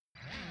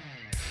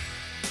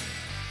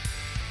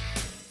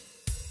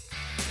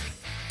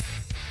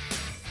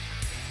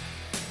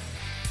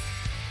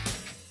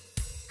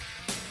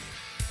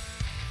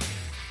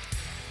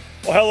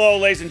Well, hello,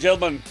 ladies and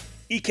gentlemen.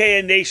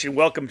 EKN Nation,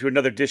 welcome to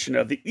another edition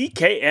of the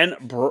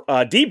EKN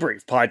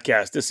Debrief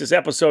podcast. This is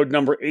episode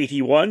number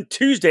 81,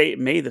 Tuesday,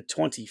 May the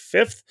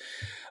 25th.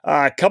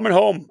 Coming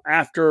home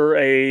after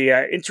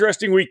a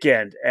interesting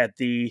weekend at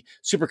the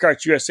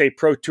Superkarts USA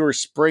Pro Tour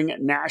Spring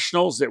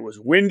Nationals. It was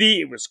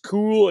windy, it was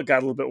cool, it got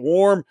a little bit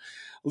warm.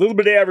 A little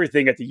bit of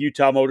everything at the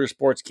Utah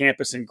Motorsports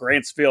campus in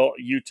Grantsville,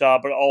 Utah,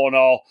 but all in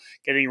all,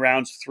 getting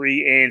rounds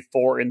 3 and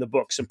 4 in the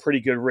book. Some pretty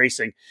good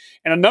racing.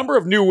 And a number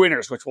of new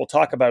winners, which we'll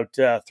talk about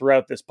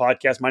throughout this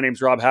podcast. My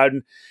name's Rob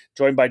Howden,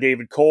 joined by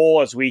David Cole,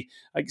 as we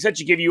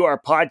essentially give you our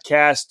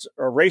podcast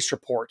or race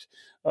report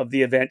of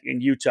the event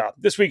in Utah.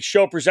 This week's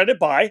show presented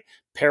by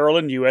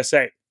Parolin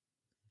USA.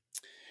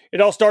 It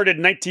all started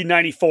in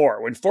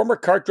 1994 when former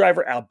kart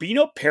driver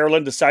Albino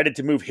Parolin decided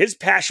to move his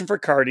passion for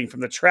karting from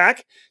the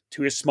track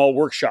to his small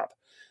workshop.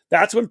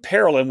 That's when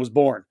Parolin was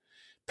born.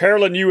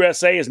 Parolin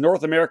USA is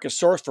North America's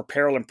source for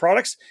Parolin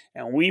products,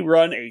 and we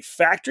run a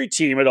factory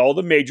team at all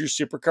the major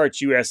Superkarts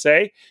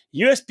USA,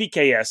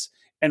 USPKS,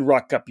 and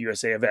Rock Cup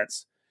USA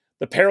events.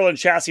 The Parolin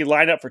chassis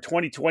lineup for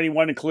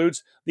 2021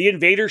 includes the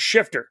Invader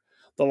Shifter,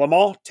 the Le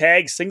Mans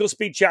Tag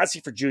single-speed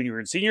chassis for junior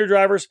and senior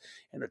drivers,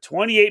 and the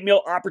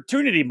 28mm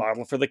Opportunity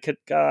model for the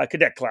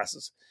cadet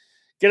classes.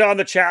 Get on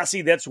the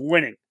chassis that's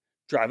winning.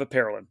 Drive a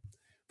Parolin.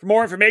 For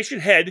more information,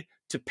 head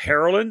to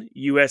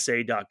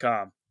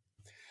ParolinUSA.com.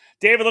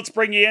 David, let's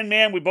bring you in,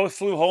 man. We both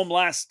flew home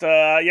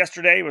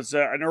yesterday. It was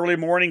an early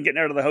morning getting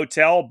out of the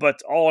hotel,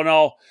 but all in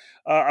all,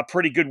 a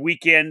pretty good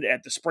weekend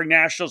at the Spring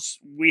Nationals.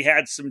 We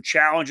had some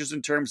challenges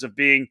in terms of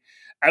being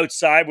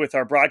outside with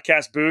our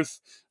broadcast booth.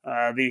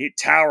 The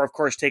tower, of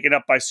course, taken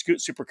up by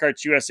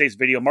Superkarts USA's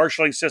video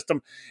marshaling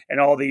system and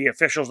all the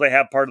officials they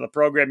have part of the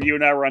program. You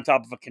and I were on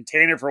top of a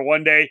container for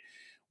one day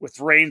with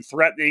rain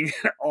threatening.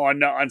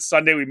 On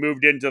Sunday, we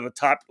moved into the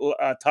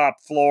top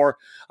floor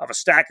of a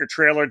stacker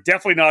trailer.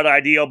 Definitely not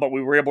ideal, but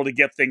we were able to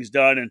get things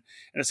done and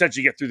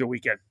essentially get through the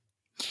weekend.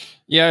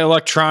 Yeah,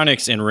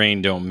 electronics and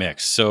rain don't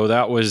mix. So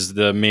that was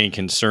the main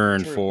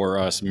concern for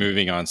us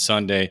moving on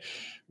Sunday.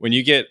 When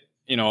you get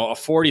a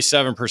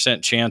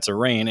 47% chance of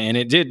rain, and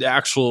it did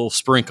actual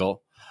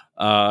sprinkle.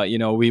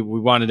 We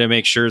wanted to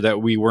make sure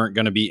that we weren't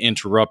going to be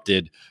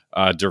interrupted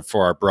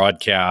for our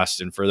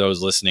broadcast and for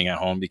those listening at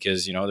home,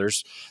 because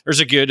there's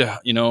a good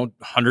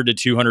 100 to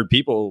 200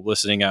 people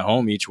listening at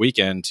home each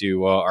weekend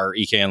to our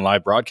EKN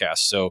live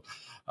broadcast. So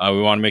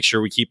we want to make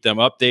sure we keep them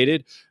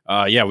updated.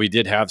 We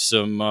did have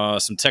some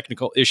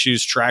technical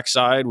issues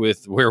trackside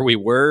with where we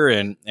were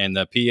and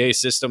the PA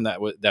system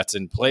that's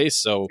in place.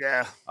 So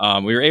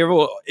we were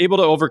able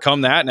to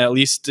overcome that and at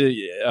least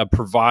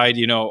provide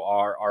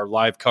our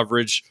live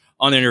coverage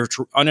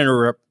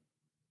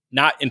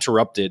not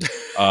interrupted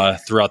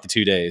throughout the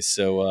 2 days.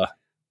 So.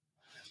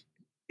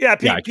 PA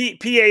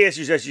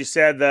issues, as you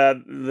said,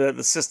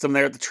 the system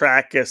there at the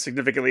track is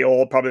significantly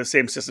old, probably the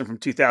same system from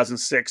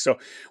 2006. So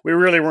we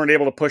really weren't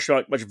able to push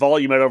much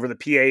volume out over the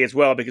PA as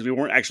well, because we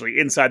weren't actually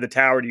inside the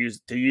tower to use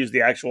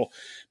the actual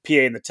PA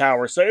in the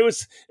tower. So it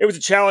was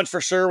a challenge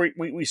for sure.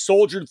 We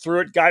soldiered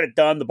through it, got it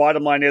done. The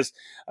bottom line is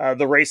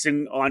the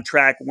racing on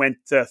track went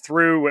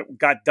through. It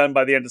got done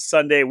by the end of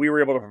Sunday. We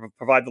were able to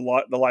provide the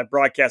live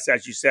broadcast,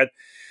 as you said.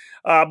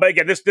 But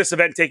again, this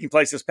event taking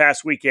place this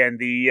past weekend,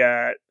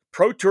 the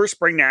Pro Tour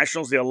Spring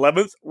Nationals, the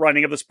 11th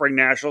running of the Spring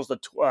Nationals, the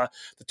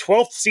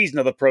 12th season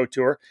of the Pro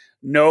Tour,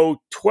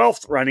 no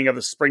 12th running of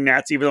the Spring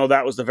Nats, even though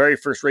that was the very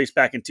first race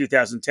back in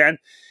 2010,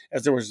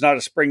 as there was not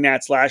a Spring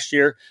Nats last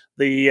year.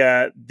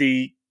 The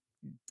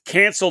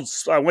canceled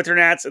Winter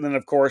Nats, and then,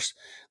 of course,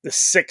 the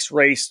 6th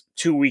race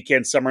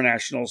 2-weekend Summer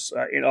Nationals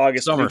in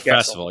August. Summer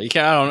Festival.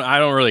 I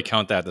don't really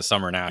count that the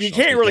Summer Nationals. You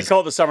can't really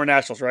call it the Summer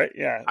Nationals, right?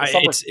 Yeah.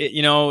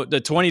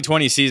 The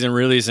 2020 season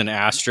really is an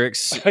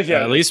asterisk,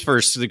 at least for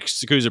the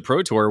SKUSA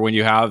Pro Tour, when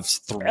you have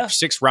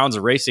 6 rounds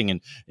of racing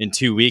in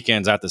 2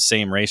 weekends at the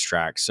same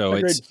racetrack. So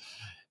Agreed.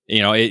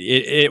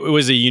 It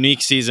was a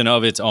unique season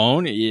of its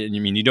own. I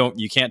mean,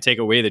 you can't take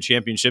away the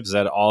championships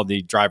that all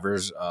the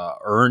drivers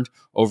earned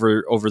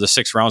over the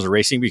 6 rounds of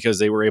racing, because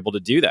they were able to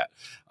do that.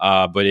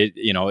 But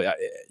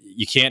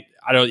you can't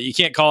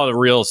call it a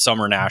real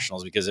Summer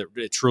Nationals, because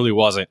it truly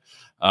wasn't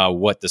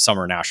what the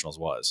Summer Nationals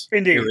was.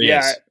 Indeed.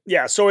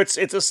 Yeah. So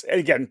it's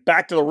again,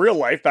 back to the real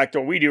life, back to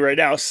what we do right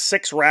now,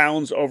 6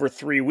 rounds over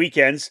 3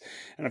 weekends.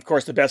 And of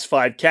course the best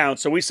 5 count.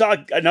 So we saw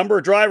a number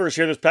of drivers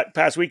here this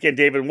past weekend,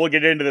 David, and we'll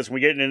get into this when we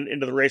get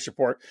into the race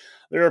report.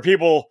 There are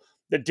people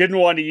that didn't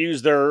want to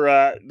use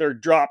their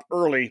drop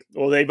early.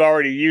 Well, they've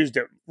already used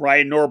it.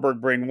 Ryan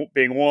Norberg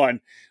being one.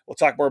 We'll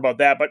talk more about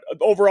that. But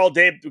overall,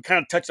 Dave, we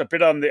kind of touched a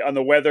bit on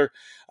the weather.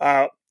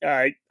 I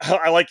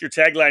like your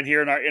tagline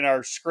here in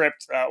our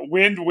script: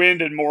 wind,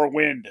 and more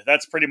wind.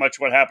 That's pretty much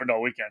what happened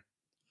all weekend.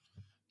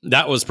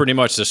 That was pretty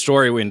much the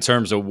story in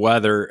terms of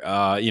weather.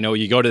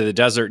 You go to the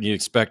desert and you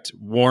expect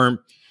warm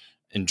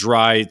and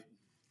dry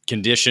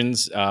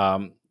conditions.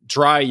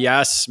 Dry,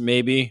 yes,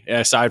 maybe,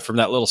 aside from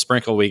that little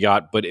sprinkle we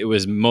got, but it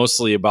was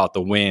mostly about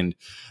the wind.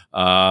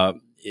 And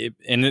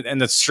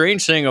the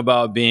strange thing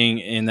about being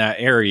in that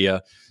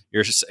area,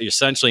 you're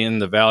essentially in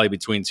the valley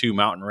between 2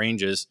 mountain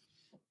ranges.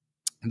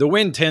 the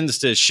wind tends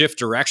to shift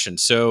direction.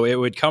 So it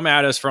would come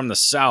at us from the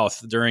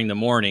south during the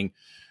morning.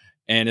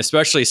 And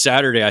especially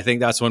Saturday, I think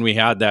that's when we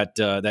had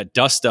that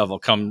dust devil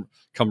come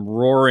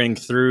roaring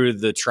through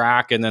the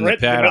track and then right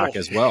the paddock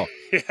as well.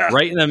 Yeah.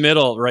 Right in the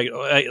middle, right.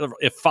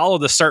 It followed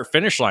the start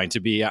finish line. To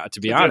be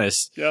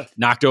honest, yeah.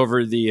 Knocked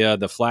over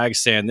the flag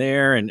stand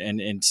there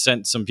and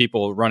sent some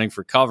people running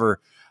for cover.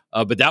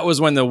 But that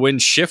was when the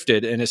wind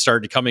shifted and it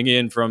started coming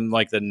in from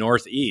like the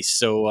northeast.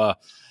 So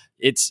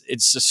it's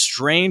a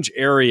strange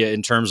area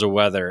in terms of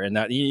weather, and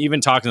that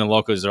even talking to the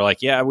locals, they're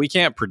like, yeah, we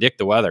can't predict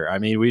the weather. I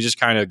mean, we just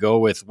kind of go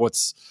with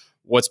what's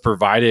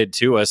provided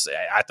to us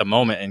at the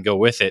moment and go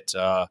with it.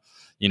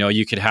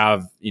 You could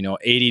have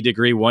 80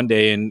 degree one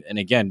day and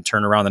again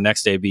turn around the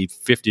next day be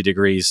 50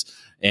 degrees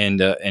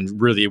and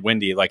really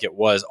windy like it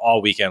was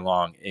all weekend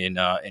long in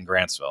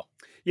Grantsville.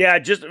 Yeah,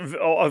 just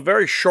a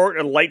very short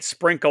and light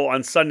sprinkle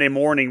on Sunday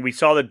morning. We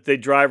saw the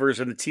drivers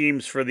and the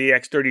teams for the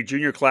X30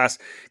 junior class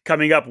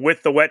coming up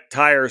with the wet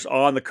tires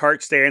on the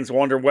kart stands,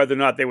 wondering whether or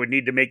not they would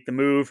need to make the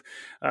move.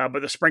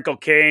 But the sprinkle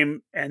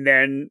came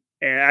and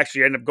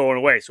actually ended up going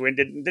away. So we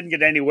didn't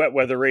get any wet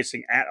weather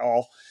racing at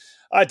all.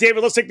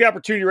 David, let's take the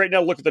opportunity right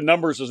now to look at the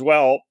numbers as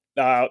well.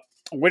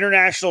 Winter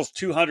Nationals,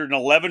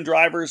 211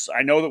 drivers.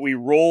 I know that we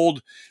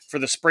rolled for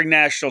the Spring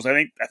Nationals.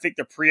 I think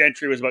the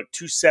pre-entry was about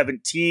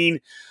 217.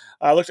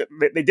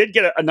 They did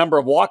get a number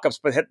of walk-ups,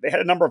 but they had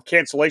a number of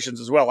cancellations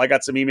as well. I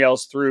got some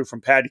emails through from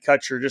Paddy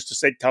Kutcher just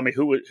to tell me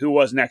who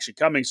wasn't actually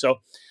coming. So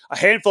a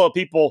handful of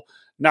people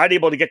not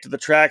able to get to the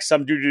track,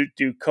 some due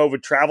to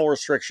COVID travel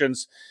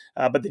restrictions,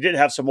 but they did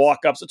have some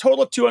walk-ups. A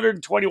total of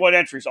 221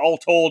 entries, all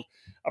told,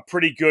 a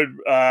pretty good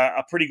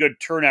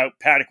turnout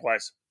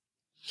paddock-wise.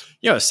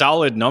 Yeah, a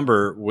solid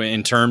number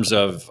in terms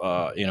of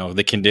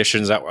the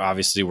conditions that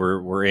obviously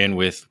we're in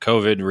with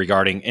COVID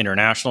regarding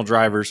international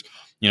drivers.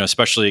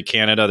 Especially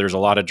Canada, there's a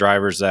lot of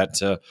drivers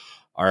that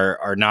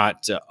are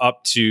not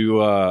up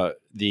to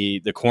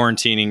the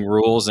quarantining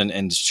rules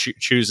and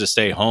choose to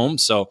stay home.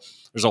 So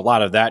there's a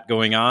lot of that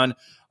going on.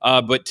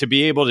 But to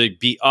be able to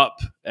be up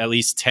at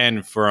least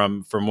 10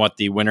 from what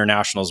the Winter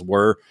Nationals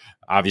were,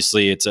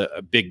 obviously it's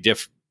a big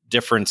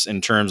difference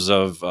in terms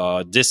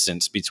of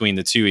distance between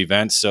the two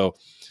events. So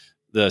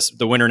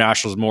the Winter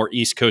Nationals more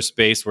East Coast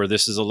based, where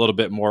this is a little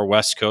bit more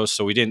West Coast.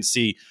 So we didn't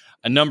see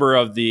a number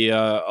of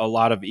a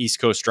lot of East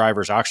Coast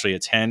drivers actually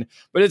attend,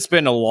 but it's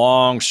been a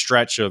long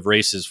stretch of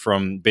races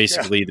from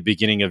basically the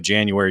beginning of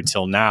January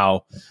till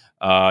now.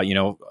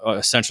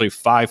 Essentially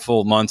 5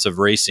 full months of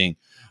racing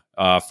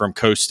from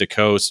coast to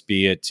coast,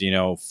 be it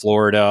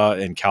Florida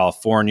and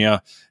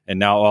California, and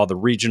now all the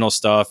regional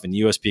stuff and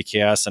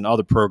USPKS and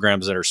other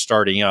programs that are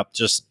starting up.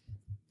 Just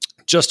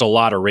a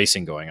lot of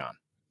racing going on.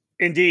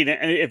 Indeed.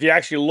 And if you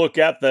actually look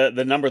at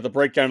the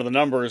breakdown of the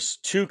numbers,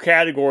 2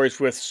 categories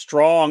with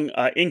strong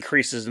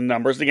increases in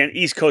numbers. Again,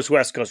 East Coast,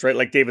 West Coast, right?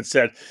 Like David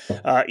said,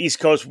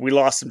 East Coast, we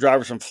lost some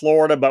drivers from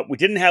Florida, but we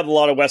didn't have a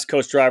lot of West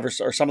Coast drivers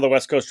or some of the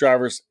West Coast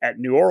drivers at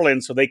New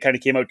Orleans. So they kind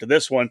of came out to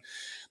this one.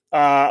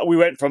 We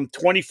went from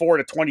 24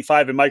 to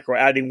 25 in micro,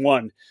 adding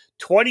 1.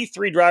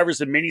 23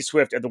 drivers in Mini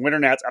Swift at the Winter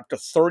Nats, up to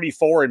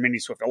 34 in Mini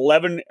Swift,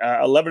 11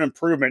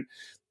 improvement.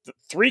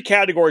 3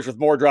 categories with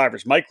more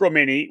drivers, micro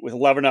mini with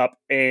 11 up,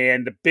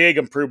 and the big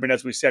improvement,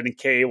 as we said, in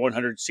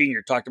KA100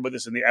 senior. Talked about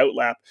this in the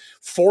outlap.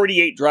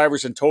 48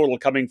 drivers in total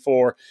coming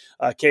for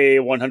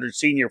KA100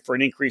 senior for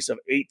an increase of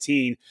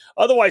 18.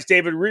 Otherwise,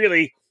 David,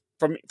 really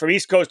from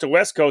East Coast to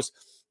West Coast,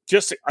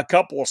 just a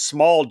couple of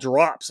small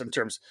drops in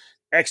terms.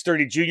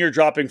 X30 junior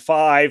dropping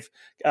 5,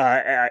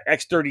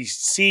 X30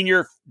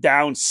 senior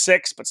down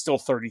 6, but still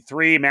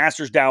 33.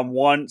 Masters down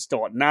 1,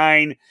 still at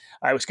 9. It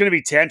was going to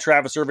be 10.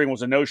 Travis Irving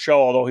was a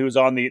no-show, although he was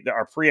on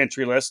our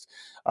pre-entry list.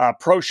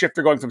 Pro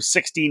shifter going from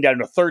 16 down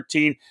to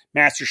 13.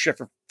 Master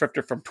shifter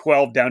from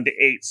 12 down to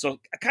 8. So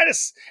kind of,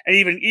 and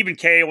even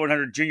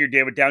KA100 junior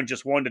David down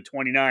just 1 to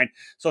 29.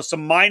 So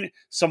some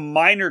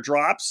minor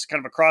drops kind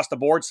of across the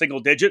board, single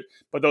digit,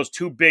 but those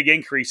 2 big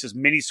increases,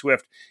 Mini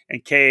Swift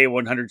and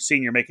KA100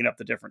 senior, making up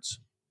the difference.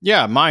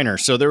 Yeah, minor.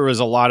 So there was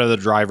a lot of the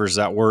drivers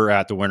that were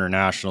at the Winter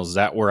Nationals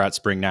that were at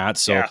Spring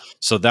Nats.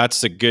 So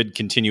that's a good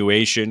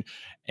continuation.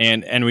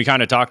 And we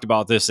kind of talked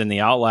about this in the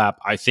outlap.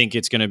 I think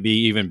it's going to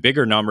be even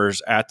bigger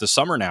numbers at the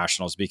Summer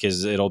Nationals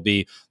because it'll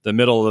be the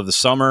middle of the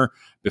summer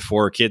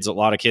before a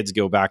lot of kids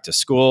go back to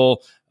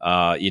school.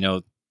 There's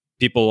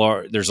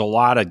a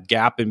lot of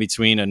gap in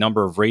between a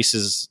number of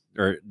races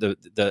or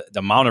the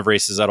amount of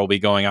races that'll be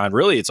going on.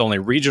 Really, it's only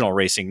regional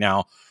racing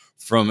now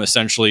from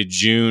essentially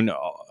June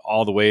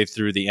all the way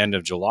through the end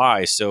of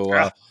July. So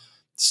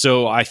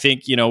I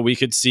think, we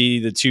could see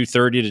the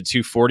 230 to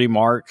 240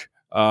 mark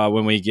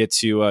when we get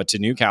to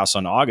Newcastle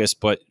in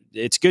August. But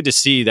it's good to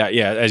see that,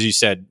 as you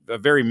said, a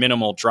very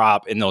minimal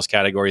drop in those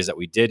categories that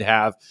we did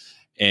have.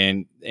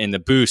 And the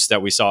boost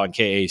that we saw in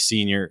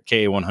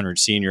KA100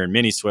 senior and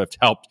Mini Swift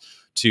helped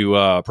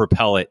to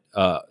propel it,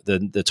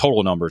 the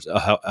total numbers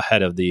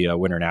ahead of the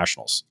Winter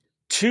Nationals.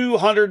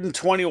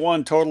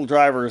 221 total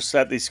drivers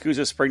at the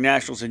SCUSA Spring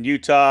Nationals in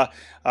Utah.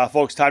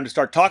 Folks, time to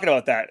start talking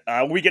about that.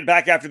 When we get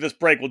back after this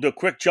break, we'll do a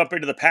quick jump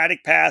into the Paddock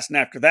Pass, and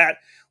after that,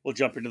 we'll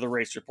jump into the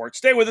race report.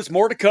 Stay with us.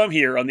 More to come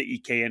here on the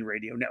EKN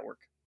Radio Network.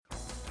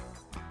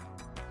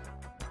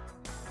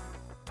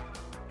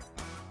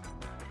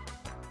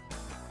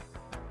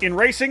 In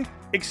racing,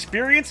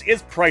 experience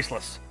is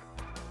priceless.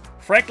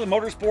 Franklin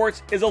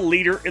Motorsports is a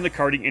leader in the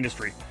karting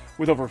industry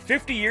with over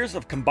 50 years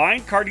of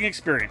combined karting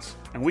experience,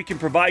 and we can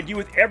provide you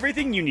with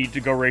everything you need to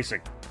go racing.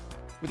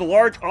 With a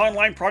large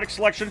online product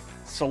selection,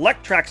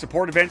 select track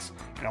support events,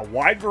 and a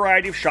wide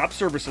variety of shop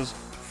services,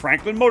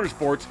 Franklin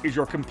Motorsports is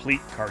your complete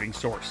karting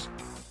source.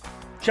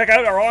 Check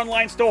out our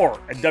online store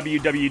at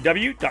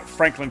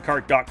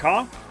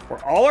www.franklinkart.com,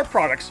 where all our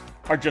products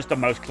are just a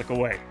mouse click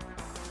away.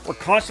 We're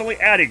constantly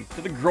adding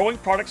to the growing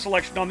product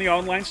selection on the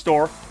online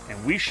store,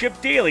 and we ship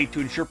daily to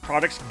ensure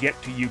products get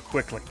to you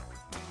quickly.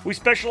 We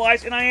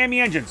specialize in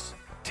IAME engines,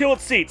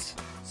 Tillett seats,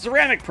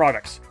 ceramic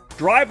products,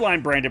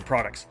 Driveline branded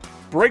products,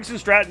 Briggs &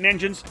 Stratton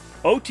engines,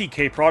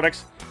 OTK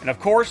products, and of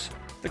course,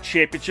 the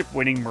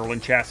championship-winning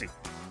Merlin chassis.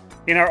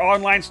 In our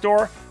online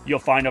store, you'll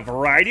find a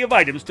variety of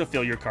items to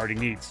fill your karting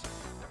needs.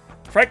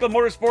 Franklin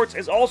Motorsports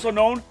is also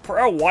known for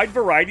our wide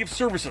variety of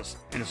services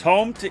and is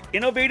home to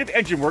Innovative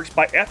Engine Works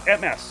by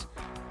FMS,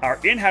 our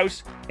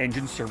in-house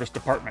engine service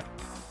department.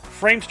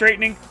 Frame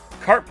straightening,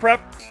 kart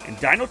prep, and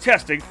dyno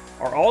testing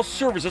are all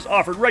services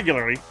offered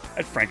regularly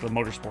at Franklin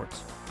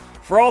Motorsports.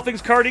 For all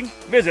things karting,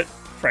 visit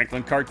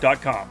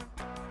franklinkart.com.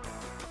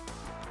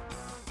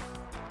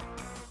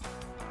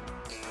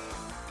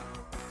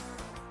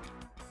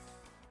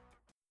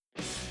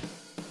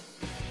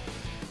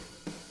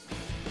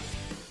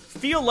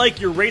 Feel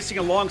like you're racing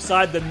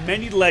alongside the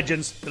many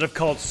legends that have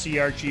called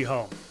CRG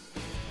home.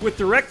 With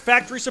direct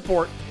factory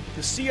support,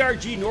 the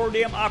CRG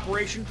Nordam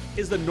operation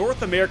is the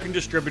North American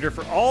distributor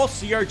for all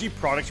CRG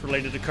products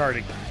related to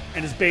karting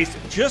and is based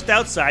just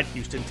outside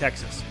Houston,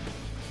 Texas.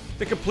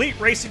 The complete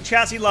racing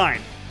chassis line,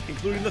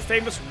 including the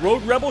famous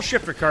Road Rebel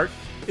shifter kart,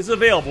 is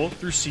available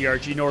through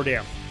CRG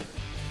Nordam.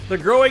 The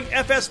growing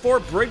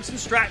FS4 Briggs &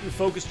 Stratton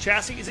focused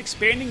chassis is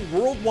expanding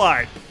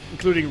worldwide,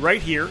 including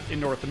right here in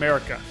North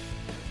America.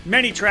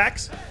 Many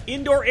tracks,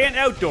 indoor and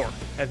outdoor,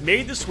 have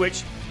made the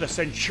switch to the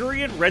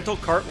Centurion rental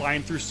kart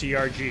line through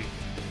CRG.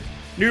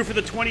 New for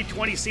the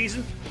 2020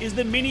 season is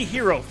the Mini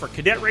Hero for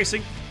cadet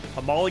racing,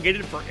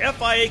 homologated for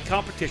FIA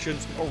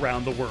competitions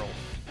around the world.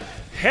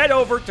 Head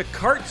over to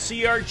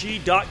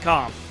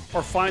kartcrg.com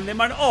or find them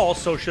on all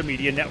social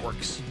media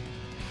networks.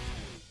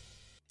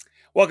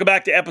 Welcome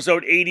back to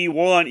episode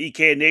 81,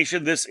 EKN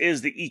Nation. This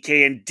is the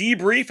EKN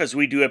Debrief as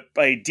we do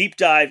a deep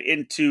dive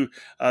into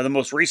the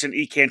most recent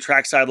EKN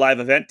Trackside Live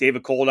event.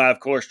 David Cole and I, of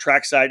course,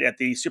 trackside at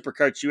the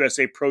SuperKarts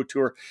USA Pro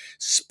Tour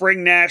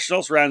Spring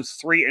Nationals, rounds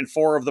 3 and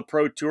 4 of the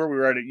Pro Tour. We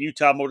were at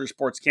Utah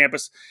Motorsports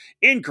Campus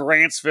in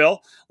Grantsville.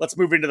 Let's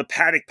move into the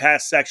Paddock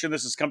Pass section.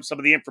 This is some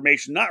of the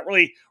information, not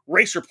really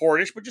race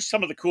reportish, but just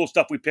some of the cool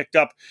stuff we picked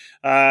up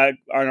on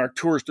our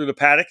tours through the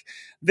paddock.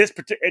 This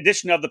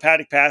edition of the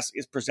Paddock Pass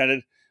is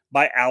presented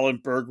by Allen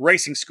Berg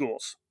Racing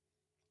Schools.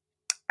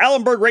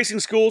 Allen Berg Racing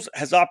Schools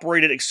has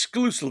operated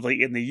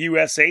exclusively in the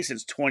USA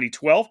since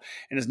 2012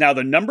 and is now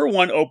the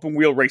 #1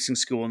 open-wheel racing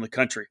school in the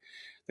country.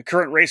 The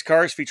current race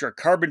cars feature a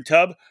carbon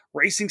tub,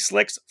 racing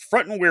slicks,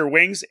 front and rear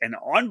wings, and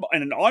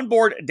an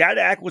onboard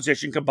data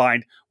acquisition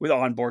combined with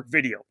onboard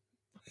video.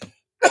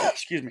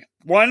 Excuse me.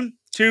 1,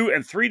 2,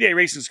 and 3-day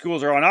racing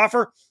schools are on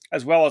offer,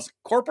 as well as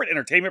corporate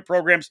entertainment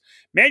programs,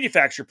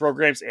 manufacturer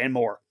programs, and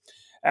more.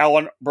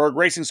 Allen Berg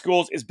Racing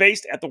Schools is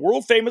based at the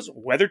world-famous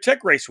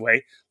WeatherTech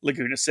Raceway,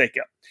 Laguna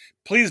Seca.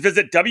 Please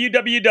visit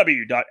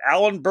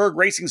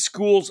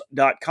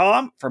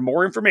www.allenbergracingschools.com for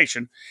more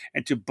information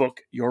and to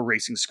book your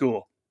racing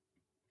school.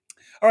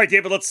 All right,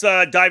 David, let's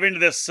dive into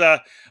this.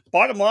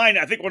 Bottom line,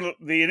 I think one of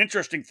the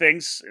interesting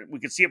things,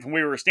 we could see it from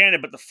where we were standing,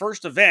 but the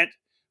first event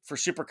for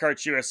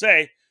SuperKarts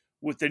USA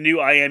with the new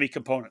IAME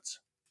components.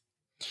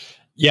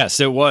 Yes,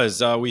 it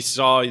was. We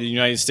saw the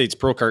United States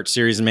Pro Kart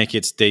Series make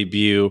its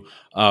debut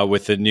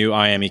with the new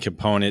IAME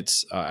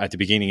components at the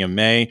beginning of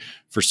May.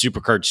 For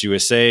SuperKarts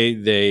USA,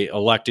 they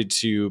elected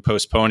to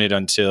postpone it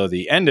until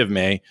the end of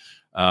May.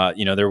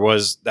 There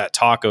was that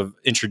talk of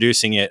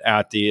introducing it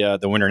at the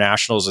Winter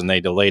Nationals, and they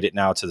delayed it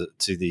now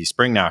to the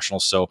Spring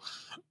Nationals. So,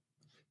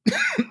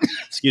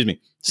 excuse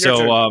me.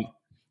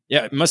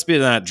 Yeah, it must be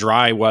that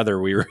dry weather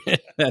we were in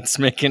that's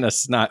making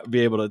us not be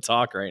able to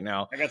talk right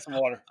now. I got some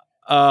water.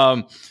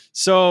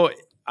 So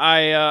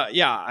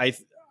I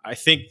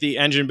think the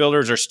engine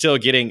builders are still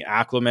getting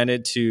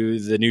acclimated to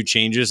the new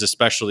changes,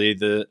 especially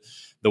the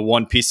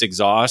one-piece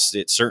exhaust.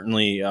 It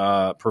certainly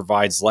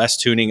provides less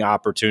tuning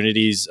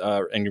opportunities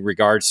in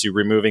regards to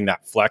removing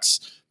that flex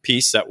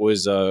piece that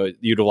was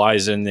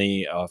utilized in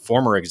the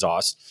former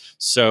exhaust.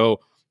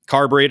 So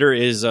carburetor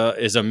is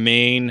a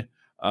main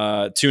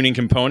tuning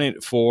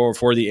component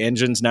for the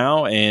engines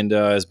now, and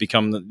has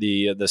become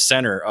the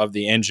center of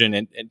the engine,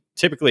 and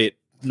typically it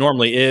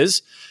normally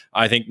is.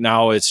 I think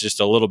now it's just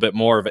a little bit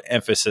more of an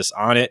emphasis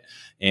on it,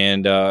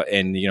 and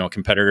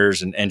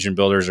competitors and engine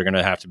builders are going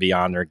to have to be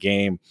on their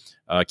game,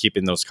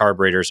 keeping those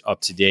carburetors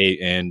up to date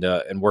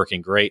and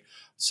working great.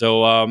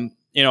 So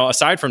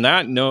aside from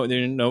that,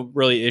 there are no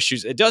really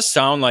issues. It does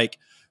sound like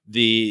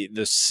the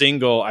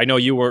single. I know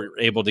you were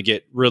able to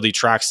get really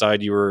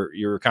trackside. You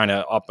were kind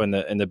of up in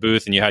the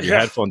booth and you had your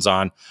headphones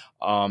on.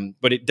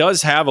 But it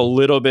does have a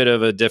little bit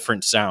of a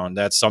different sound.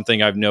 That's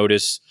something I've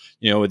noticed,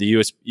 with the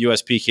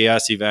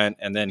USPKS event,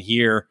 and then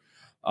here,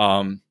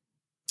 kind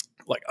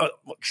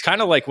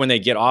of like when they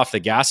get off the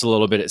gas a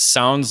little bit, it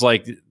sounds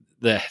like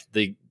the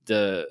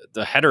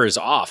header is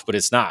off, but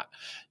it's not.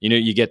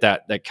 You get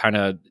that kind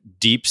of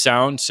deep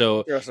sound.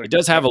 So it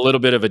does have a little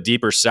bit of a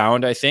deeper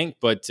sound, I think.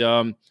 But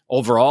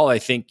overall, I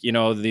think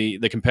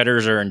the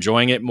competitors are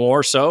enjoying it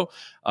more so,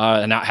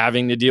 and not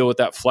having to deal with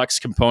that flex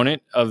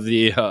component of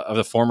the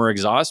former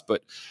exhaust.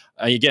 But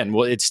again,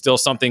 it's still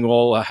something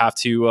we'll have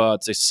to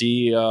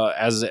see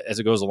as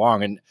it goes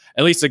along. And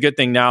at least the good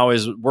thing now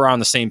is we're on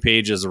the same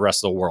page as the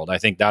rest of the world. I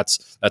think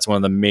that's one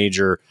of the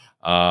major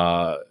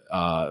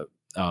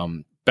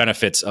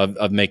benefits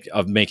of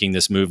making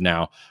this move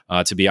now,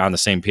 to be on the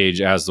same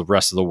page as the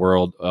rest of the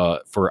world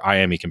for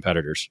IME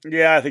competitors.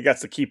 Yeah, I think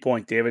that's the key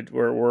point, David.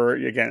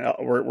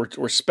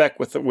 We're spec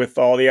with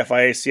all the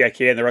FIA,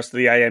 CIK, and the rest of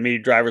the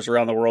IME drivers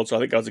around the world. So I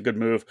think that was a good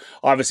move.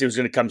 Obviously, it was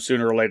going to come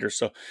sooner or later.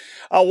 So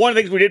one of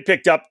the things we did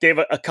pick up, Dave,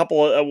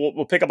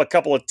 we'll pick up a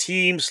couple of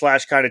team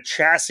 / kind of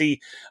chassis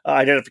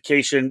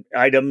identification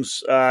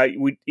items.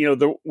 We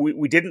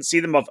didn't see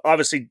them.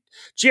 Obviously,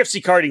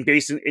 GFC Karting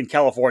based in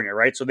California,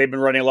 right? So they've been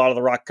running a lot of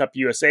the Rock Cup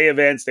USA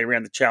events. They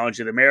ran the Challenge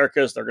of the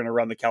Americas. They're going to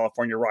run the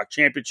California Rock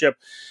Championship.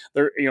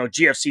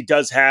 GFC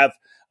does have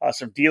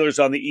some dealers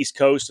on the East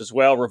Coast as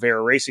well,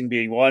 Rivera Racing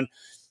being one.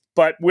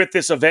 But with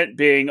this event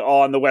being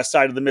on the west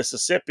side of the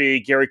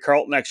Mississippi, Gary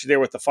Carlton actually there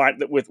with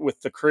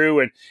the crew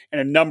and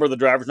a number of the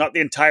drivers, not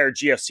the entire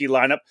GFC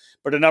lineup,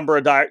 but a number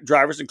of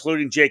drivers,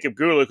 including Jacob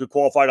Gulick, who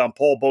qualified on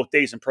pole both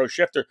days in Pro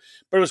Shifter.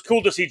 But it was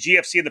cool to see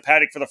GFC in the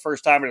paddock for the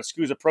first time in a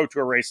SCUSA Pro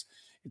Tour race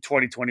in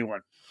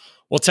 2021.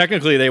 Well,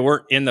 technically, they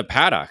weren't in the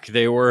paddock.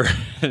 They were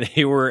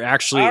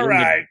actually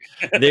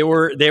they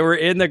were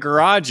in the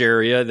garage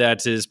area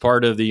that is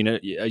part of the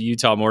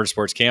Utah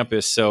Motorsports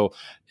campus. So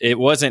it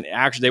wasn't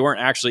actually, they weren't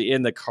actually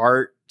in the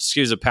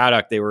SCUSA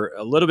paddock. They were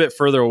a little bit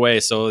further away,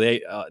 so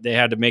they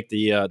had to make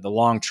the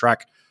long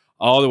trek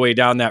all the way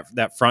down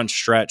that front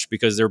stretch,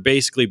 because they're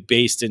basically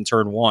based in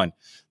turn one.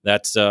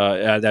 That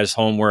is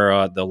home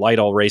where the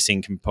Lytle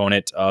Racing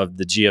component of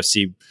the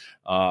GFC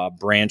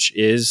branch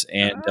is,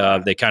 and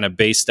they kind of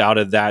based out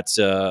of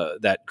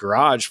that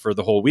garage for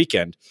the whole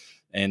weekend.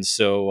 And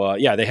so,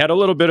 they had a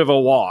little bit of a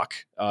walk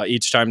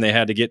each time they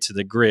had to get to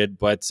the grid,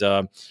 but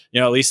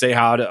at least they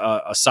had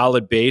a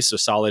solid base, a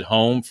solid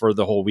home for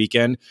the whole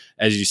weekend.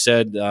 As you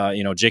said,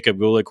 Jacob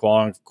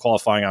Gulick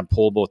qualifying on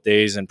pole both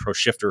days, and Pro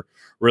Shifter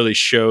really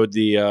showed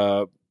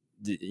that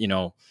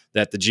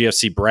the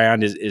GFC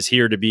brand is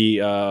here to be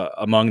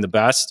among the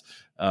best.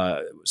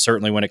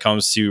 Certainly when it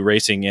comes to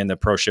racing in the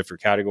Pro Shifter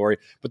category.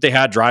 But they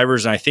had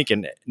drivers, and I think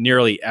in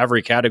nearly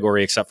every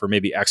category except for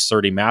maybe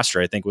X30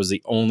 Master, I think was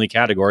the only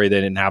category they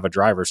didn't have a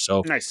driver.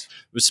 So nice.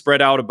 It was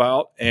spread out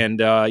about,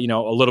 and a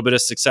little bit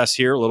of success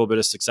here, a little bit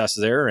of success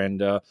there.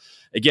 And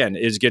again,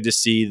 it's good to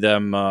see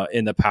them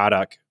in the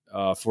paddock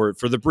for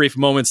the brief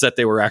moments that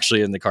they were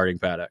actually in the karting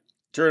paddock.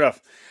 Sure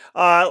enough.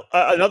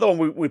 Another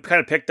one we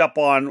kind of picked up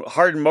on,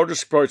 Hardin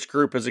Motorsports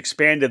Group has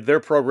expanded their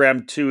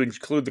program to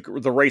include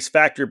the Race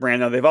Factory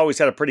brand. Now, they've always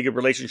had a pretty good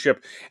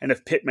relationship and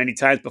have pit many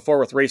times before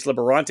with Race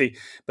Liberanti.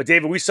 But,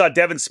 David, we saw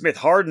Devin Smith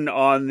Hardin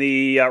on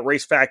the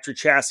Race Factory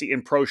chassis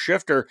in Pro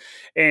Shifter.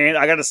 And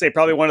I got to say,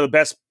 probably one of the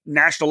best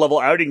national level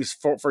outings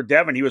for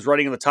Devin. He was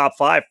running in the top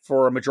 5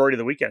 for a majority of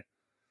the weekend.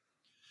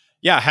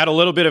 Yeah, had a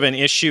little bit of an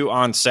issue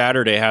on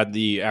Saturday, had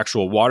the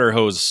actual water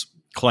hose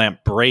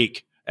clamp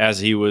break as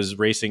he was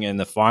racing in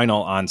the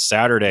final on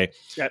Saturday.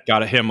 Yep.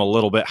 Got him a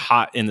little bit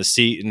hot in the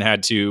seat and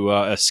had to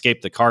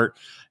escape the cart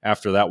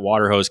after that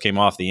water hose came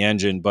off the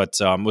engine, but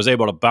was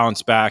able to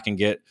bounce back and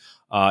get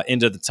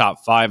into the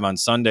top 5 on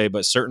Sunday.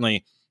 But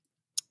certainly,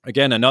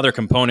 again, another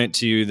component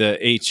to the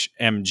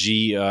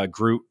HMG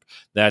group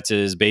that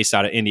is based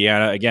out of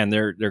Indiana. Again,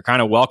 they're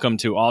kind of welcome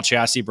to all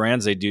chassis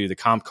brands. They do the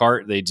Comp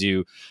Kart. They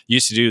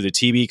used to do the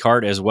TB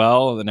Kart as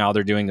well. Now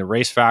they're doing the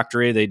Race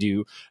Factory.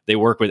 They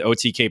work with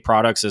OTK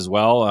products as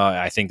well.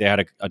 I think they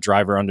had a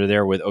driver under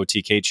there with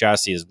OTK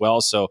chassis as well.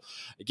 So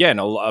again,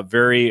 a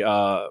very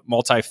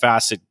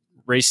multifaceted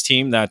race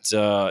team that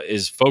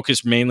is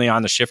focused mainly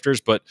on the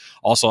shifters, but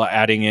also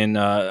adding in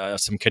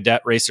some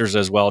cadet racers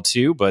as well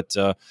too. But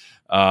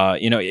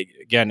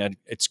again,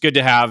 it's good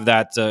to have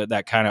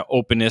that kind of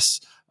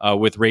openness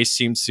with race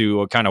teams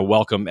to kind of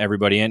welcome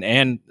everybody in.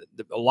 And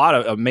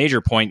a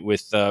major point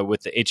with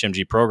the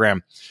HMG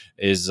program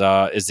is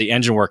the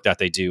engine work that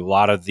they do. A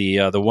lot of the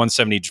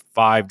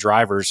 175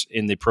 drivers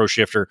in the Pro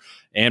Shifter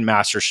and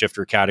Master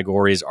Shifter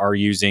categories are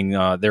using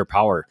their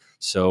power.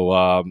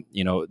 So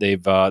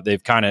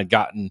they've kind of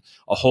gotten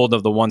a hold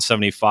of the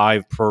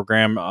 175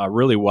 program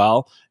really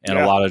well, and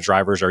a lot of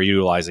drivers are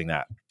utilizing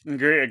that.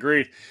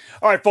 Agreed.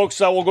 All right, folks,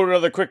 we'll go to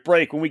another quick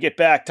break. When we get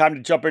back, time to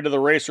jump into the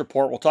race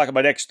report. We'll talk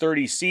about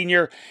X30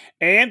 Senior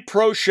and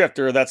Pro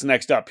Shifter. That's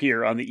next up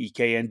here on the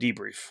EKN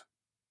Debrief.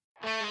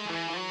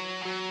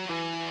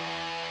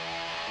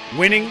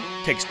 Winning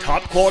takes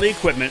top quality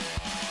equipment,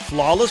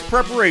 flawless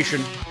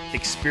preparation,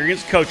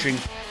 experienced coaching,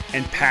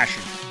 and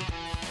passion.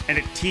 And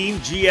at Team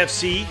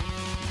GFC,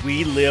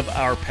 we live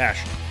our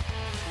passion.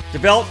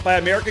 Developed by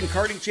American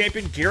karting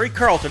champion Gary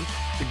Carlton,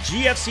 the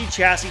GFC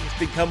chassis has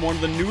become one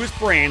of the newest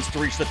brands to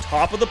reach the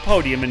top of the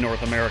podium in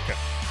North America.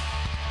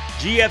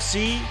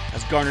 GFC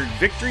has garnered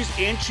victories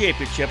and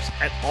championships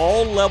at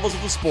all levels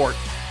of the sport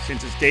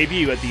since its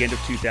debut at the end of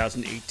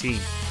 2018.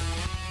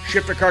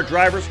 Shifter car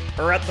drivers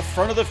are at the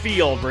front of the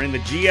field running the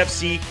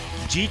GFC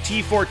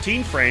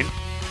GT14 frame,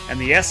 and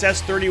the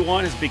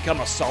SS31 has become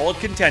a solid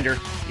contender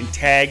in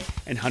tag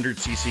and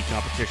 100cc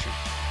competition.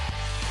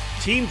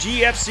 Team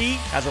GFC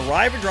has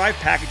arrive and drive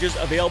packages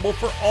available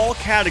for all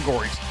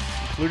categories,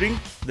 including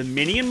the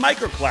mini and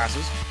micro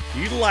classes,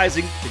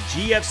 utilizing the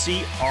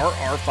GFC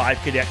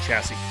RR5 Cadet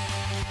chassis.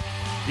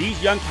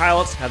 These young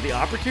pilots have the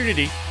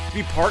opportunity to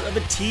be part of the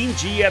Team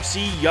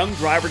GFC Young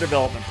Driver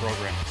Development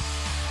Program.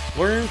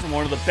 Learn from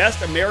one of the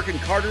best American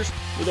karters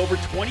with over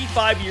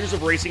 25 years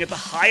of racing at the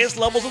highest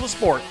levels of the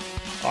sport,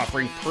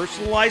 offering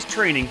personalized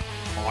training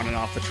on and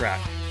off the track.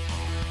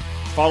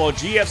 Follow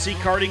GFC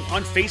Karting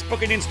on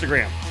Facebook and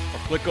Instagram, or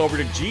click over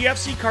to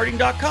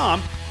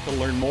gfckarting.com to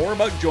learn more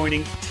about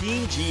joining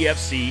Team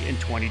GFC in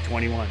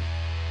 2021.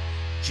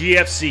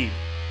 GFC,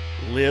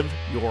 live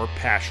your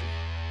passion.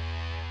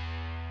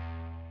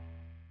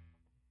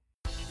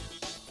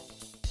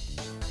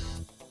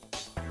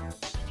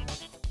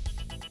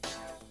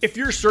 If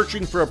you're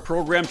searching for a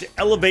program to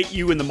elevate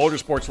you in the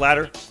motorsports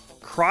ladder,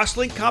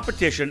 Crosslink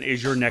Competition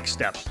is your next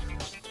step.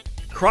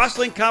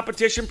 Crosslink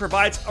Competition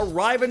provides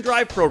arrive and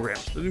drive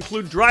programs that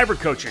include driver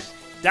coaching,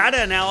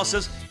 data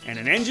analysis, and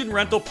an engine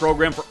rental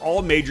program for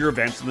all major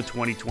events in the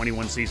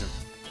 2021 season.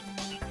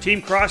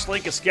 Team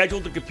Crosslink is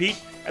scheduled to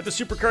compete at the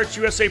SuperKarts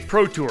USA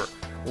Pro Tour,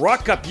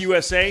 Rock Cup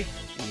USA,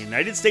 and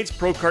United States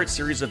Pro Kart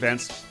Series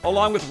events,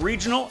 along with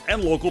regional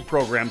and local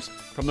programs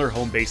from their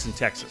home base in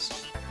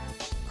Texas.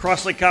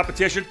 Crosslink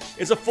Competition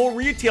is a full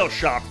retail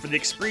shop for the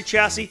Xpree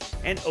chassis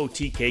and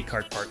OTK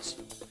kart parts.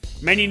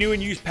 Many new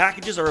and used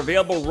packages are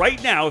available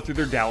right now through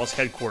their Dallas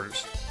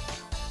headquarters.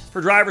 For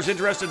drivers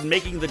interested in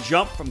making the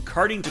jump from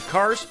karting to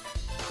cars,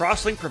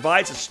 Crosslink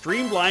provides a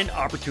streamlined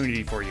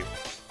opportunity for you.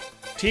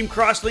 Team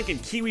Crosslink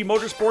and Kiwi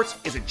Motorsports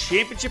is a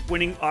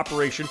championship-winning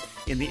operation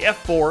in the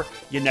F4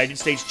 United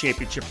States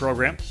Championship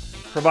program,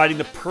 providing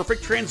the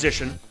perfect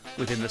transition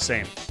within the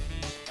same.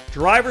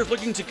 Drivers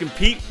looking to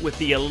compete with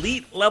the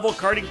elite level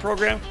karting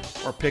program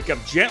or pick up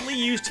gently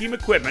used team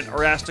equipment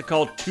are asked to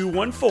call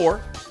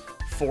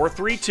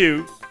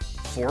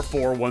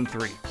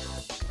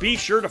 214-432-4413. Be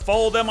sure to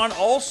follow them on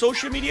all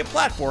social media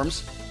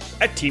platforms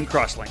at Team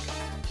Crosslink.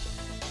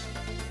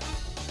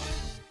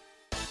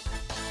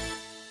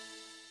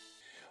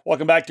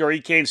 Welcome back to our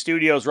EKN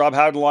Studios. Rob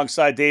Howden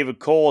alongside David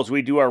Cole as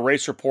we do our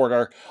race report,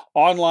 our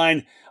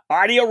online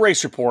audio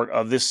race report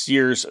of this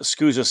year's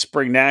SCUSA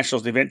Spring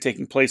Nationals, the event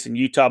taking place in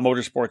Utah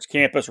Motorsports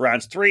Campus,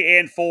 rounds 3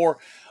 and 4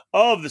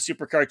 of the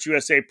SuperKarts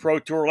USA Pro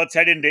Tour. Let's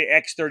head into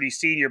X30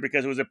 Senior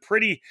because it was a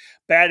pretty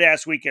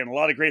badass weekend. A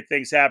lot of great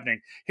things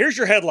happening. Here's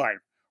your headline.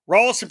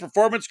 Rawlson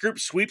Performance Group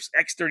sweeps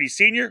X30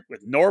 Senior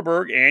with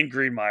Norberg and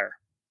Greenmeyer.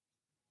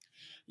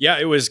 Yeah,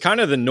 it was kind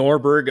of the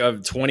Norberg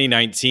of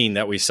 2019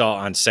 that we saw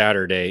on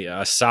Saturday,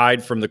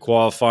 aside from the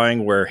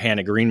qualifying where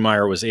Hannah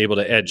Greenmeyer was able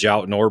to edge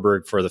out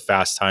Norberg for the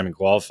fast time in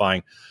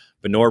qualifying.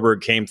 But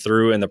Norberg came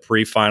through in the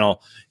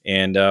pre-final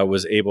and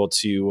was able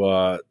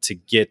to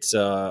get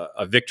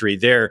a victory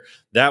there.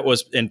 That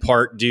was in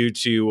part due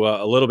to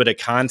a little bit of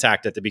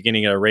contact at the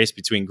beginning of the race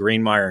between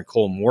Greenmeyer and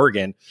Cole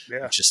Morgan,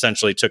 which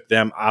essentially took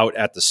them out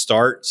at the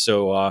start.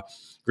 So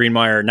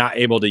Greenmeyer not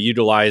able to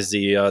utilize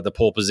the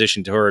pole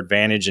position to her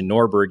advantage, and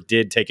Norberg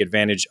did take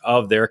advantage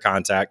of their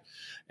contact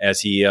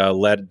as he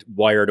led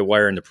wire to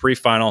wire in the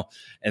pre-final,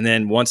 and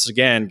then once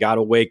again got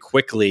away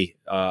quickly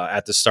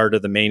at the start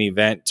of the main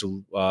event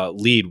to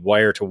lead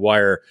wire to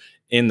wire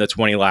in the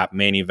 20-lap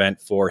main event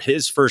for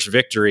his first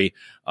victory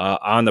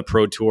on the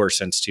Pro Tour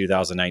since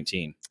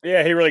 2019.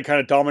 Yeah, he really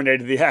kind of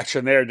dominated the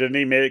action there, didn't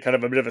he? Made it kind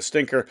of a bit of a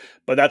stinker,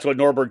 but that's what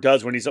Norberg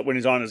does when he's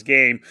on his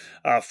game.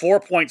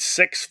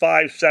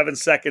 4.657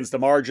 seconds the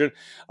margin.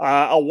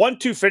 A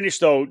 1-2 finish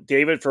though,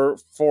 David, for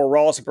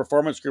Rawlson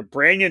Performance Group.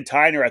 Brandon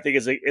Tyner, I think,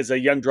 is a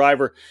young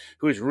driver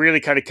who is really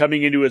kind of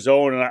coming into his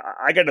own, and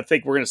I got to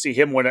think we're going to see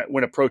him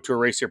win a Pro Tour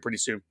race here pretty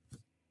soon.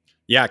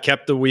 Yeah,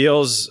 kept the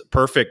wheels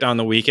perfect on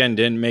the weekend.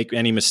 Didn't make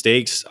any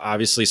mistakes.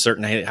 Obviously,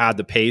 certainly had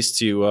the pace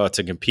to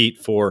compete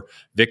for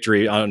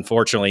victory.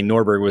 Unfortunately,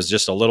 Norberg was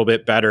just a little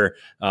bit better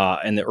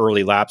in the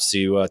early laps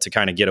to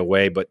kind of get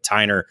away. But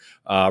Tyner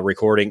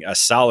recording a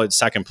solid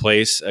second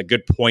place, a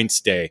good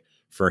points day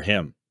for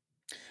him.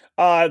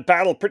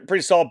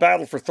 Pretty solid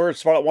battle for third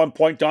spot at one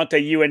point. Dante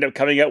Yu ended up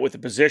coming out with the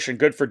position.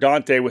 Good for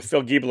Dante with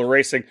Phil Giebler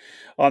racing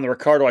on the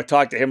Ricardo. I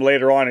talked to him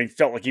later on and he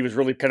felt like he was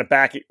really kind of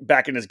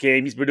back in his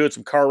game. He's been doing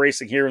some car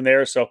racing here and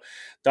there, so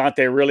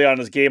Dante really on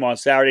his game on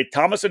Saturday.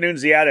 Thomas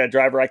Annunziata, a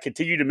driver I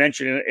continue to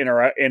mention in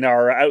our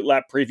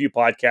Outlap preview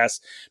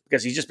podcast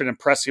because he's just been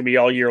impressing me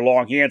all year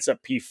long. He ends up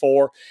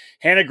P4.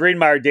 Hannah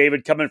Greenmeyer,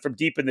 David, coming from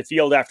deep in the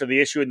field after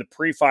the issue in the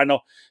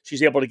pre-final.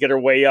 She's able to get her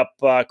way up.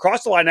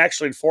 Crossed the line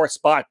actually in fourth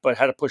spot, but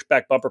had a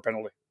pushback bumper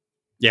penalty.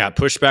 Yeah,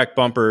 pushback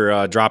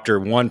bumper dropped her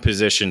one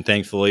position,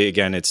 thankfully.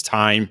 Again, it's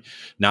time,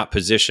 not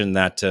position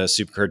that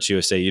Supercars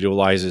USA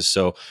utilizes.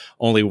 So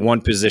only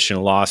one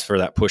position lost for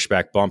that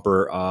pushback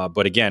bumper.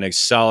 But again, a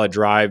solid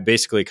drive,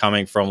 basically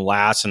coming from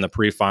last in the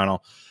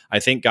pre-final. I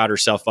think got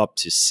herself up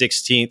to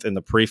 16th in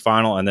the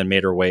pre-final and then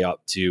made her way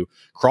up to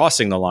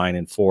crossing the line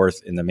in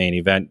fourth in the main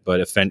event, but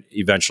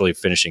eventually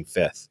finishing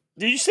fifth.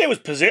 Did you say it was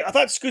position? I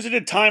thought Scusa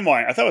did time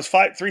wine. I thought it was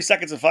 3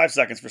 seconds and 5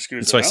 seconds for Scusa.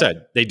 That's what I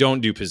said. They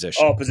don't do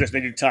position. Oh, position. They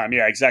do time.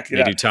 Yeah, exactly.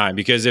 They do time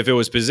because if it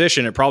was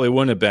position, it probably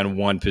wouldn't have been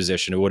one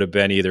position. It would have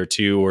been either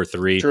 2 or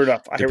 3. True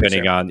enough.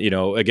 Depending on,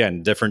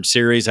 again, different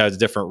series has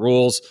different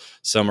rules.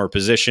 Some are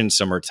position,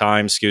 some are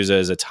time. Scusa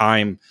is a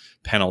time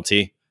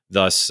penalty,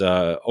 thus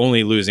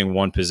only losing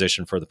one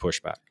position for the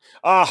pushback.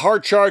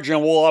 Hard charger,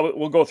 and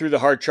we'll go through the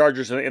hard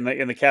chargers in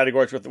the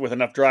categories with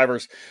enough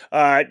drivers.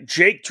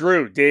 Jake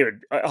Drew,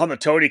 David, on the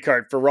Tony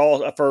kart for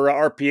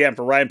RPM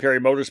for Ryan Perry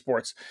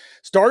Motorsports,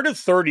 started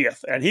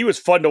 30th, and he was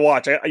fun to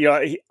watch.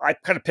 I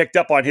kind of picked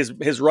up on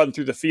his run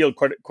through the field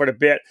quite a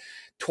bit.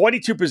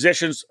 22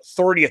 positions,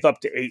 30th up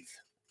to 8th.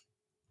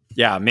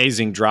 Yeah,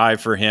 amazing drive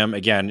for him.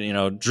 Again,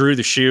 drew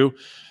the shoe.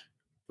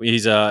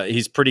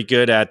 He's pretty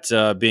good at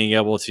being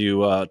able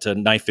to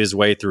knife his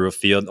way through a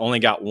field. Only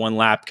got one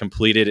lap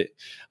completed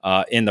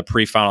in the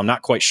pre-final. I'm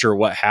not quite sure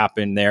what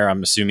happened there.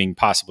 I'm assuming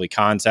possibly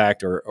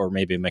contact or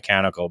maybe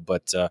mechanical,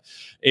 but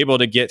able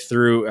to get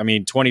through.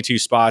 22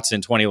 spots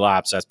in 20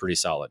 laps. That's pretty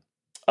solid.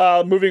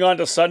 Moving on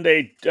to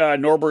Sunday,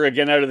 Norberg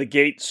again out of the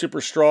gate, super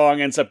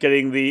strong. Ends up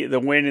getting the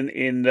win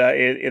in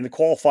the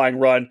qualifying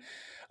run.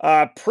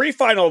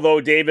 Pre-final,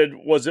 though, David,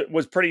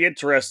 was pretty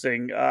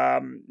interesting.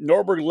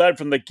 Norberg led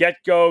from the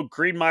get-go.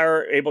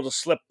 Greenmeyer able to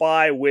slip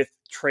by with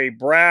Trey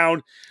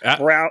Brown.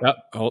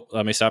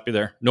 Let me stop you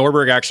there.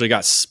 Norberg actually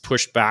got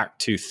pushed back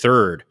to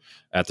third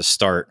at the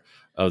start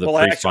of the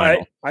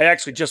pre-final. I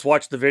actually just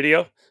watched the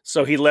video,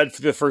 so he led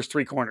for the first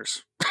 3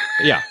 corners.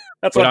 Yeah.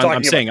 That's what I'm talking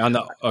about. saying on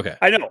the okay.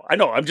 I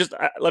know. I'm just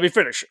let me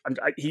finish.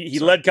 He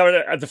led coming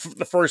at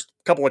the first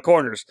couple of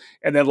corners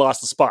and then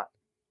lost the spot.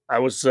 I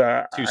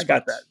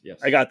got that. Yes.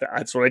 I got that.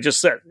 That's what I just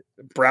said.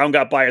 Brown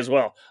got by as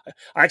well.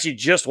 I actually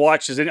just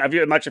watched his. I'm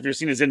not sure if you've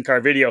seen his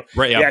in-car video.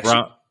 Right.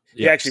 Yeah.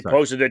 He actually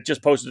posted it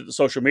to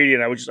social media,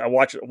 and I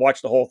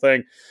watched the whole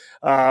thing.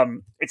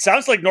 It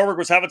sounds like Norberg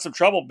was having some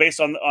trouble based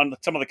on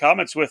some of the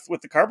comments with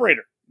the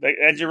carburetor. The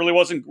engine really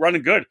wasn't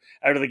running good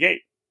out of the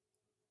gate.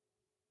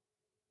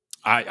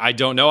 I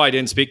don't know. I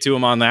didn't speak to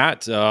him on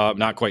that. I'm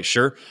not quite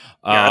sure.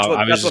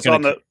 That's what's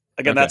on the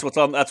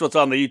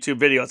YouTube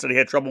video. So he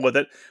had trouble with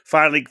it.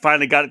 Finally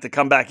got it to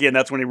come back in.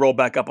 That's when he rolled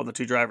back up on the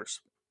 2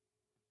 drivers.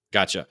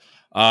 Gotcha.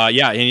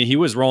 And he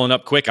was rolling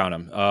up quick on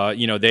him.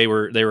 They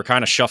were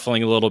kind of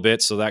shuffling a little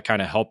bit, so that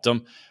kind of helped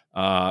him.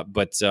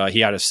 But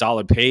he had a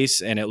solid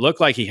pace, and it looked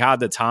like he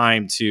had the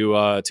time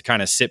to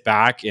kind of sit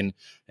back and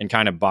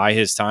kind of buy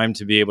his time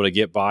to be able to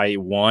get by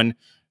 1.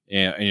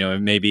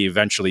 And maybe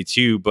eventually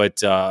 2, but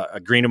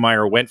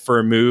Greenmeyer went for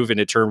a move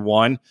into turn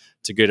 1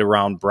 to get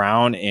around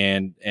Brown,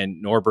 and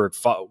Norberg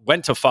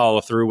went to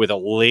follow through with a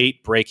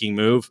late braking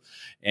move,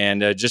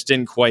 and just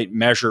didn't quite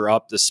measure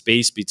up the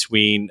space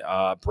between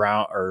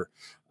Brown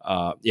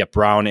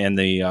and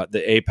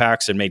the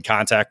apex, and made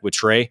contact with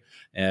Trey,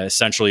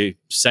 essentially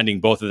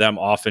sending both of them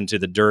off into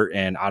the dirt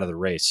and out of the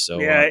race. So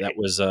that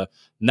was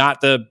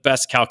not the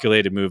best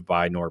calculated move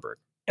by Norberg.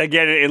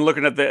 Again, in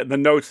looking at the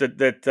notes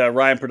that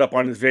Ryan put up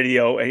on his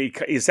video, he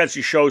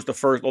essentially shows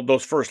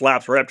those first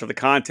laps right up to the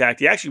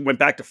contact. He actually went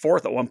back to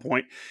 4th at one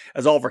point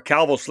as Oliver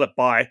Calvo slipped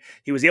by.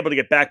 He was able to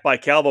get back by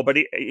Calvo, but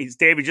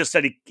David just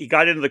said he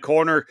got into the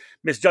corner,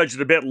 misjudged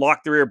it a bit,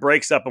 locked the rear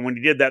brakes up, and when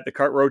he did that, the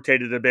kart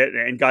rotated a bit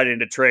and got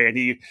into Trey.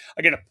 And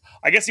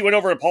I guess he went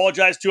over and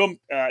apologized to him.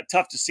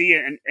 Tough to see.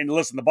 And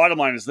listen, the bottom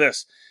line is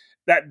this.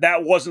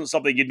 That wasn't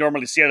something you'd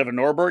normally see out of a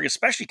Norberg,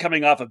 especially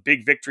coming off a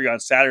big victory on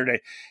Saturday.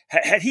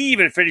 Had he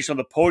even finished on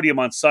the podium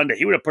on Sunday,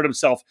 he would have put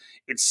himself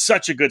in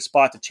such a good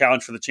spot to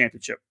challenge for the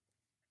championship.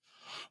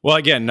 Well,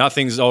 again,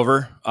 nothing's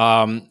over.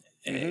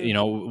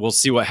 We'll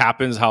see what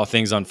happens, how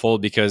things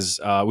unfold, because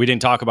we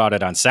didn't talk about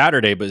it on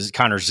Saturday, but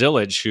Connor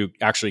Zillage, who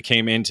actually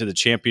came into the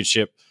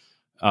championship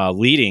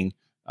leading,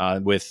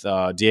 with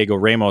Diego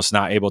Ramos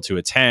not able to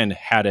attend,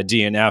 had a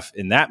DNF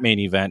in that main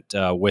event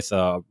with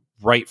a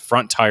right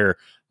front tire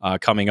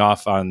coming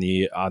off on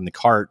the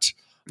cart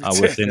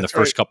within the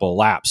first couple of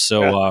laps.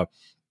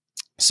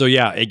 So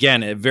yeah,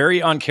 again, a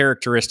very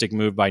uncharacteristic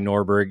move by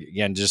Norberg.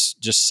 Again,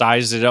 just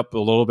sized it up a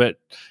little bit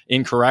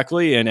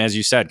incorrectly, and as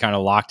you said, kind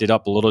of locked it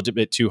up a little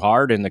bit too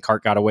hard, and the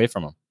cart got away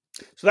from him.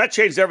 So that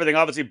changed everything.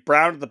 Obviously,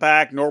 Brown at the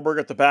back, Norberg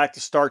at the back to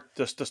start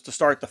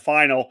the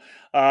final.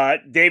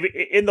 David,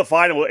 in the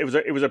final, it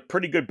was a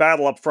pretty good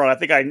battle up front. I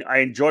think I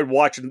enjoyed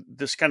watching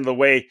this kind of the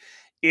way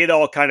it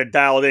all kind of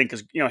dialed in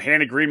because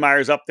Hannah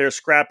Greenmeyer's up there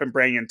scrapping.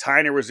 Brandon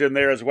Tyner was in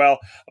there as well.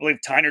 I believe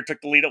Tyner took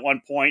the lead at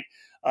one point.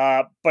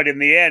 But in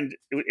the end,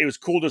 it was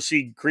cool to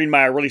see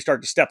Greenmeyer really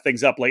start to step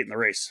things up late in the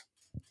race.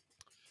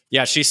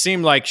 Yeah, she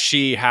seemed like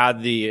she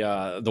had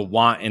the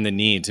want and the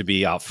need to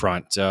be out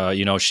front.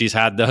 She's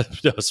had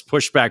those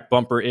pushback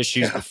bumper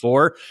issues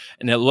before,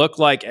 and it looked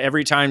like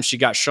every time she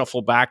got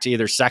shuffled back to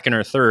either second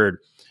or third,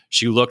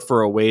 she looked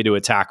for a way to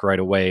attack right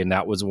away, and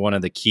that was one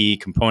of the key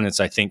components,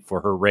 I think, for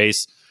her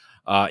race.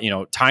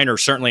 Tyner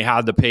certainly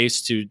had the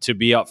pace to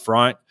be up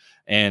front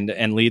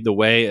and lead the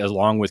way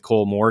along with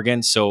Cole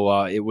Morgan.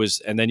 So it was,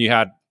 and then you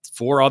had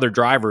 4 other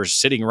drivers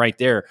sitting right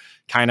there,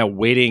 kind of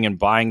waiting and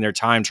buying their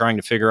time, trying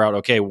to figure out,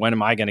 okay, when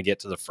am I going to get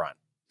to the front?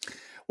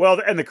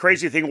 Well, and the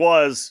crazy thing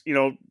was,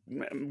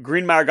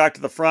 Greenmeyer got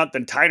to the front,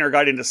 then Tyner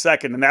got into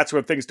second, and that's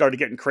when things started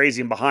getting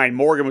crazy and behind.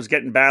 Morgan was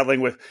battling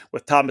with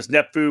Thomas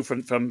Nepfu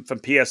from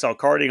PSL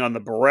Karting on the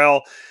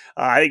Burrell.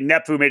 I think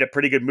Nepfu made a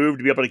pretty good move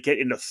to be able to get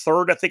into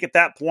third, I think, at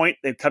that point.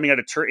 They're coming out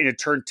of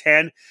turn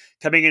 10,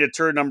 coming into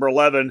turn number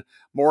 11.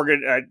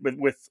 Morgan,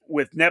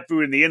 with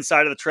Nepfu in the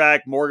inside of the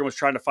track, Morgan was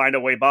trying to find a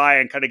way by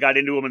and kind of got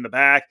into him in the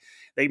back.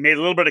 They made a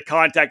little bit of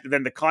contact, and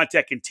then the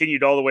contact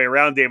continued all the way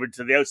around, David,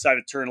 to the outside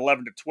of turn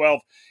 11 to 12.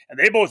 And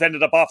they both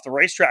ended up off the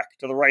racetrack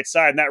to the right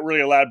side, and that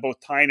really allowed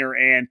both Tyner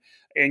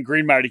and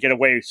Greenmeyer to get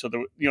away. So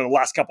the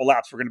last couple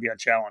laps were going to be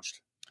unchallenged.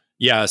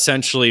 Yeah,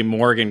 essentially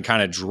Morgan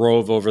kind of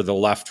drove over the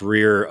left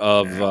rear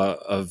of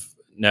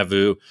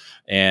Nepfu,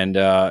 and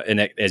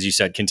as you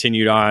said,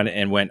 continued on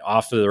and went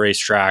off of the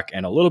racetrack,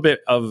 and a little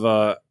bit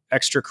of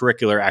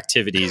extracurricular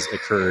activities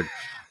occurred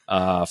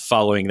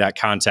following that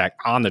contact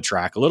on the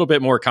track. A little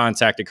bit more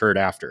contact occurred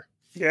after.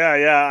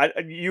 Yeah.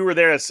 You were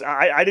there.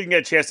 I didn't get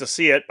a chance to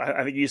see it.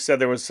 I think you said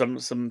there was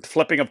some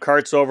flipping of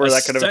carts over,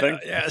 that kind of a thing.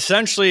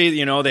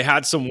 Essentially, they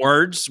had some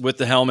words with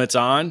the helmets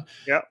on.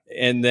 Yeah.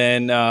 And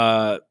then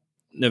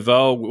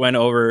Nepfu went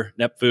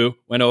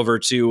over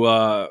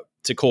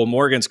to Cole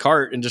Morgan's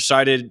cart and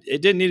decided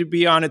it didn't need to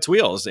be on its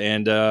wheels,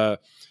 and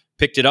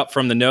picked it up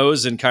from the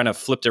nose and kind of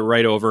flipped it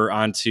right over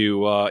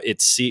onto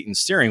its seat and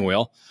steering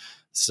wheel.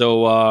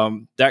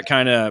 So that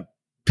kind of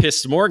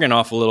pissed Morgan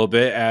off a little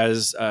bit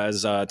as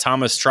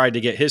Thomas tried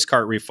to get his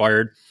cart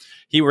refired.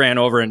 He ran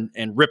over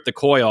and ripped the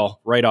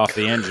coil right off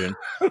the engine.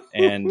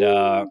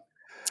 And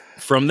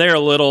from there, a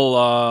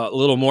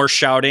little more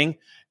shouting.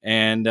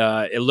 And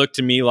it looked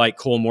to me like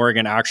Cole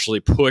Morgan actually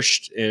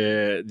pushed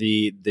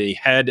the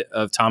head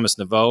of Thomas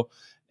Nepfu.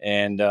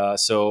 And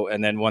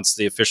then once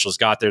the officials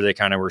got there, they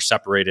kind of were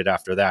separated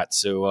after that.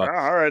 So all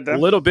right, then. A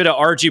little bit of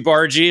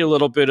argy-bargy, a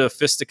little bit of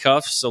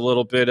fisticuffs, a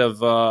little bit of,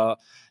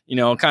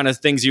 kind of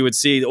things you would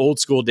see old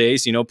school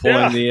days,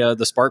 pulling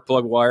the spark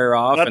plug wire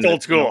off. That's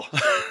old school.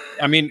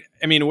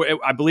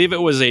 I believe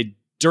it was a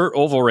dirt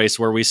oval race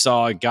where we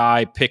saw a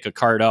guy pick a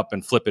cart up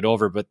and flip it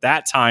over, but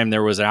that time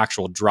there was an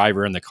actual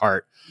driver in the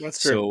cart.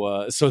 That's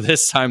true. So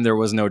this time there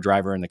was no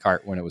driver in the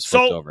cart when it was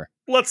flipped over.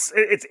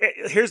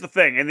 Here's the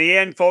thing. In the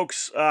end,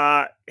 folks,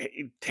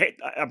 Brandon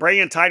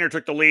Tyner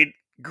took the lead.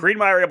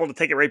 Greenmeyer able to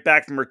take it right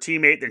back from her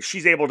teammate. Then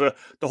she's able to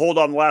hold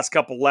on the last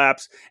couple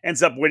laps,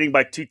 ends up winning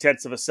by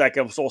 0.2 of a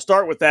second. So we'll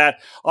start with that.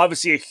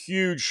 Obviously a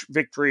huge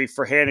victory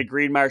for Hannah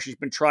Greenmeyer. She's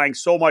been trying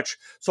so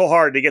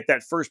hard to get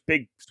that first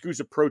big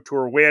SKUSA Pro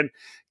Tour win.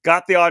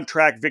 Got the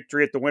on-track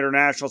victory at the Winter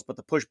Nationals, but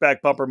the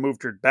pushback bumper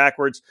moved her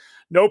backwards.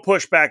 No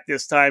pushback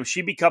this time.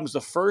 She becomes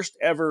the first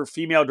ever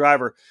female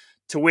driver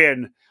to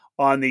win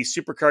on the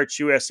SuperKarts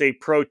USA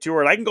Pro Tour.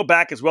 And I can go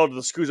back as well to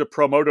the SKUSA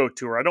Pro Moto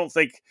Tour. I don't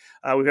think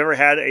we've ever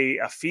had a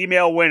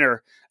female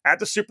winner at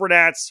the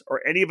Supernats or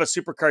any of a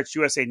SuperKarts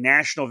USA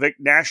national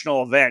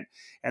event.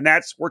 And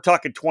we're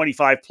talking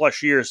 25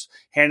 plus years.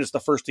 Hannah's the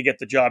first to get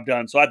the job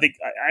done. So I think,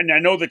 I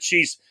know that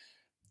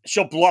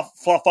she'll fluff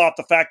off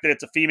the fact that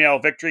it's a female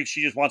victory.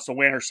 She just wants to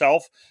win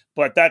herself,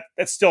 but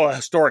that's still a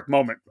historic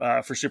moment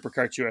for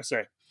SuperKarts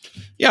USA.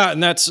 Yeah,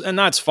 and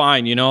that's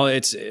fine.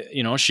 It's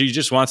she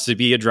just wants to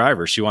be a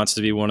driver. She wants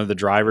to be one of the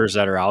drivers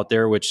that are out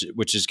there, which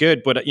is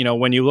good. But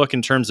when you look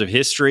in terms of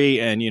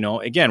history, and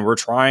again, we're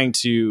trying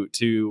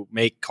to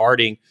make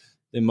karting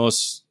the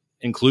most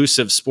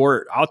inclusive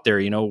sport out there.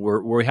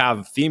 We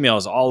have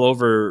females all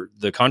over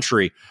the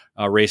country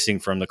racing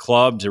from the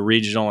club to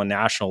regional and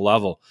national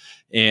level.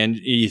 And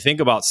you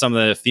think about some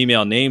of the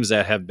female names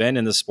that have been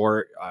in the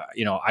sport.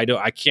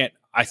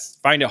 I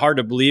find it hard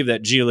to believe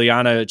that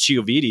Giuliana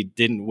Chioviti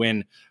didn't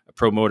win a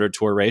Pro Moto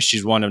Tour race.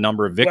 She's won a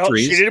number of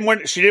victories. Well,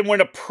 she didn't win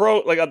a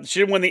pro,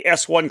 she didn't win the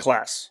S1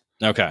 class.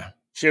 Okay.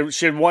 She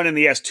had won in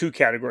the S2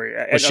 category.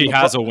 But she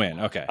has a win.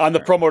 Okay. On the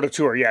Pro Moto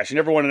Tour. Yeah. She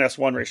never won an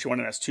S1 race. She won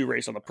an S2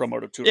 race on the Pro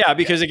Moto Tour. Yeah.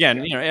 Because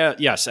again,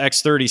 yes,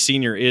 X30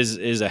 senior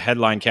is a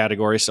headline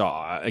category. So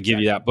I give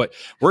you that, but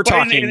we're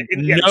talking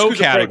no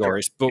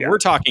categories, we're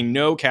talking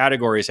no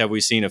categories. Have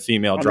we seen a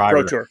female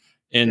driver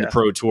in the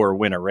Pro Tour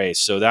win a race?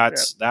 So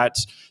that's,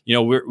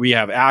 we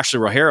have Ashley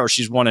Rogero.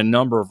 She's won a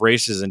number of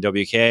races in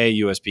WK,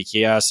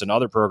 USPKS, and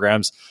other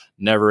programs,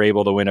 never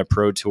able to win a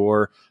Pro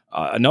Tour.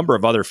 A number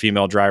of other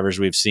female drivers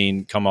we've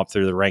seen come up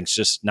through the ranks,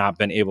 just not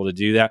been able to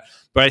do that.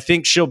 But I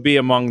think she'll be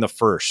among the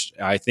first.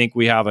 I think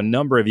we have a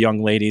number of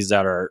young ladies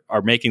that are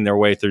making their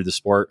way through the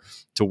sport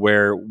to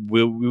where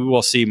we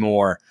will see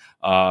more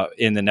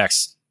in the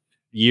next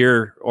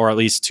year, or at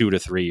least 2 to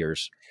 3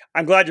 years.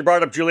 I'm glad you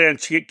brought up Julianne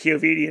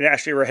Chioviti and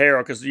Ashley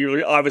Rogero, because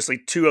you're obviously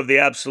two of the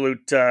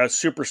absolute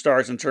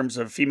superstars in terms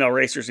of female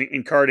racers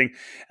in karting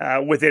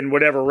within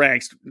whatever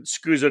ranks.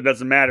 SCUSA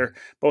doesn't matter.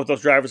 Both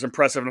those drivers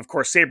impressive. And of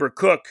course, Sabre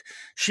Cook,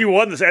 she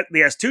won the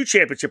S2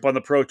 championship on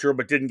the Pro Tour,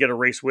 but didn't get a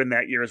race win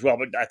that year as well.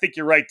 But I think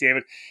you're right,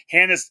 David.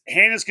 Hannah's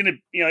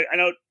going to, I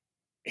know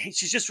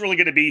she's just really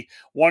going to be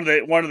one of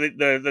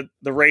the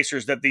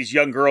racers that these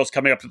young girls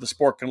coming up to the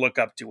sport can look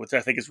up to, which I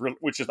think is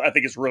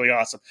really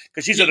awesome,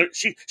 because she's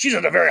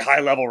at a very high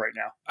level right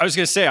now. I was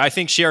going to say, I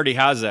think she already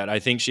has that. I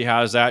think she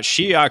has that.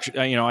 She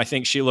actually, I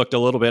think she looked a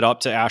little bit up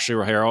to Ashley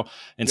Rogero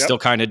and still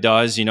kind of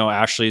does.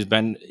 Ashley's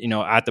been,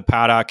 at the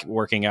paddock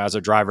working as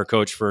a driver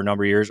coach for a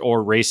number of years,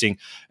 or racing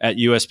at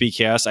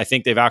USPKS. I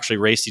think they've actually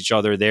raced each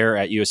other there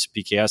at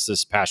USPKS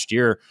this past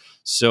year.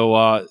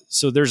 So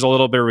there's a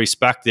little bit of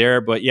respect there,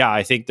 but yeah,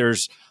 I think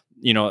there's,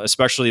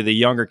 especially the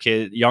younger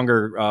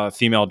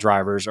female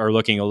drivers are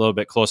looking a little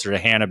bit closer to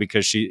Hannah,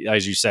 because she,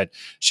 as you said,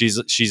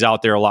 she's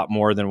out there a lot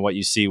more than what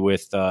you see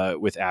with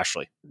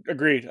Ashley.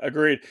 Agreed.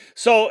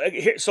 So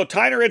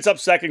Tyner ends up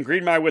second,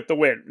 Greenmeyer with the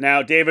win.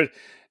 Now, David,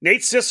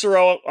 Nate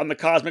Cicero on the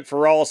Cosmic for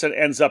Rollison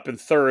ends up in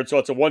third, so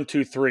it's a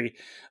 1-2-3.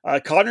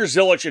 Connor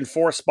Zilic in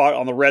fourth spot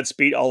on the Red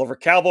Speed. Oliver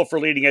Calvo for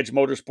Leading Edge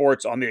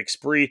Motorsports on the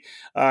Xpree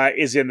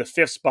is in the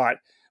fifth spot.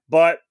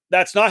 But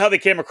that's not how they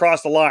came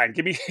across the line.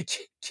 Give me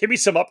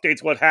some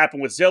updates what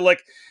happened with Zilic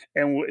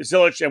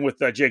and with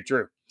Jake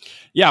Drew.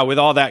 Yeah, with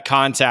all that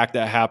contact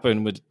that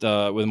happened with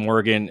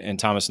Morgan and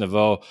Thomas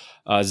Naveau,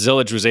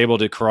 Zilic was able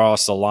to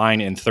cross the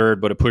line in third,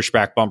 but a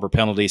pushback bumper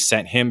penalty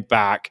sent him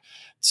back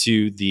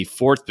to the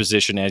fourth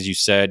position, as you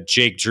said.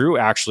 Jake Drew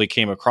actually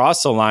came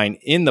across the line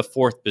in the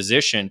fourth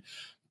position,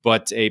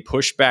 but a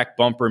pushback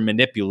bumper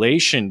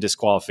manipulation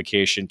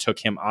disqualification took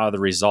him out of the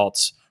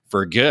results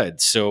for good.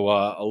 So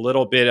a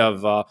little bit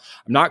of, I'm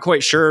not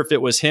quite sure if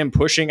it was him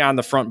pushing on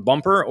the front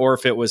bumper or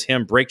if it was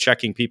him brake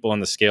checking people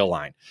on the scale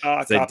line.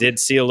 They did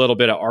see a little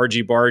bit of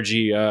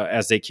argy-bargy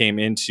as they came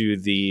into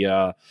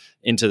the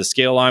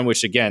scale line,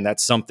 which again,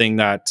 that's something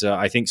that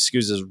I think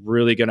SCUSA is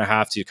really going to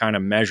have to kind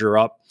of measure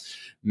up.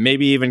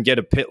 Maybe even get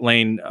a pit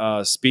lane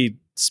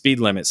speed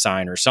limit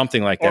sign or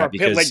something like that. Or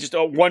pit lane, just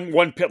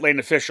one pit lane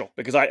official,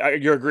 because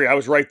you agree. I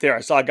was right there.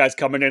 I saw guys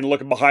coming in,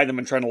 looking behind them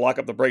and trying to lock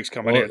up the brakes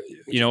coming in.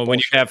 When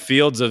you have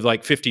fields of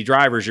like 50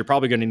 drivers, you're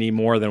probably going to need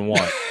more than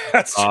one.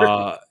 That's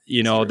true.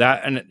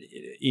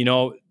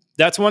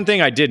 That's one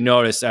thing I did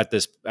notice at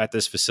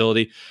this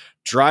facility.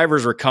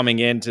 Drivers were coming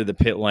into the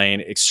pit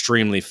lane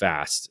extremely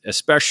fast,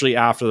 especially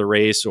after the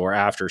race or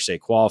after, say,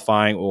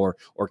 qualifying or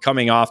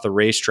coming off the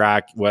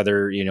racetrack,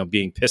 whether,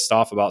 being pissed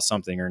off about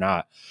something or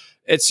not.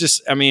 It's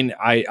just,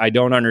 I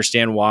don't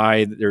understand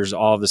why there's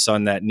all of a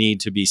sudden that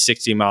need to be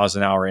 60 miles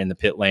an hour in the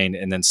pit lane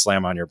and then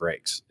slam on your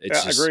brakes.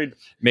 Agreed.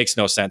 Makes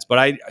no sense.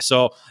 But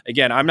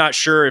again, I'm not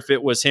sure if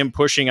it was him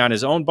pushing on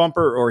his own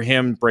bumper or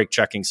him brake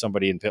checking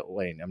somebody in pit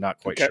lane. I'm not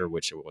quite sure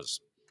which it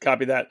was.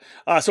 Copy that.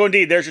 So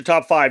indeed, there's your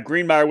top five.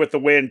 Greenmeyer with the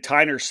win,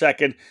 Tyner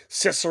second,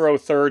 Cicero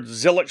third,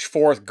 Zilic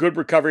fourth. Good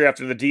recovery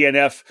after the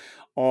DNF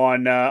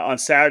on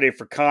Saturday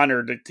for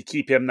Connor to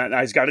keep him.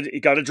 Now he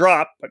got a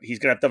drop, but he's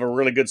going to have a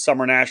really good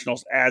summer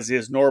nationals, as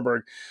is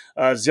Norberg.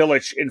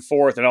 Zilic in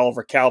fourth and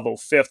Oliver Calvo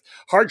fifth.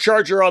 Hard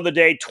charger on the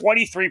day,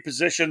 23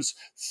 positions,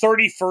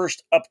 31st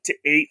up to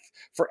 8th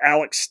for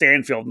Alex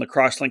Stanfield in the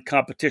crosslink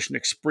competition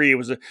Xpree. It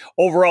was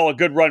overall a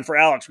good run for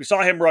Alex. We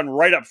saw him run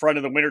right up front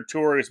of the Winter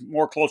Tour. He was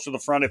more close to the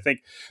front, I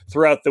think,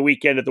 throughout the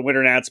weekend at the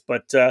Winter Nats,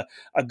 but a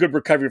good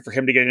recovery for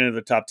him to get into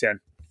the top 10.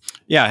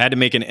 Yeah, I had to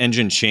make an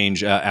engine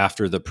change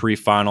after the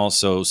pre-final,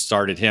 so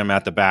started him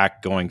at the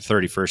back going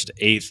 31st to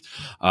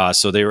 8th.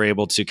 So they were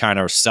able to kind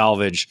of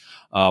salvage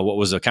what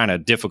was a kind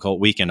of difficult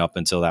weekend up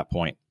until that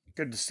point.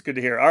 Good to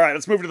hear. All right,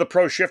 let's move to the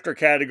pro shifter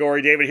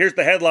category, David. Here's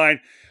the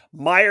headline.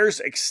 Myers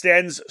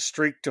extends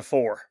streak to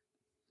 4.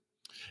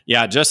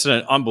 Yeah, just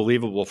an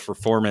unbelievable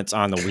performance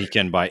on the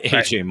weekend by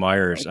AJ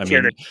Myers.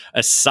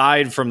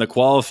 Aside from the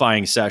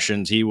qualifying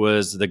sessions, he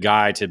was the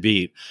guy to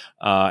beat.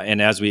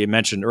 And as we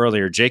mentioned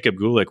earlier, Jacob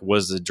Gulick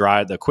was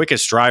the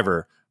quickest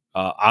driver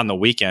on the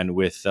weekend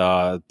with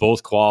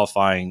both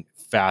qualifying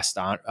fast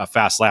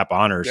lap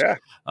honors.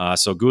 Yeah.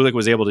 So Gulick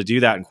was able to do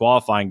that in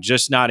qualifying,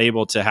 just not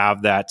able to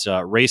have that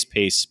race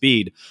pace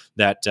speed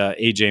that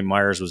AJ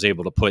Myers was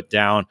able to put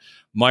down.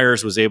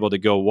 Myers was able to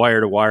go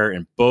wire to wire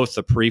in both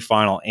the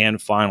pre-final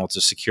and final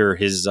to secure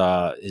his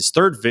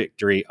third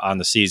victory on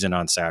the season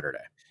on Saturday.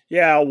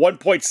 Yeah,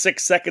 1.6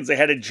 seconds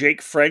ahead of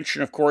Jake French.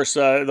 And of course,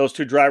 those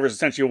two drivers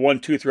essentially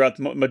 1-2 throughout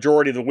the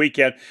majority of the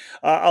weekend.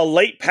 A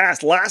late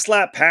pass, last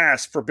lap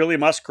pass for Billy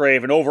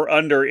Musgrave, and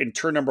over-under in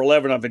turn number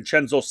 11 on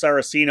Vincenzo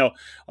Saraceno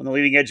on the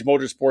Leading Edge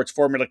Motorsports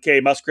Formula K.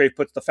 Musgrave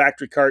puts the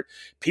factory cart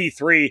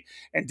P3.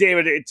 And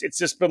David, it's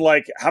just been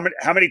like,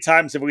 how many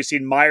times have we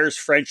seen Myers,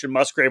 French, and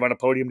Musgrave on a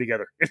podium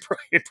together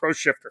in Pro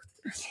Shifter?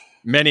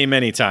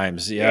 Many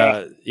times.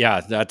 Yeah.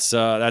 That's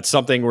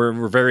something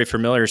we're very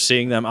familiar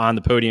seeing them on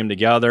the podium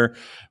together,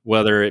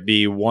 whether it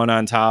be one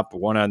on top,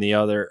 one on the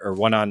other, or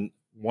one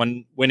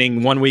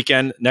winning one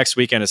weekend. Next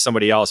weekend is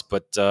somebody else,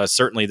 but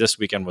certainly this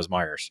weekend was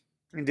Myers.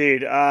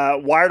 Indeed.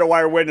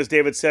 Wire-to-wire win, as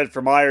David said,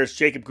 for Myers.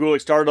 Jacob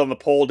Gulick started on the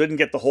pole, didn't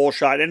get the whole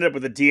shot, ended up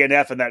with a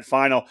DNF in that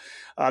final.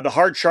 The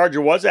hard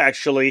charger was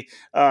actually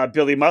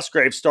Billy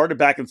Musgrave. Started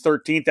back in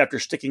 13th after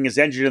sticking his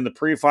engine in the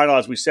pre-final.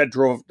 As we said,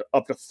 drove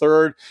up to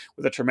third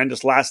with a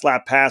tremendous last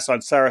lap pass on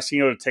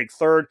Saraceno to take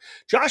third.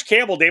 Josh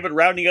Campbell, David,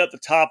 rounding out the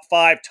top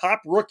 5,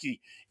 top rookie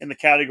in the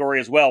category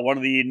as well. One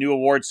of the new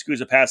awards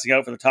SCUSA passing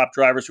out for the top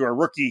drivers who are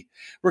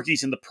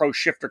rookies in the Pro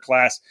Shifter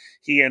class.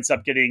 He ends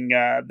up getting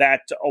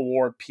that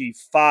award,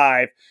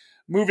 P5.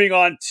 Moving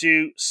on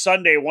to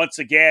Sunday, once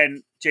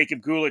again,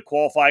 Jacob Gulick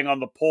qualifying on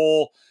the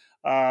pole.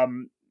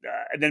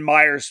 And then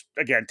Myers,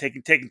 again,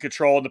 taking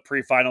control in the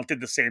pre-final,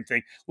 did the same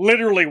thing.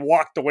 Literally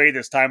walked away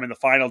this time in the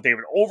final,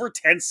 David. Over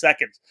 10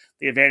 seconds,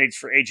 the advantage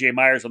for AJ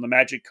Myers on the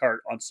Magic Cart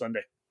on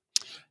Sunday.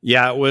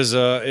 Yeah, it was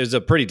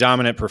a pretty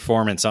dominant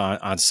performance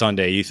on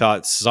Sunday. You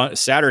thought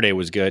Saturday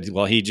was good.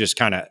 Well, he just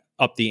kind of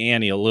upped the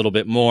ante a little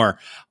bit more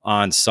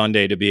on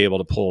Sunday to be able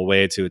to pull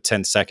away to a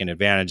 10-second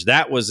advantage.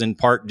 That was in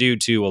part due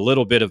to a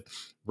little bit of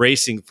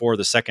racing for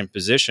the second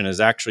position, as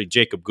actually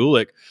Jacob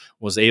Gulick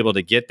was able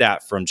to get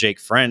that from Jake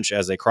French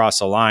as they cross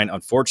the line.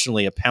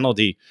 Unfortunately, a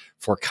penalty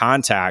for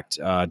contact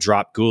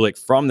dropped Gulick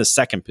from the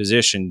second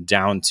position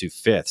down to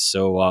 5th.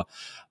 So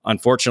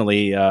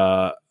unfortunately,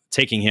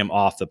 taking him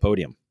off the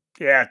podium.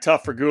 Yeah,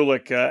 tough for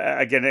Gulick.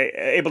 Again,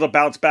 able to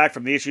bounce back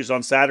from the issues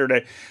on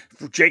Saturday.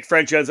 Jake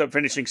French ends up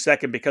finishing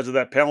second because of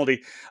that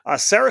penalty.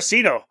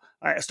 Saraceno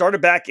started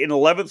back in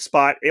 11th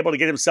spot, able to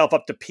get himself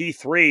up to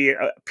P3,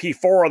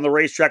 P4 on the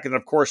racetrack, and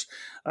of course,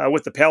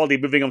 with the penalty,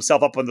 moving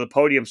himself up onto the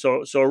podium.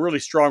 So a really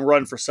strong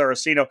run for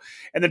Saraceno.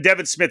 And then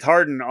Devin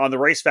Smith-Harden on the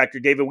Race Factor.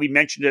 David, we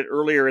mentioned it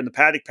earlier in the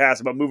paddock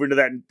pass about moving to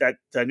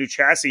that new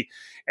chassis,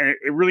 and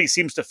it really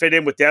seems to fit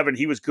in with Devin.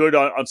 He was good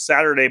on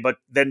Saturday, but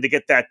then to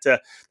get that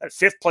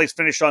 5th place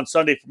finish on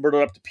Sunday,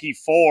 converted up to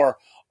P4.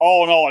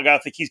 All in all, I got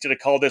to think he's going to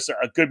call this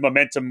a good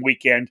momentum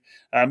weekend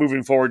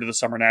moving forward to the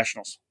Summer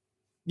Nationals.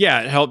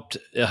 Yeah, it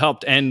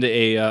helped end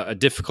a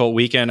difficult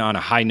weekend on a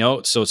high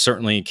note. So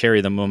certainly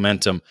carry the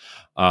momentum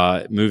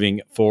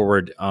moving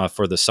forward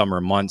for the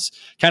summer months.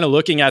 Kind of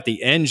looking at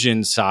the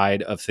engine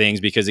side of things,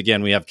 because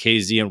again, we have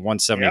KZ and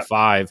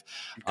 175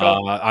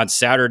 on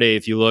Saturday.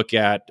 If you look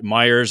at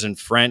Myers and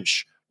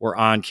French were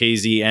on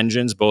KZ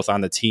engines, both on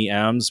the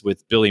TMs,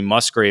 with Billy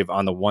Musgrave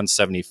on the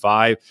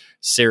 175,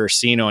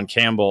 Saraceno and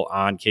Campbell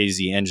on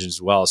KZ engines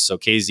as well. So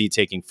KZ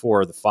taking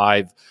 4 of the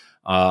 5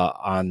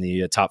 on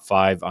the top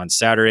 5 on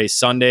Saturday.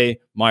 Sunday,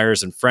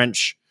 Myers and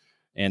French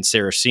and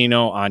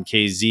Saraceno on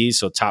KZ.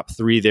 So top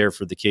 3 there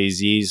for the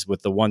KZs,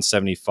 with the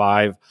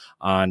 175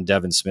 on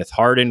Devin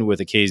Smith-Harden, with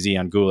a KZ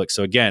on Gulick.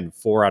 So again,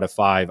 4 out of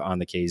 5 on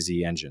the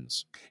KZ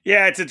engines.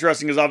 Yeah, it's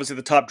interesting because obviously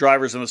the top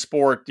drivers in the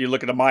sport, you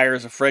look at a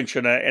Myers, a French,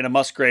 and a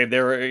Musgrave.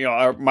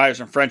 They're, Myers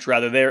and French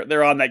rather.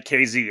 They're on that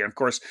KZ. And of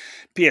course,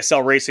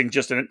 PSL Racing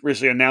just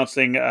recently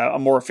announcing a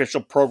more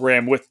official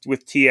program with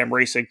TM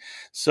Racing.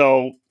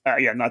 So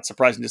not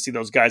surprising to see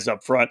those guys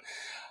up front.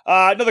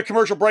 Another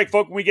commercial break,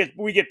 folks. When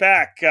we get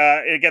back,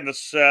 again,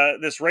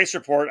 this race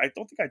report. I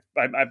don't think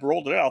I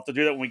rolled it out. I'll have to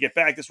do that when we get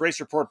back. This race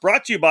report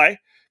brought to you by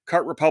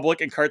Kart Republic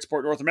and Kart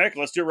Sport North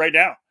America. Let's do it right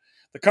now.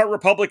 The Kart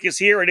Republic is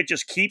here, and it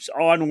just keeps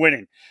on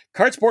winning.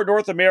 Kart Sport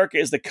North America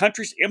is the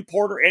country's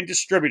importer and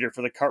distributor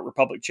for the Kart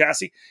Republic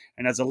chassis,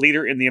 and as a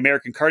leader in the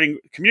American karting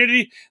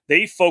community,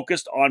 they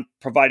focused on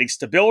providing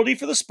stability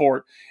for the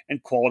sport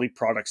and quality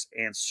products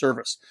and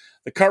service.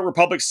 The Kart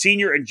Republic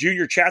senior and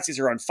junior chassis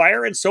are on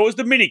fire, and so is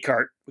the Mini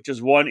Kart, which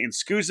has won in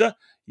SCUSA,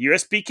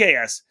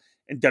 USBKS,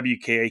 and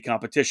WKA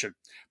competition.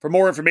 For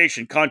more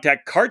information,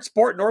 contact Kart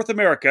Sport North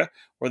America,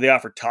 where they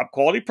offer top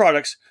quality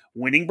products,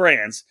 winning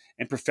brands,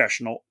 and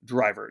professional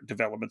driver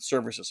development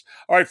services.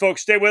 All right,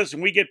 folks, stay with us.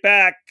 When we get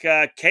back,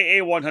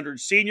 KA100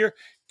 Senior,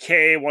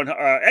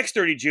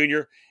 X30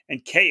 Junior,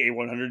 and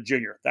KA100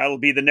 Junior. That'll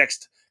be the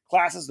next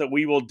classes that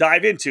we will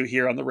dive into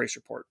here on the Race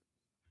Report.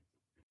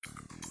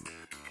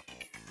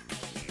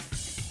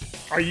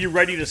 Are you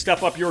ready to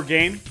step up your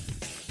game?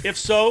 If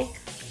so,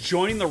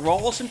 joining the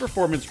Rawlson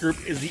Performance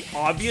Group is the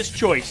obvious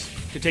choice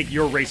to take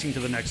your racing to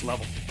the next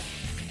level.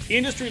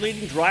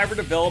 Industry-leading driver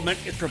development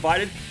is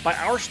provided by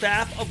our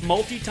staff of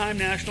multi-time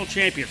national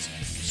champions,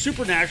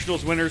 Super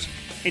Nationals winners,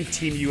 and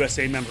Team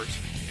USA members.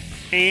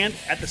 And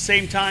at the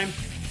same time,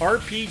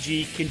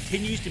 RPG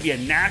continues to be a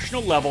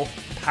national level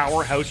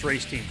powerhouse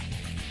race team.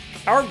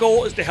 Our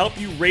goal is to help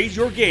you raise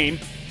your game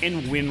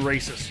and win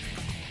races.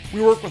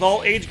 We work with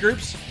all age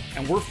groups,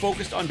 and we're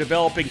focused on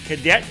developing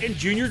cadet and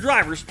junior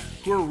drivers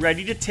who are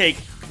ready to take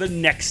the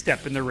next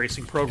step in their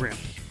racing program.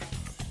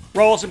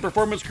 Rawlson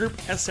Performance Group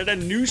has set a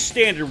new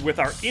standard with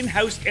our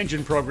in-house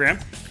engine program,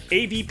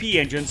 AVP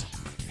Engines,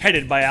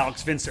 headed by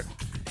Alex Vincent.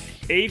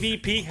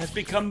 AVP has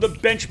become the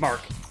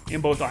benchmark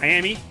in both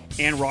IAME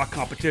and ROC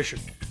competition.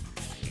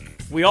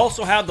 We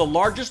also have the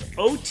largest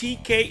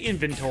OTK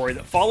inventory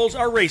that follows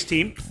our race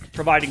team,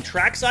 providing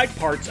trackside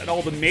parts at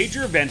all the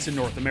major events in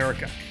North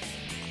America.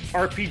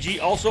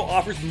 RPG also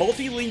offers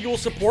multilingual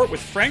support with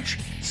French,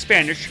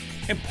 Spanish,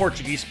 and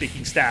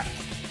Portuguese-speaking staff.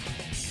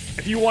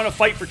 If you want to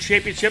fight for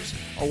championships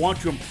or want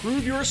to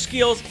improve your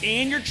skills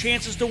and your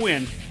chances to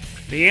win,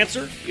 the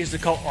answer is to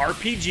call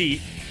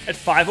RPG at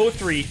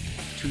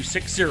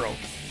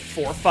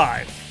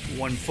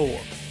 503-260-4514.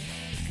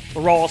 The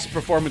Rawlson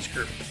Performance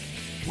Group.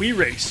 We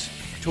race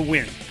to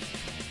win.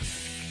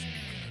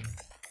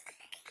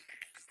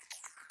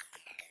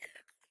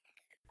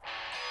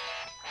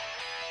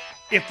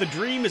 If the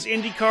dream is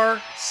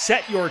IndyCar,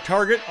 set your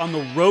target on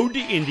the Road to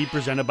Indy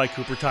presented by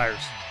Cooper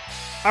Tires.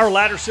 Our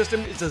ladder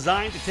system is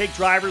designed to take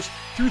drivers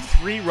through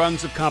 3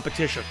 rungs of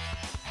competition.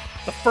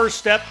 The first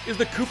step is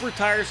the Cooper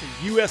Tires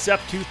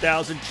USF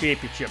 2000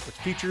 Championship, which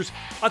features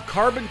a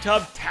carbon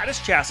tub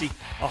Tatis chassis,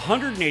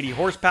 180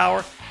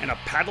 horsepower, and a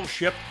paddle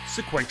shift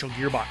sequential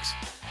gearbox.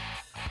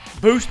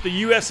 Boost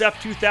the USF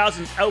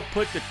 2000's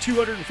output to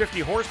 250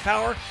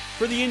 horsepower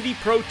for the Indy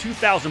Pro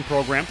 2000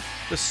 program,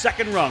 the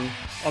second rung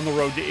on the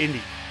road to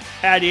Indy.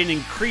 Add in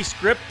increased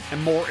grip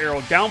and more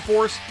aero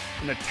downforce,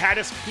 and the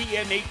Tatis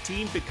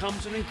PM18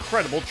 becomes an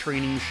incredible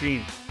training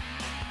machine.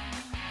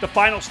 The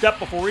final step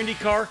before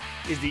IndyCar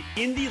is the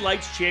Indy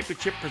Lights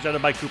Championship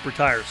presented by Cooper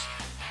Tires.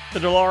 The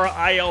Dallara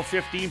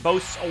IL15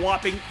 boasts a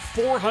whopping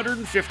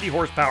 450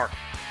 horsepower.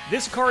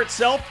 This car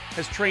itself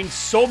has trained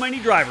so many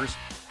drivers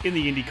in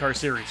the IndyCar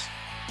series.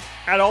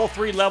 At all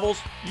 3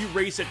 levels, you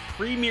race at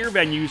premier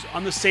venues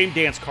on the same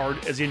dance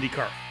card as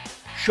IndyCar.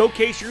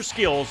 Showcase your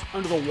skills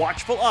under the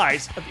watchful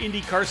eyes of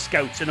IndyCar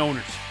scouts and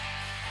owners.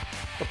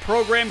 The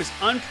program is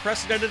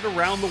unprecedented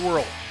around the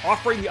world,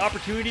 offering the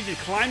opportunity to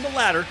climb the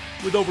ladder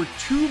with over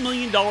 $2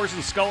 million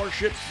in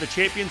scholarships to the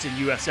champions in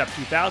USF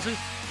 2000,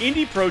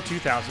 Indy Pro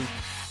 2000,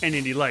 and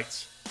Indy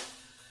Lights.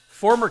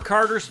 Former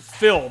Carters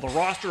fill the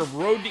roster of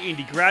Road to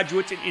Indy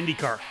graduates in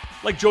IndyCar,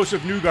 like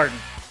Joseph Newgarden,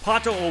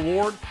 Pato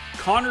O'Ward,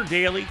 Connor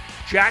Daly,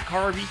 Jack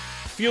Harvey,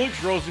 Felix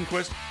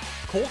Rosenquist,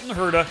 Colton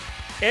Herta,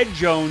 Ed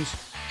Jones,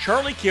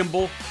 Charlie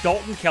Kimball,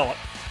 Dalton Kellett,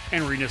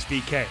 and Rinus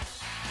VeeKay.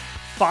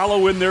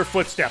 Follow in their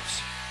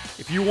footsteps.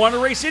 If you want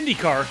to race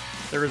IndyCar,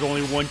 there is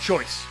only one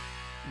choice: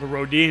 the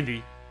Road to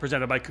Indy,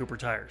 presented by Cooper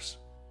Tires.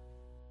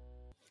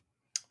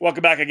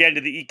 Welcome back again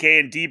to the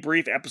EKN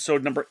Debrief,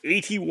 episode number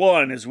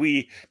 81, as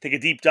we take a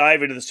deep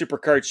dive into the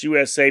SuperKarts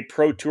USA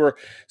Pro Tour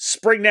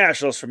Spring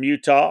Nationals from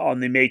Utah on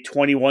the May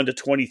 21 to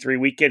 23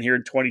 weekend here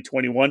in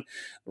 2021.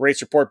 The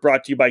race report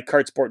brought to you by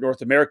Kartsport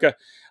North America.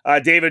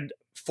 David,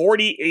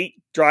 48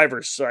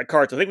 drivers,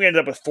 karts. I think we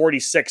ended up with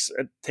 46,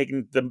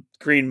 taking the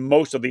green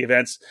most of the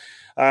events.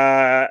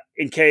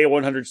 In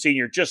KA100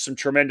 Senior, just some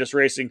tremendous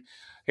racing.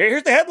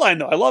 Here's the headline,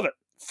 though. I love it.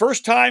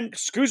 First time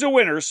SCUSA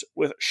winners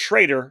with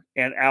Schrader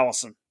and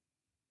Allison.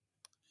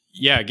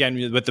 Yeah,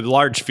 again, with the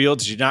large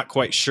fields, you're not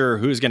quite sure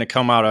who's going to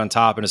come out on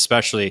top, and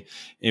especially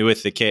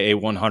with the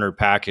KA100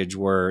 package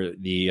where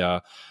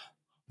the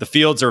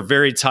fields are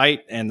very tight,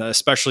 and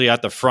especially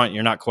at the front,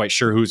 you're not quite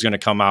sure who's going to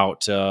come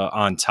out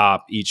on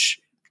top each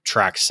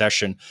track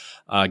session.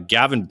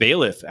 Gavin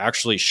Bailiff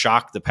actually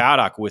shocked the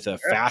paddock with a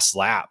fast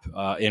lap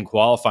in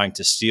qualifying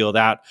to steal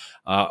that.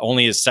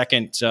 Only his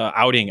second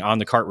outing on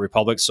the Kart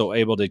Republic, so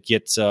able to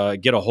get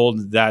a hold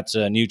of that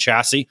new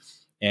chassis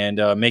and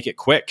make it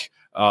quick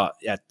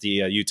at the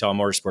Utah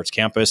Motorsports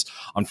campus.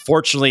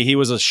 Unfortunately, he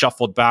was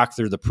shuffled back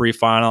through the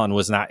pre-final and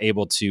was not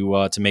able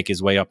to make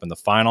his way up in the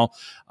final.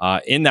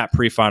 In that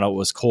pre-final, it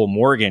was Cole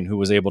Morgan who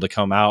was able to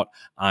come out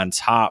on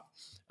top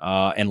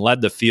and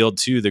led the field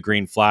to the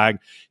green flag.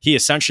 He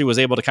essentially was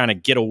able to kind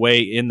of get away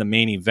in the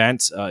main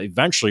event,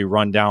 eventually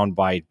run down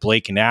by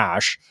Blake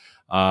Nash.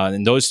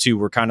 And those two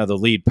were kind of the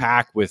lead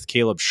pack, with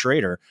Caleb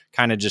Schrader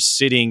kind of just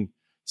sitting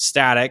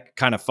static,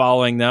 kind of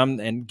following them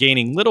and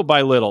gaining little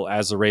by little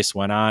as the race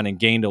went on, and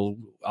gained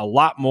a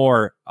lot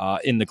more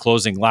in the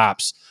closing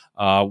laps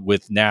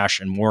with Nash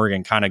and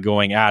Morgan kind of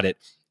going at it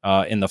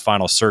in the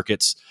final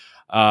circuits.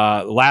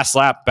 Last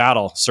lap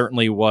battle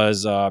certainly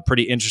was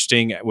pretty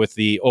interesting with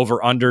the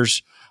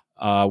over-unders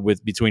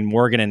between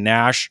Morgan and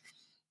Nash.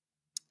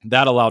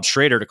 That allowed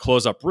Schrader to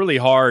close up really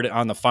hard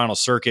on the final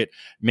circuit,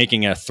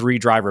 making a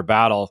 3-driver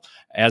battle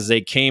as they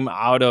came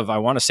out of, I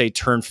want to say,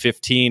 turn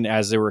 15,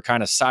 as they were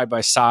kind of side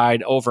by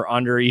side, over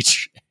under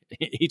each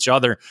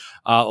other.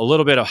 A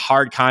little bit of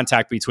hard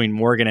contact between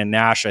Morgan and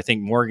Nash. I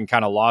think Morgan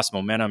kind of lost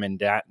momentum,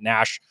 and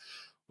Nash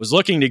was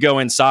looking to go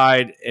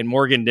inside, and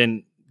Morgan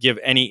didn't give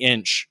any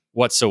inch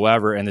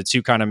whatsoever, and the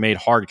two kind of made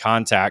hard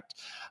contact.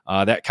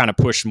 That kind of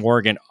pushed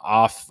Morgan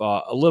off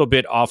a little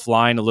bit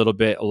offline, a little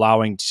bit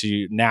allowing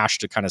Nash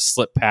to kind of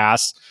slip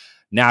past.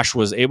 Nash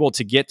was able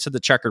to get to the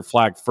checkered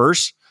flag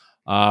first,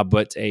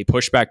 but a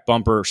pushback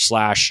bumper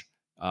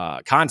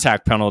 /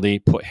 contact penalty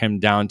put him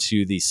down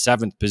to the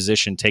 7th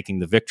position, taking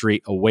the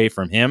victory away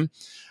from him.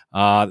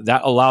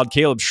 That allowed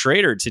Caleb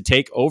Schrader to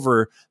take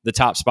over the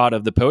top spot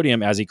of the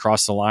podium as he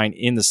crossed the line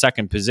in the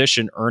 2nd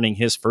position, earning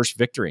his first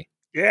victory.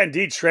 Yeah,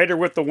 indeed. Schrader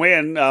with the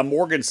win.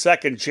 Morgan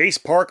second.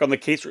 Jace Park on the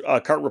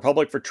Kart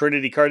Republic for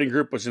Trinity Karting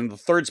Group was in the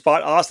 3rd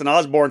spot. Austin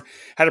Osborne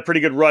had a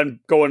pretty good run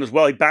going as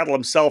well. He battled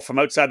himself from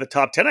outside the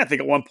top 10, I think,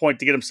 at one point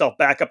to get himself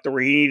back up to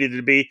where he needed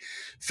to be.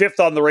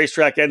 5th on the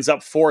racetrack, ends up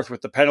 4th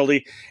with the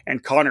penalty.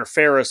 And Connor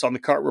Ferris on the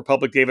Kart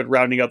Republic, David,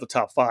 rounding out the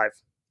top 5.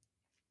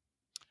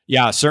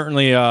 Yeah,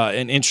 certainly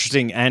an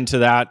interesting end to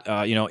that.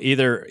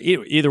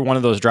 Either one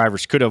of those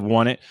drivers could have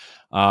won it.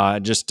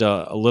 Just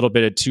a little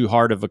bit of too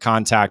hard of a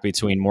contact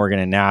between Morgan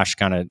and Nash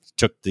kind of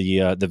took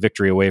the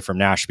victory away from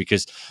Nash,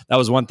 because that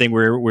was one thing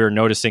we were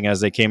noticing as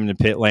they came into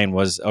pit lane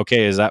was,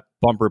 okay, is that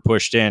bumper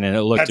pushed in? And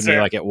it looked to me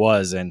like it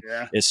was, and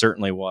it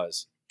certainly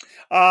was.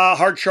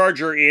 Hard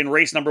charger in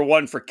race number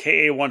 1 for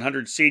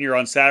KA100 Senior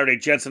on Saturday.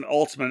 Jensen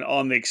Altsman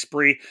on the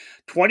Xpree.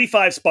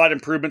 25 spot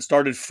improvement,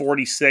 started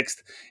 46th,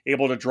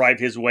 able to drive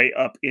his way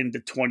up into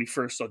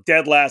 21st. So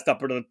dead last,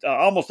 up into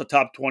almost the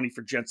top 20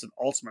 for Jensen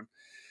Altsman.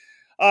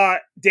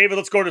 David,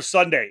 let's go to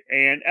Sunday.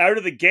 And out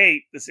of the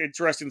gate, it's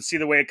interesting to see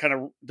the way it kind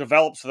of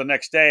develops for the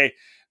next day.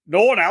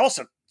 Nolan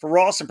Allison for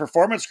Rawson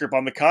Performance Group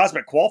on the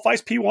Cosmic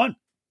qualifies P1.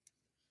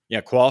 Yeah,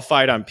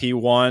 qualified on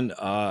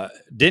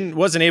P1.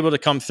 Wasn't able to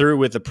come through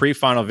with the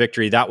pre-final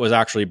victory. That was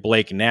actually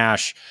Blake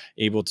Nash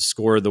able to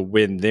score the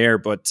win there,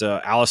 but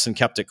Allison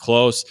kept it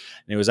close.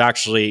 And it was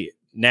actually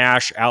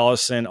Nash,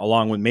 Allison,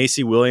 along with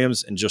Macy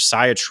Williams and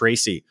Josiah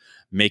Tracy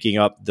making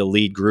up the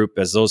lead group,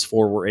 as those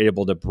 4 were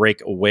able to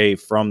break away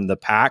from the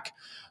pack.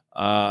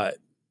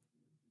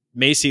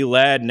 Macy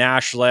led,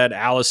 Nash led,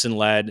 Allison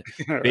led.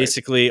 Right.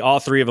 Basically, all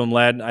 3 of them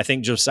led. I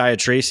think Josiah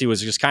Tracy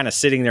was just kind of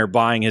sitting there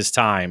buying his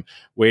time,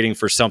 waiting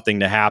for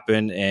something to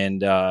happen,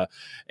 and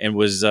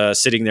was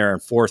sitting there in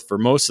 4th for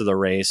most of the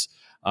race.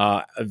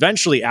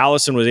 Eventually,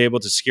 Allison was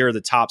able to secure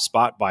the top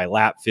spot by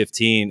lap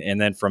 15,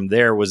 and then from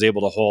there was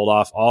able to hold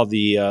off all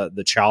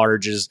the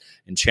charges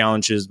and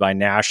challenges by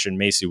Nash and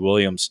Macy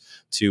Williams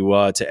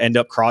to end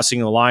up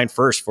crossing the line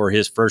first for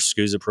his first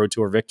SCUSA Pro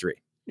Tour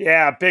victory.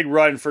 Yeah, big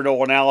run for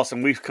Nolan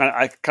Allison.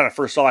 I kind of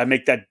first saw him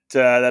make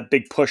that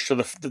big push to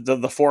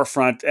the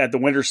forefront at the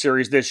Winter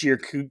Series this year.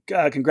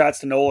 Congrats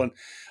to Nolan.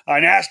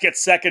 Nash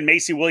gets 2nd,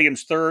 Macy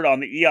Williams 3rd on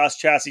the EOS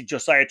chassis.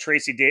 Josiah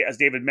Tracy, as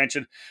David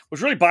mentioned,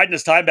 was really biding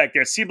his time back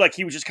there. It seemed like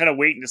he was just kind of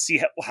waiting to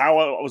see how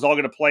it was all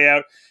going to play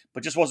out,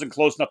 but just wasn't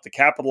close enough to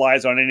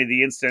capitalize on any of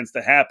the incidents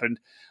that happened.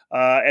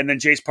 And then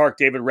Jace Park,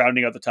 David,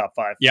 rounding out the top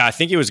 5. Yeah, I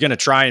think he was going to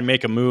try and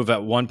make a move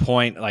at one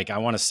point, like I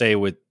want to say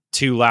with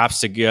 2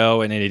 laps to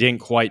go, and it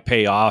didn't quite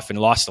pay off and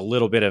lost a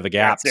little bit of a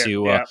gap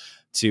to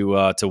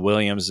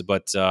Williams,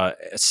 but a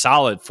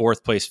solid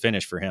 4th place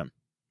finish for him.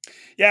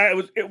 Yeah, it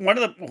was one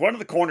of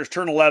the corners,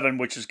 turn 11,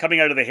 which is coming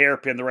out of the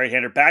hairpin, the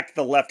right-hander, back to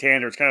the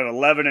left-hander. It's kind of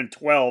 11 and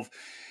 12.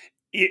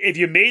 If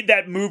you made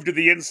that move to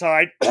the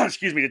inside,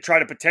 excuse me, to try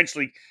to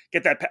potentially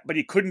get that, but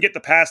you couldn't get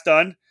the pass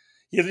done,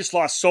 you just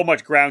lost so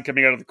much ground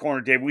coming out of the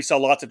corner, Dave. We saw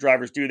lots of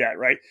drivers do that,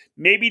 right?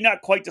 Maybe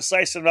not quite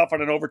decisive enough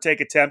on an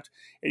overtake attempt,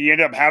 and you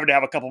end up having to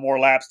have a couple more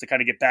laps to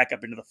kind of get back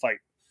up into the fight.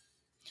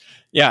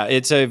 Yeah,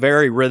 it's a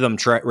very rhythm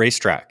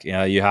racetrack.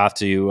 You have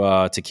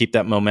to keep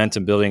that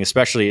momentum building,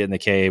 especially in the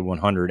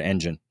KA100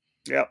 engine.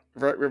 Yeah,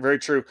 very, very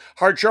true.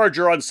 Hard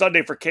charger on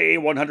Sunday for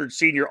KA100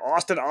 Senior.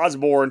 Austin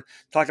Osborne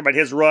talked about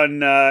his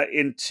run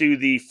into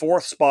the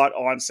 4th spot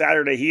on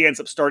Saturday. He ends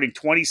up starting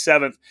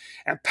 27th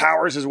and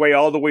powers his way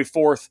all the way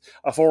forward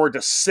to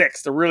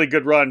 6th. A really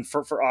good run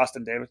for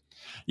Austin, David.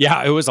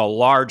 Yeah, it was a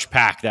large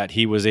pack that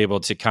he was able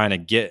to kind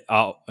of get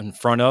out in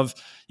front of.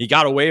 He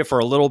got away for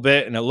a little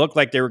bit, and it looked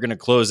like they were going to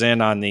close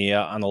in on the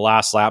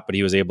last lap, but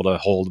he was able to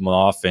hold them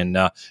off and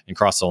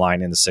cross the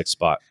line in the 6th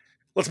spot.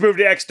 Let's move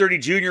to X30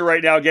 Junior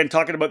right now. Again,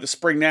 talking about the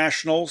Spring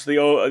Nationals, the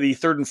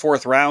 3rd and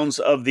 4th rounds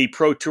of the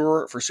Pro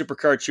Tour for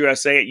SuperKarts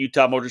USA at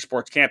Utah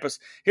Motorsports Campus.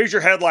 Here's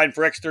your headline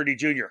for X30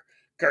 Junior.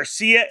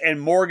 Garcia and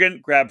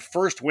Morgan grab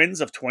first wins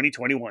of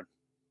 2021.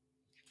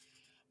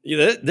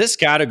 This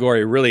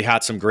category really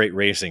had some great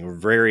racing,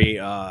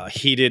 very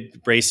heated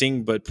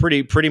racing, but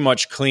pretty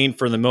much clean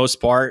for the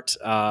most part.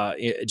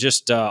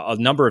 Just a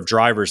number of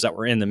drivers that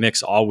were in the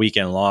mix all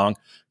weekend long.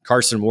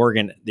 Carson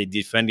Morgan, the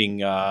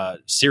defending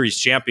series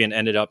champion,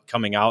 ended up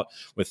coming out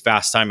with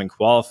fast time in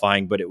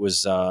qualifying, but it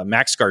was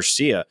Max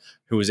Garcia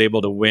who was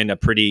able to win a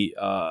pretty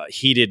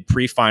heated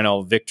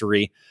pre-final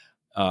victory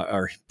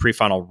or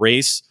pre-final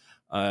race.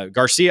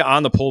 Garcia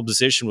on the pole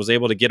position was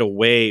able to get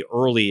away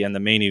early in the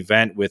main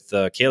event with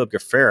Caleb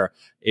Gaffera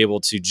able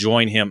to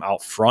join him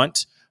out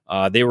front.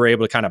 They were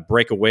able to kind of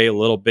break away a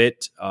little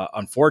bit.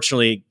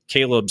 Unfortunately,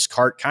 Caleb's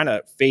kart kind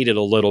of faded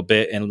a little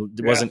bit and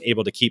wasn't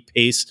able to keep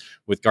pace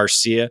with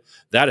Garcia.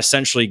 That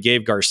essentially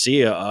gave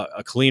Garcia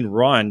a clean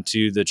run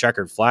to the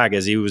checkered flag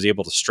as he was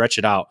able to stretch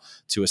it out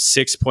to a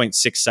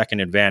 6.6 second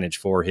advantage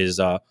for his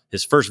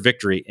first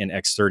victory in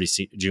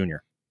X30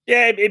 Junior.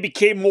 Yeah, it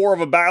became more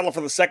of a battle for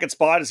the second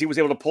spot as he was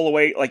able to pull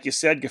away. Like you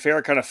said,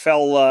 Gaffera kind of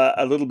fell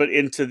a little bit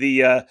into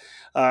the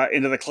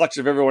clutch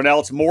of everyone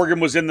else.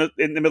 Morgan was in the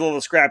middle of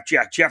the scrap.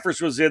 Jack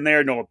Jeffers was in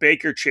there. Noah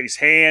Baker, Chase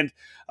Hand.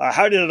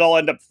 How did it all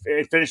end up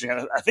finishing?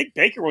 I think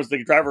Baker was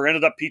the driver who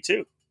ended up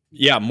P2.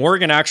 Yeah,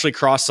 Morgan actually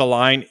crossed the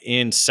line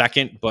in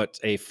second, but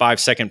a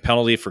 5-second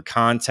penalty for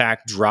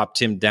contact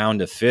dropped him down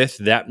to fifth.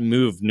 That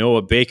moved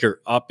Noah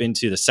Baker up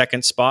into the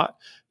second spot.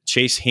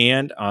 Chase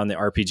Hand on the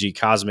RPG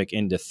Cosmic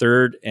into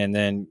third, and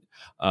then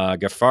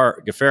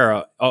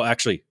Gaffera. Oh,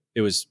 actually,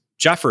 it was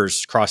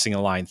Jeffers crossing the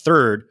line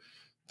third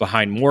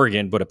behind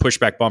Morgan, but a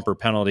pushback bumper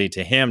penalty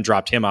to him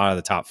dropped him out of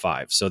the top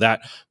five. So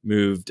that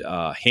moved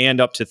Hand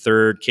up to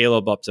third,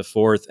 Caleb up to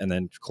fourth, and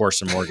then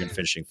Corson Morgan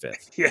finishing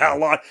fifth. Yeah, a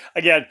lot.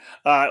 Again,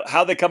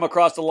 how they come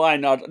across the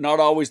line, not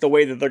always the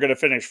way that they're going to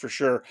finish for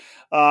sure.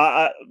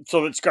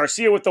 So it's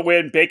Garcia with the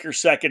win, Baker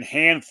second,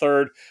 Hand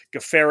third,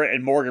 Gaffera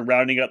and Morgan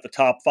rounding out the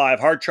top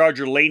five. Hard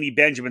charger Lainey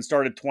Benjamin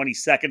started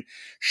 22nd.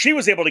 She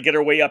was able to get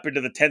her way up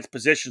into the 10th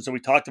position. So we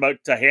talked about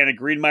Hannah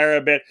Greenmeyer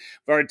a bit.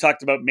 We've already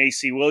talked about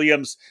Macy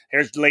Williams.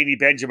 Here's Lady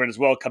Benjamin as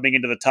well, coming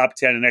into the top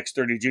 10 in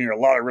X30 Junior. A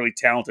lot of really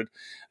talented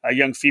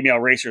young female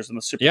racers in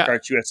the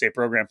SuperKarts USA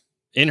program.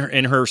 In her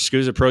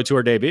SKUSA Pro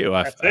Tour debut,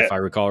 if I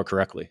recall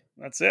correctly.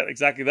 That's it,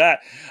 exactly that.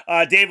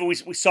 David,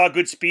 we saw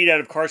good speed out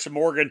of Carson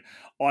Morgan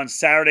on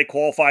Saturday,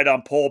 qualified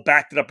on pole,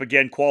 backed it up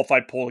again,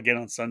 qualified pole again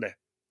on Sunday.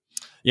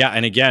 Yeah,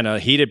 and again, a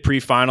heated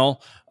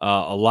pre-final,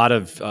 a lot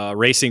of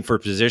racing for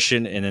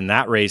position, and in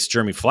that race,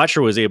 Jeremy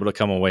Fletcher was able to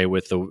come away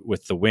with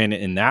the win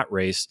in that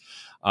race.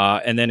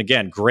 And then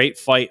again, great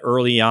fight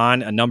early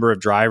on. A number of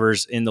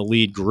drivers in the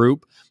lead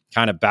group,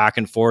 kind of back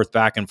and forth.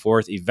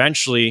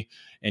 Eventually,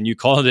 and you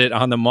called it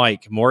on the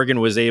mic, Morgan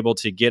was able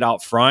to get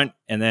out front.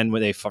 And then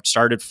when they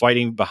started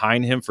fighting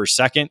behind him for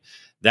second,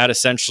 that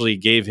essentially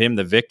gave him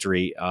the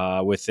victory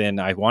within,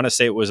 I want to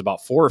say it was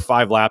about 4 or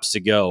 5 laps to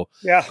go.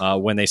 Yeah.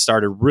 When they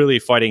started really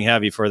fighting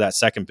heavy for that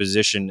second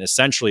position,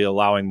 essentially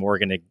allowing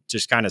Morgan to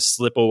just kind of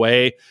slip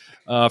away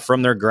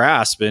from their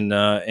grasp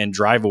and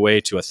drive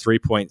away to a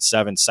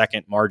 3.7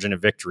 second margin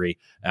of victory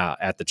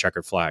at the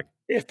checkered flag.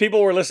 If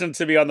people were listening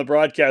to me on the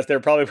broadcast,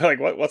 they're probably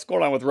like, what's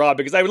going on with Rob?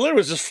 Because I literally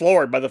was just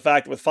floored by the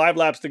fact that with 5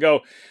 laps to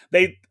go,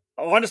 they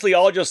honestly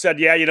all just said,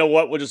 yeah, you know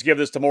what? We'll just give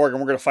this to Morgan.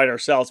 We're going to fight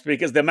ourselves,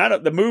 because the amount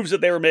of the moves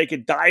that they were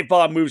making, dive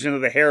bomb moves into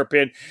the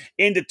hairpin,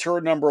 into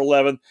turn number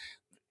 11.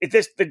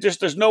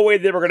 There's no way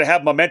they were going to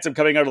have momentum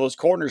coming out of those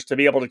corners to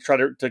be able to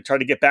try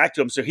to get back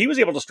to him. So he was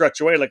able to stretch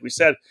away, like we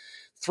said,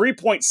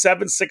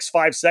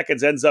 3.765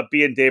 seconds ends up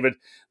being, David,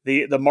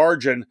 the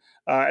margin.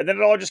 And then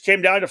it all just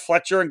came down to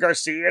Fletcher and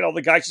Garcia and all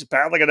the guys just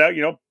battling it out.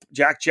 You know,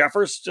 Jack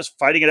Jeffers just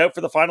fighting it out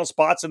for the final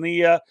spots in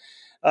the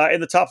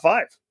top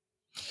 5.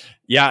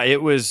 Yeah,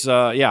 it was.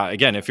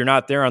 Again, if you're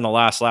not there on the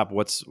last lap,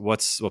 what's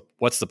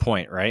the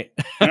point, right?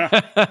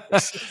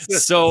 Yeah.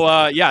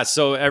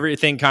 So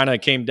everything kind of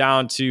came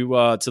down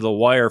to the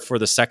wire for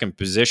the second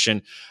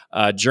position.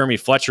 Jeremy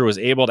Fletcher was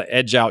able to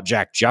edge out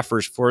Jack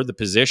Jeffers for the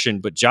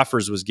position, but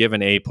Jeffers was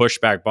given a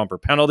pushback bumper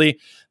penalty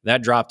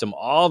that dropped him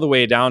all the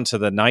way down to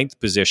the 9th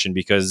position,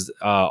 because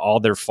all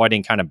their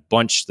fighting kind of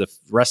bunched the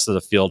rest of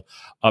the field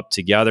up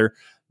together.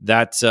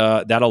 That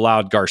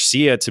allowed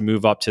Garcia to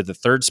move up to the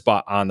 3rd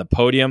spot on the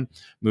podium,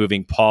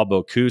 moving Paul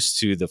Bocuse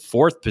to the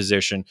 4th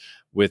position,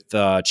 with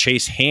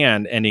Chase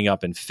Hand ending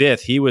up in 5th.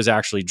 He was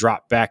actually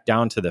dropped back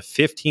down to the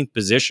 15th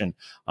position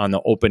on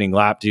the opening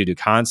lap due to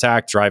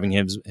contact, driving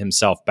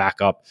himself back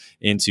up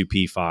into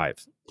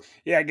P5.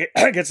 Yeah,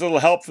 gets a little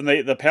help from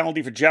the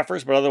penalty for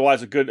Jeffers, but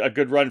otherwise a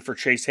good run for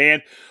Chase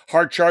Hand.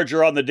 Hard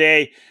charger on the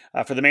day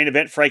for the main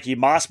event. Frankie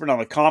Mossman on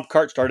the comp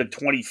kart started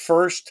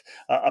 21st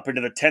up into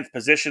the 10th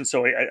position.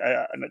 So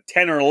a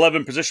 10 or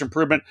 11 position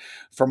improvement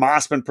for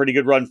Mossman. Pretty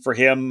good run for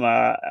him.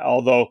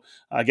 Although,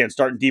 again,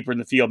 starting deeper in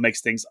the field makes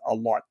things a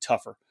lot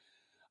tougher.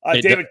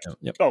 David,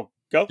 go.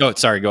 Oh,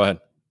 sorry, go ahead.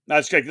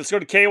 That's great. Let's go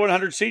to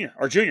KA100 Senior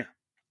or Junior.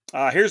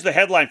 Here's the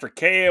headline for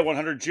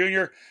KA100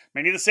 Junior.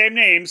 Many of the same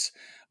names.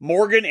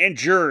 Morgan and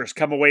Jers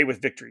come away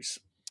with victories.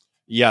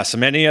 Yes,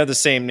 many of the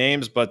same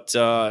names, but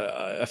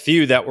a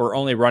few that were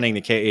only running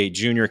the KA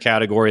Junior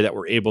category that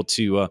were able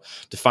to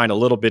find a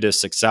little bit of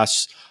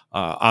success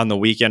on the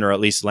weekend, or at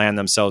least land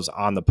themselves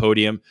on the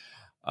podium.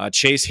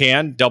 Chase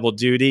Hand, double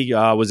duty,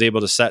 was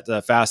able to set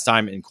the fast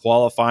time in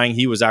qualifying.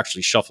 He was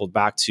actually shuffled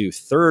back to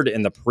 3rd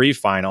in the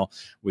pre-final,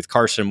 with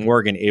Carson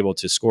Morgan able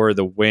to score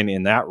the win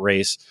in that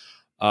race.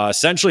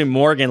 Essentially,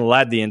 Morgan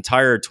led the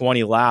entire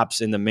 20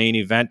 laps in the main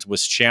event,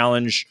 was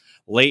challenged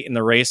late in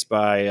the race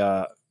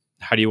by,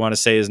 how do you want to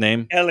say his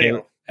name?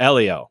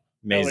 Elio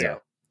Meza.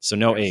 So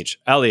no H.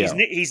 Elio.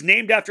 He's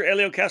named after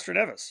Elio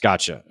Castroneves.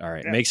 Gotcha. All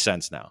right. Yeah. Makes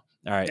sense now.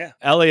 All right. Yeah.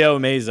 Elio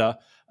Meza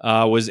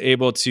was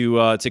able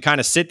to kind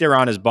of sit there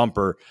on his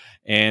bumper.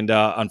 And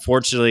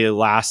unfortunately, the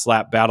last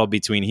lap battle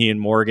between he and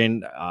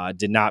Morgan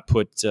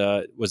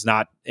was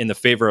not in the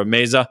favor of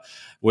Meza,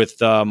 with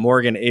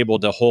Morgan able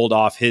to hold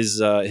off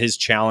his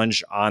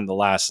challenge on the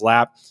last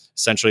lap,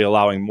 essentially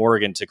allowing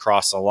Morgan to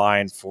cross the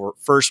line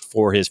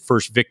for his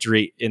first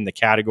victory in the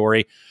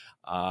category.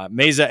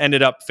 Meza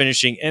ended up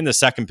finishing in the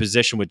second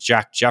position, with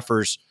Jack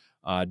Jeffers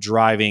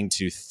driving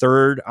to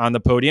third on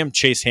the podium.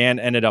 Chase Hand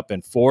ended up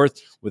in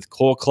fourth, with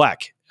Cole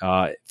Kleck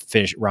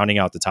rounding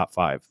out the top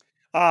five.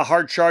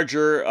 Hard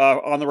charger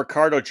on the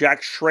Ricardo,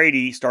 Jack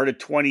Schrady started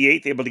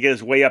 28th, able to get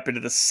his way up into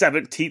the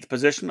 17th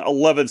position,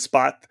 11th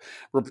spot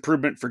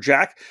improvement for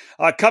Jack.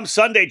 Come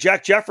Sunday,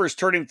 Jack Jeffers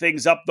turning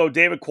things up, though.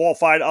 David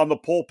qualified on the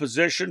pole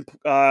position.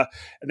 And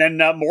then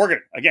Morgan,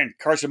 again,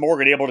 Carson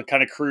Morgan able to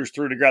kind of cruise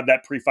through to grab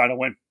that pre-final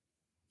win.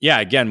 Yeah,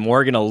 again,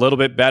 Morgan a little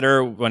bit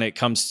better when it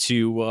comes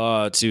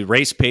to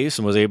race pace,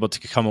 and was able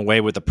to come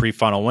away with a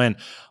pre-final win.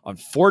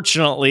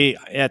 Unfortunately,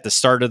 at the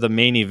start of the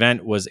main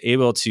event, was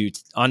unable to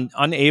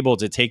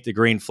take the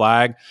green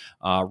flag,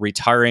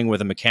 retiring with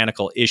a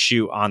mechanical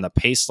issue on the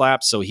pace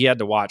lap. So he had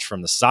to watch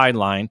from the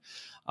sideline.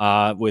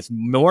 With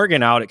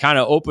Morgan out, it kind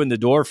of opened the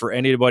door for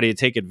anybody to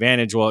take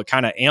advantage. Well, it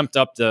kind of amped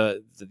up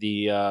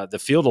the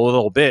field a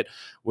little bit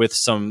with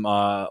some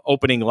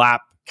opening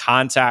lap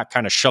contact,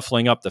 kind of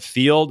shuffling up the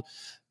field.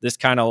 This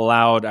kind of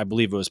allowed, I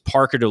believe it was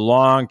Parker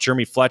DeLong,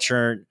 Jeremy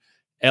Fletcher,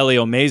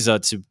 Elio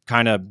Meza to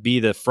kind of be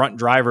the front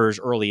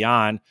drivers early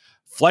on.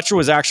 Fletcher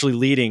was actually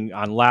leading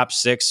on lap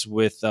 6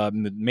 with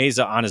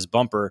Meza on his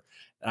bumper.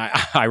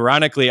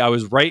 Ironically, I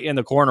was right in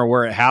the corner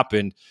where it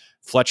happened.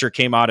 Fletcher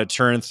came out of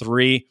turn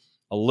 3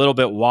 a little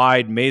bit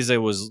wide.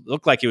 Meza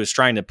looked like he was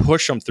trying to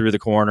push him through the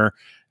corner.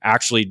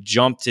 Actually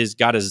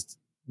got his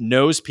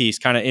nose piece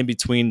kind of in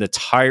between the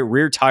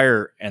rear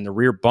tire and the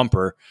rear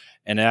bumper.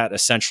 And that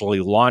essentially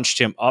launched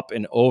him up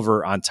and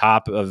over on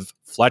top of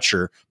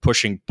Fletcher,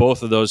 pushing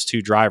both of those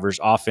two drivers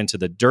off into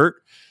the dirt.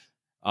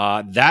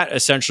 That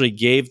essentially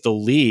gave the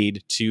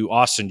lead to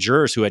Austin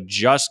Jers, who had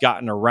just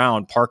gotten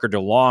around Parker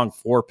DeLong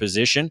for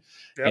position.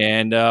 Yep.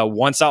 And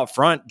once out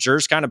front,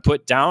 Jers kind of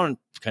put down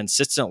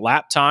consistent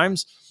lap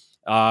times.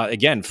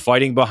 Again,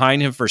 fighting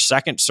behind him for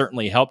second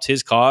certainly helped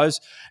his cause,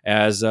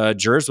 as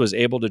Jers was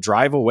able to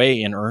drive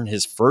away and earn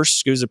his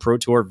first SKUSA Pro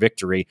Tour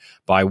victory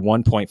by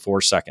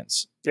 1.4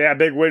 seconds. Yeah,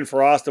 big win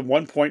for Austin,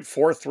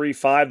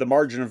 1.435, the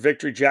margin of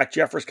victory. Jack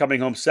Jeffers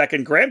coming home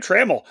second. Graham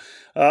Trammell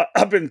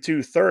up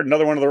into third,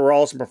 another one of the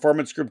Rawlson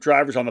Performance Group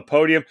drivers on the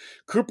podium.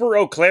 Cooper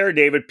Auclair,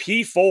 David,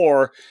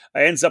 P4,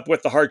 ends up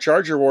with the Hard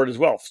Charger Award as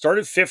well.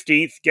 Started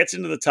 15th, gets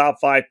into the top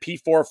 5,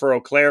 P4 for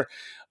Auclair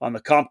on the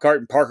comp cart.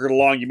 And Parker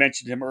DeLong, you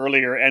mentioned him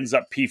earlier, ends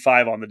up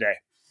P5 on the day.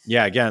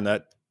 Yeah, again,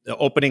 the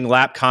opening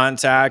lap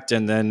contact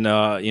and then,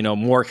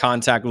 more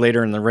contact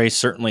later in the race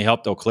certainly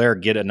helped Auclair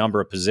get a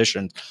number of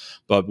positions.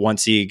 But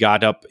once he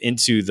got up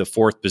into the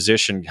 4th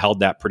position, held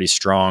that pretty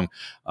strong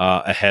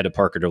ahead of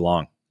Parker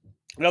DeLong.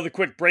 Another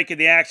quick break in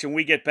the action.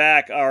 We get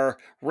back. Our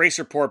race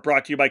report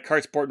brought to you by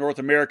Kartsport North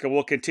America.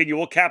 We'll continue.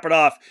 We'll cap it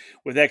off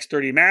with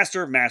X30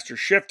 Master, Master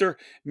Shifter,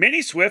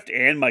 Mini Swift,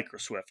 and Micro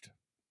Swift.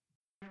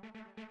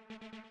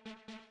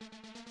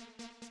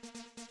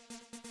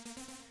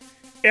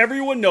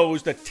 Everyone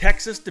knows that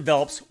Texas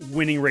develops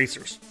winning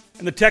racers,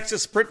 and the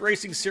Texas Sprint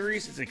Racing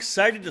Series is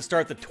excited to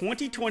start the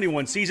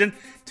 2021 season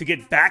to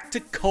get back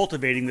to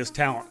cultivating this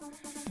talent.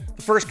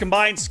 The first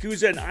combined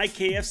SKUSA and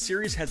IKF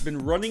series has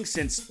been running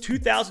since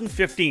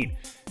 2015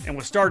 and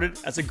was started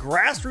as a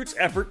grassroots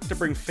effort to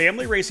bring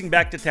family racing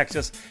back to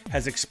Texas,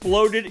 has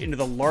exploded into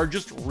the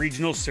largest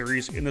regional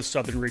series in the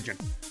southern region.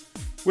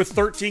 With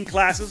 13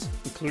 classes,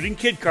 including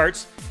kid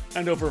karts,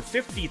 and over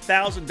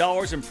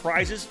 $50,000 in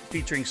prizes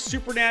featuring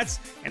Supernats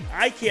and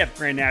IKF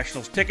Grand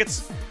Nationals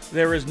tickets,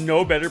 there is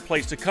no better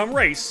place to come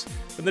race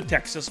than the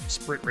Texas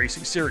Sprint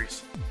Racing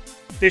Series.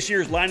 This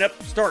year's lineup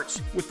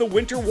starts with the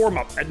winter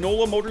warm-up at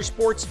NOLA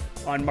Motorsports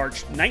on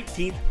March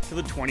 19th to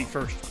the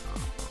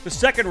 21st. The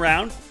second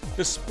round,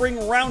 the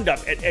spring roundup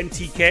at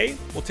NTK,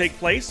 will take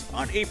place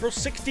on April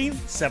 16th,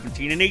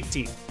 17th, and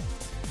 18th.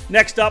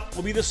 Next up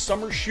will be the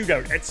summer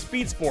shootout at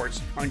Speed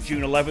Sports on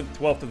June 11th,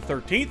 12th, and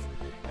 13th.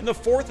 And the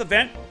fourth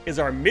event is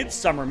our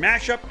midsummer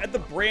mashup at the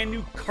brand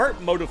new Kart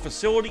Moto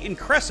facility in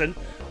Crescent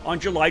on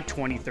July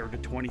 23rd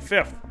to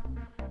 25th.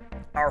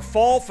 Our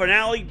fall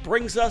finale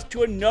brings us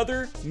to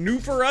another new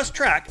for us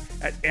track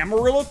at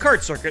Amarillo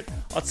Kart Circuit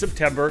on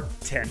September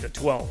 10 to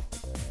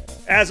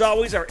 12. As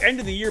always, our end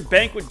of the year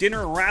banquet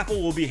dinner and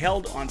raffle will be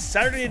held on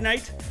Saturday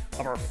night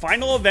of our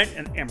final event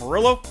in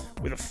Amarillo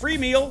with a free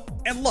meal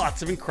and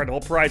lots of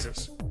incredible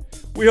prizes.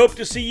 We hope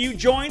to see you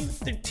join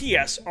the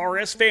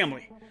TSRS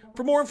family.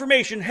 For more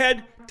information,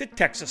 head to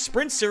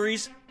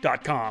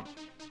TexasSprintSeries.com.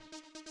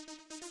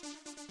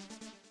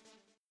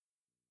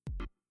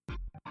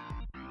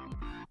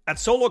 At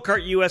Solo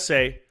Kart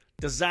USA,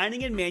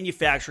 designing and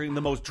manufacturing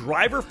the most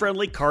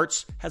driver-friendly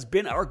karts has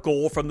been our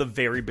goal from the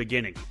very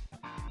beginning.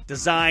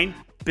 Design,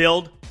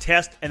 build,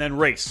 test, and then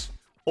race.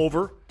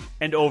 Over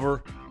and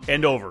over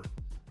and over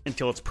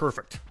until it's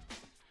perfect.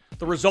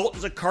 The result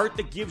is a kart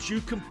that gives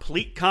you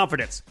complete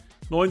confidence,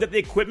 knowing that the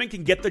equipment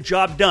can get the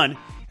job done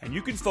and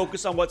you can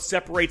focus on what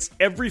separates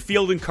every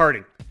field in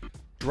karting: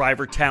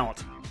 driver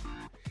talent.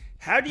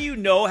 How do you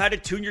know how to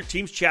tune your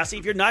team's chassis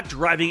if you're not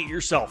driving it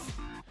yourself?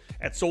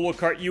 At Solo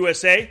Kart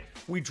USA,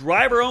 we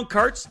drive our own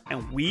karts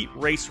and we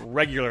race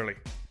regularly.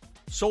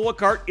 Solo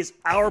Kart is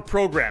our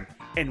program,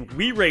 and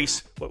we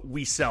race what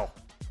we sell.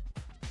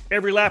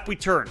 Every lap we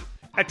turn,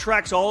 at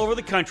tracks all over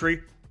the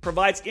country,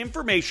 provides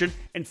information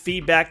and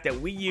feedback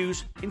that we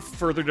use in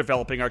further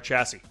developing our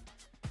chassis.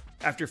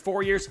 After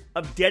 4 years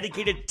of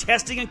dedicated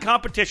testing and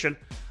competition,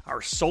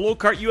 our Solo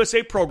Kart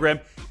USA program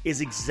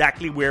is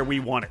exactly where we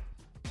want it.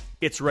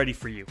 It's ready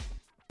for you.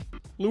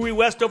 Louis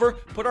Westover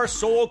put our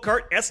Solo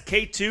Kart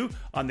SK2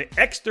 on the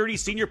X30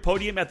 Senior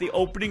Podium at the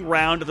opening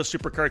round of the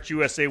SuperKarts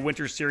USA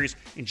Winter Series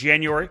in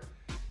January,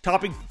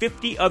 topping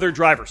 50 other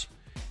drivers.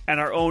 And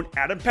our own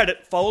Adam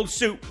Pettit followed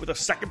suit with a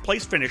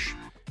second-place finish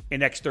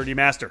in X30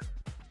 Master.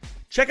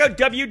 Check out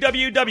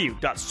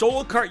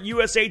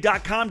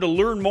www.solokartusa.com to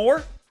learn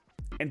more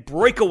and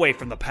break away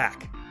from the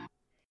pack.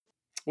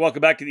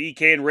 Welcome back to the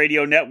EKN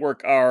Radio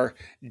Network, our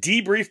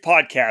debrief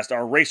podcast,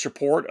 our race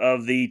report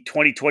of the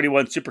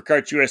 2021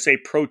 SuperKarts USA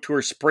Pro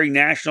Tour Spring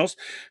Nationals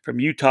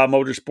from Utah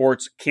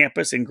Motorsports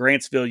Campus in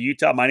Grantsville,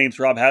 Utah. My name's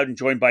Rob Howden,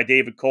 joined by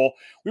David Cole.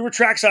 We were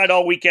trackside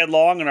all weekend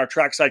long, and our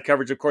trackside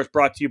coverage, of course,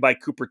 brought to you by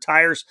Cooper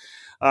Tires.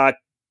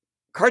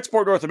 Kart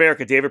Sport North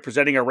America, David,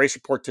 presenting our race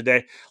report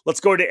today. Let's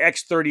go to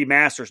X30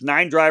 Masters,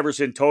 9 drivers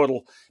in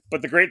total.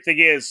 But the great thing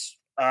is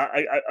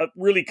a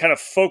really kind of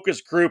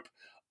focused group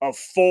of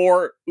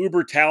 4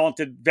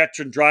 uber-talented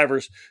veteran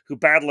drivers who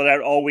battle it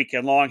out all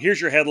weekend long.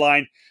 Here's your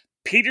headline: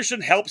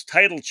 Peterson helps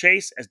title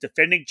chase as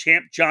defending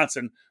champ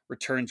Johnson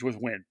returns with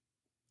win.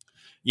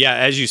 Yeah,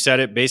 as you said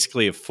it,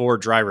 basically a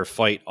 4-driver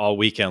fight all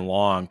weekend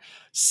long.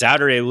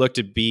 Saturday looked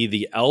to be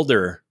the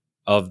elder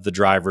of the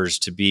drivers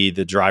to be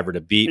the driver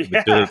to beat,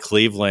 with Billy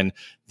Cleveland,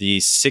 the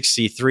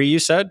 63, you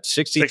said?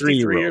 63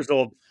 years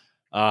old.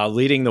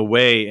 Leading the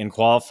way in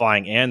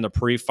qualifying and the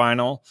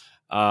pre-final.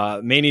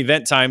 Main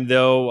event time,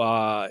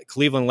 though,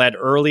 Cleveland led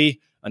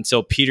early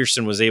until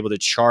Peterson was able to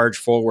charge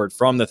forward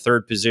from the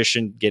 3rd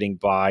position, getting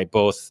by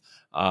both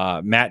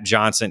Matt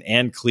Johnson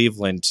and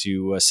Cleveland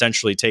to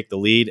essentially take the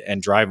lead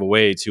and drive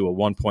away to a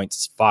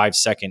 1.5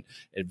 second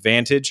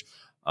advantage.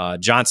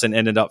 Johnson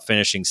ended up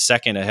finishing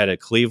 2nd ahead of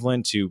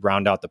Cleveland to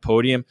round out the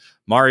podium.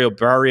 Mario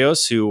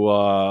Barrios, who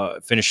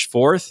finished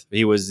 4th,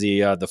 he was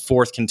the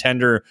 4th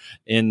contender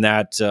in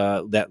that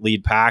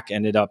lead pack,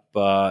 ended up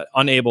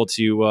unable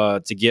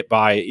to get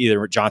by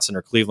either Johnson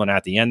or Cleveland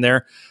at the end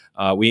there.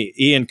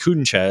 Ian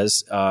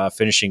Kudenchez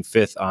finishing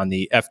 5th on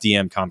the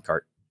FDM Comp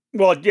Kart.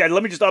 Well, yeah,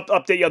 let me just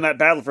update you on that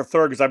battle for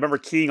 3rd, because I remember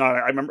keying on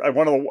it.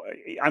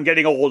 I'm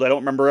getting old. I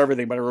don't remember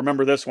everything, but I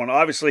remember this one.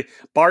 Obviously,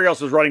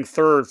 Barrios was running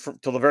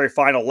 3rd till the very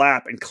final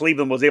lap, and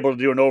Cleveland was able to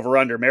do an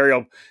over-under.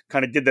 Mario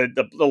kind of did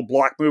the little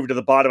block move to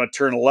the bottom of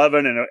turn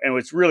 11, and it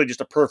was really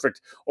just a perfect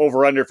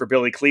over-under for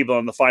Billy Cleveland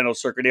on the final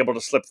circuit, able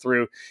to slip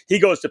through. He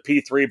goes to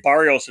P3,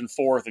 Barrios in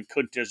 4th, and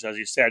Kuntis, as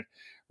you said,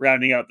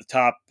 rounding out the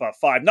top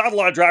 5. Not a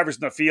lot of drivers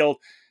in the field.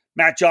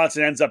 Matt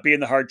Johnson ends up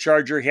being the hard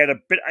charger. He had a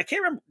bit, I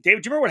can't remember,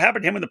 David, do you remember what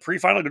happened to him in the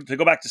pre-final to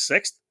go back to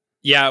 6th?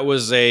 Yeah, it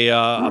was a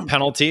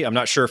penalty. I'm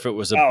not sure if it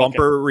was a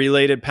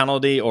bumper-related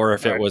penalty or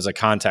if it was a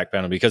contact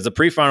penalty, because the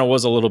pre-final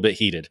was a little bit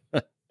heated.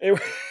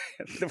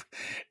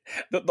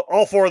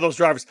 All 4 of those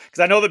drivers, because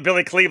I know that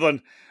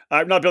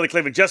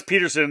Jess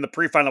Peterson in the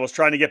pre-final was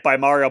trying to get by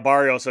Mario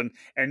Barrios and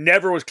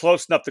never was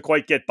close enough to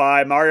quite get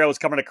by. Mario was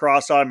coming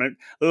across on him, and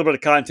a little bit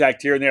of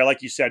contact here and there,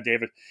 like you said,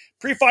 David.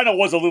 Pre-final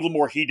was a little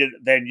more heated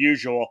than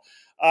usual.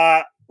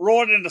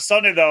 Rolling into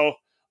Sunday, though,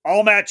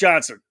 all Matt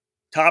Johnson,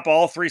 top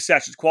all 3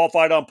 sessions,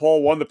 qualified on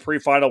pole, won the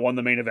pre-final, won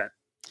the main event.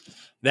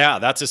 Yeah,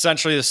 that's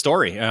essentially the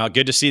story.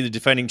 Good to see the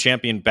defending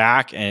champion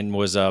back, and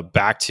was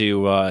back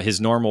to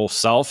his normal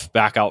self,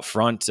 back out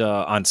front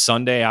on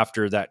Sunday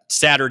after that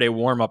Saturday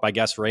warm-up, I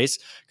guess, race,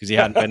 because he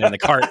hadn't been in the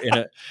kart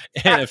in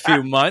a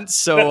few months.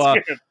 So,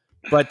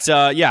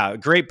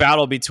 great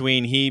battle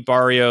between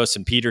Barrios,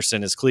 and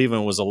Peterson, as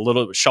Cleveland was a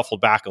little shuffled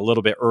back a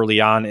little bit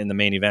early on in the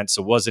main event,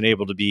 so wasn't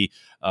able to be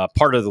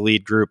part of the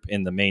lead group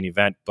in the main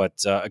event.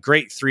 But a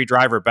great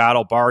 3-driver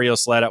battle.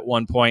 Barrios led at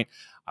one point.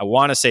 I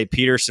want to say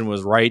Peterson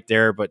was right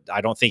there, but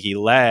I don't think he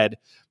led,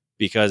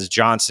 because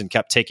Johnson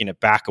kept taking it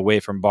back away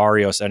from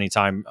Barrios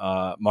anytime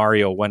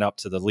Mario went up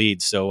to the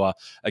lead. So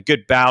a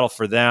good battle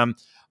for them.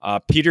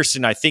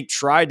 Peterson, I think,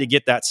 tried to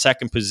get that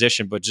 2nd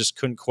position, but just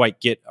couldn't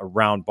quite get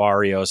around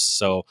Barrios.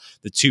 So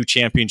the 2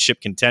 championship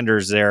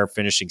contenders there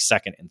finishing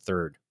 2nd and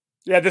 3rd.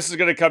 Yeah, this is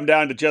going to come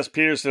down to Jess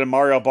Peterson and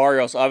Mario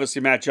Barrios.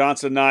 Obviously, Matt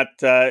Johnson not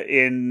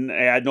in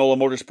NOLA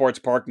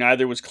Motorsports Park.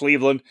 Neither was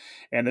Cleveland.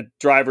 And the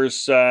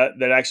drivers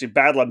that actually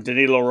battled him,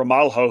 Danilo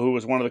Ramalho, who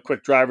was one of the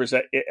quick drivers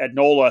at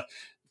NOLA,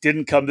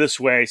 didn't come this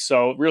way.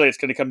 So really, it's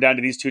going to come down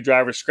to these 2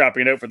 drivers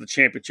scrapping it out for the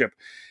championship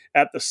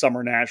at the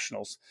Summer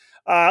Nationals.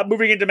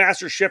 Moving into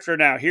Master Shifter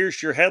now.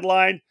 Here's your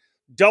headline: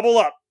 double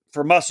up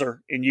for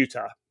Musser in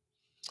Utah.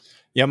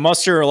 Yeah,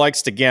 Musser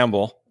likes to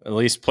gamble, at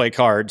least play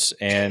cards.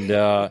 And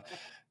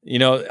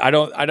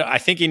I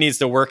think he needs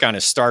to work on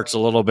his starts a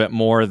little bit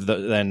more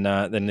than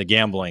the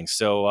gambling.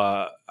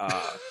 So,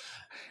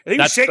 he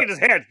was shaking his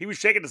head. He was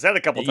shaking his head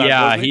a couple times.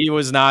 Yeah, wasn't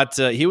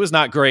he? He was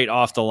not great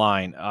off the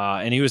line,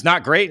 and he was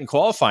not great in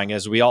qualifying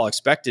as we all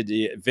expected.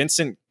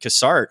 Vincent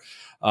Cassart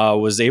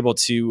was able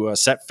to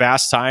set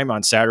fast time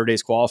on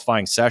Saturday's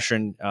qualifying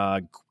session,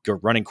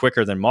 running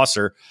quicker than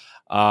Musser.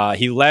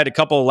 He led a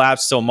couple of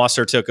laps till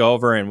Musser took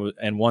over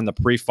and won the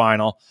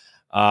pre-final.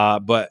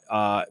 But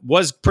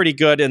was pretty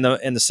good in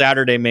the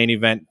Saturday main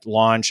event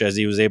launch as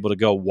he was able to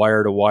go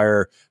wire to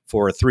wire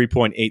for a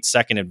 3.8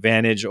 second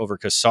advantage over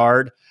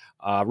Cassard.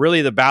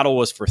 Really, the battle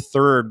was for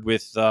third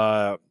with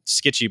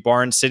Skitchy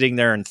Barnes sitting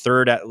there in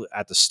third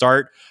at the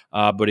start,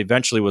 but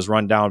eventually was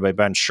run down by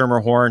Ben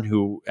Schermerhorn,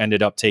 who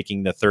ended up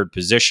taking the third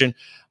position.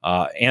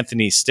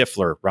 Anthony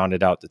Stifler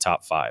rounded out the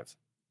top five.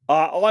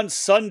 On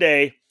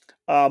Sunday,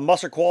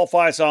 Musser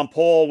qualifies on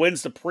pole,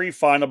 wins the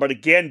pre-final, but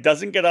again,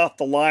 doesn't get off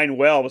the line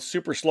well. Was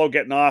super slow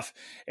getting off.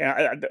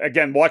 And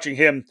again, watching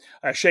him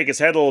shake his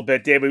head a little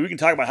bit, David, we can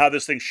talk about how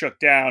this thing shook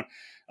down.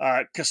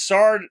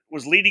 Cassard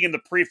was leading in the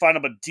pre-final,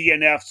 but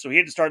DNF, so he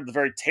had to start at the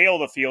very tail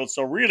of the field.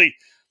 So really,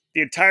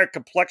 the entire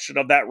complexion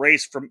of that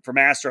race from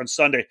Master on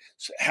Sunday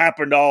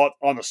happened all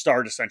on the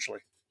start, essentially.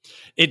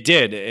 It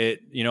did.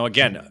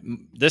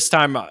 Again, this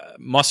time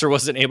Musser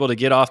wasn't able to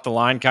get off the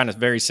line, kind of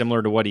very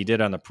similar to what he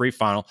did on the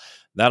pre-final.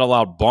 That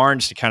allowed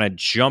Barnes to kind of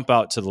jump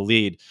out to the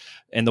lead.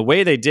 And the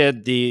way they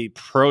did the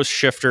Pro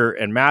Shifter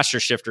and Master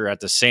Shifter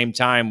at the same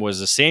time was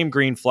the same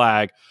green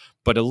flag,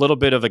 but a little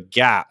bit of a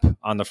gap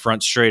on the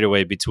front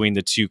straightaway between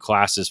the two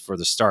classes for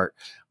the start.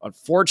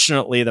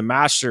 Unfortunately, the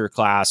Master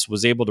class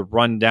was able to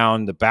run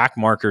down the back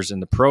markers in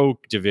the Pro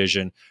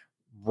division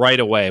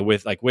right away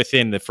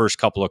within the first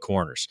couple of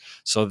corners.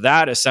 So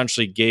that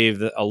essentially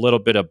gave a little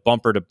bit of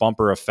bumper to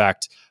bumper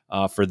effect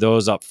for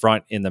those up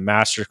front in the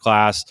Master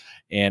class.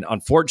 And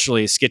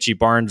unfortunately, Skitchy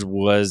Barnes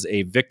was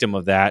a victim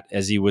of that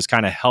as he was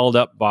kind of held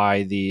up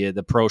by the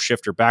Pro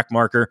Shifter back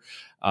marker.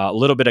 A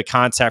little bit of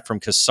contact from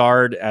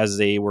Cassard as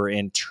they were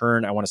in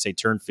turn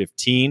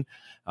 15.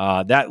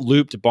 That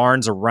looped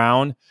Barnes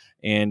around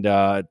and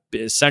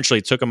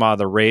essentially took him out of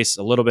the race.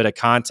 A little bit of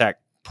contact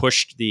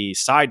pushed the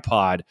side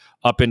pod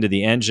up into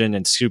the engine,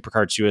 and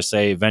Supercarts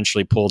USA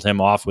eventually pulled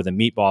him off with a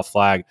meatball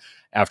flag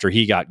after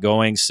he got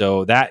going.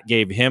 So that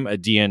gave him a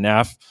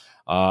DNF,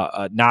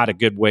 not a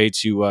good way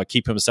to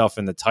keep himself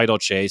in the title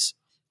chase.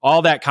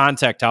 All that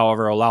contact,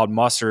 however, allowed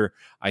Musser,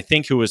 I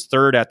think, who was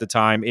third at the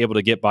time, able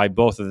to get by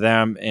both of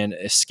them and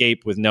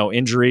escape with no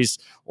injuries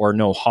or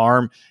no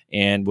harm,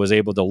 and was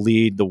able to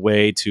lead the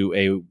way to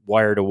a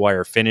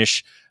wire-to-wire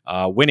finish,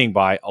 winning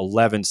by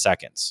 11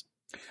 seconds.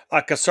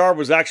 Cassard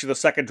was actually the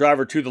second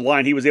driver to the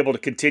line. He was able to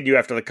continue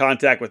after the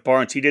contact with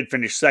Barnes. He did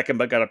finish second,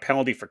 but got a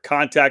penalty for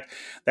contact.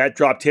 That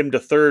dropped him to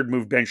third,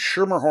 moved Ben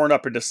Schermerhorn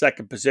up into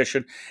second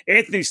position.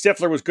 Anthony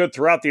Stifler was good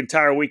throughout the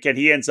entire weekend.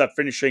 He ends up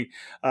finishing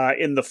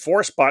in the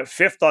fourth spot,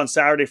 fifth on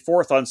Saturday,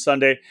 fourth on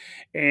Sunday.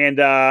 And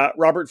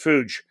Robert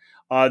Fuge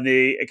on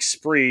the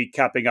Esprit,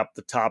 capping up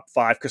the top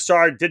five.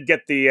 Cassard did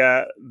get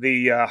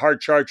the hard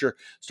charger,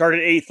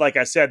 started eighth, like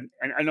I said.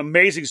 An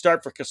amazing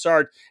start for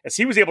Cassard as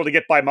he was able to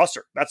get by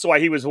Musser. That's why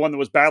he was the one that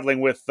was battling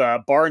with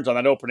Barnes on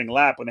that opening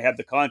lap when they had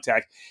the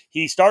contact.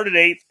 He started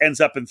eighth, ends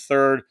up in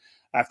third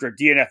after a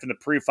DNF in the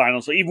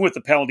pre-final. So even with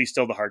the penalty,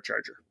 still the hard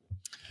charger.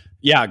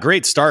 Yeah,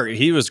 great start.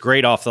 He was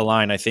great off the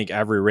line, I think,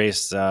 every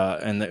race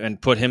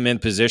and put him in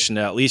position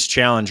to at least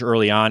challenge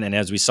early on. And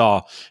as we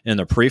saw in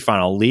the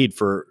pre-final, lead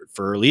for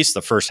at least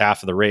the first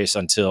half of the race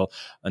until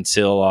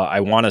I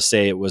want to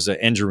say it was an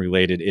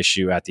injury-related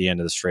issue at the end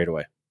of the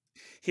straightaway.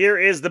 Here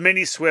is the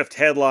Mini Swift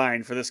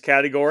headline for this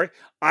category.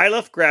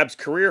 Iliff grabs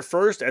career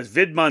first as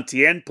Vid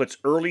Montien puts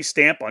early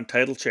stamp on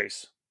title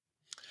chase.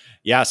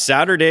 Yeah,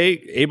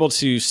 Saturday, able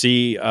to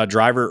see a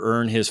driver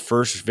earn his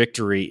first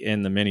victory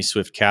in the Mini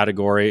Swift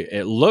category.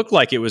 It looked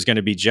like it was going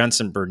to be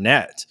Jensen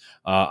Burnett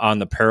on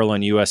the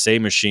Parolin USA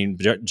machine.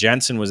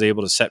 Jensen was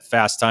able to set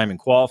fast time in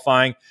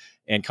qualifying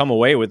and come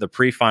away with a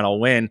pre-final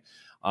win.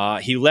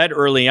 He led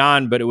early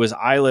on, but it was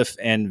Iliff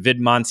and Vid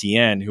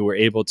Montien who were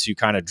able to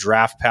kind of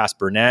draft past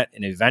Burnett,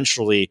 and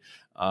eventually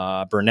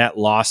Burnett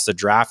lost the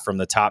draft from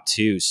the top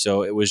two.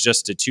 So it was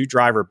just a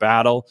two-driver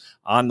battle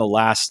on the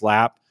last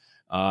lap.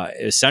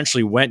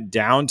 Essentially went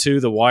down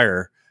to the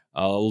wire,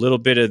 a little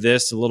bit of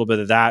this, a little bit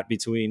of that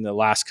between the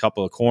last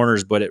couple of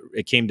corners, but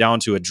it came down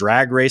to a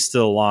drag race to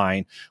the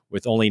line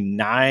with only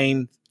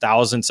 9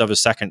 thousandths of a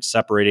second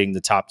separating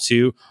the top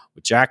two,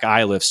 with Jack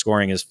Iliff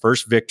scoring his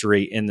first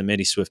victory in the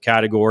Mini Swift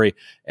category,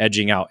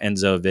 edging out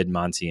Enzo Vid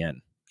Montien.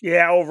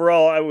 Yeah,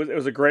 overall, it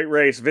was a great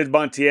race. Vid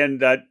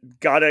Montien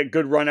got a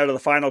good run out of the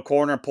final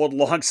corner, pulled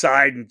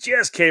alongside, and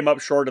just came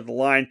up short of the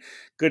line.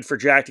 Good for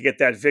Jack to get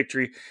that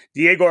victory.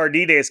 Diego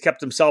Ardide has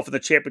kept himself in the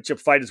championship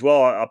fight as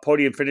well. A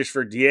podium finish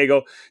for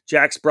Diego.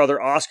 Jack's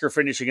brother Oscar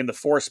finishing in the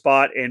fourth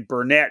spot, and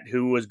Burnett,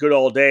 who was good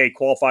all day,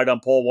 qualified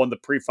on pole, won the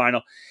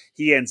pre-final.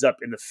 He ends up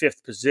in the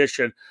fifth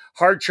position.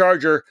 Hard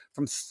charger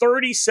from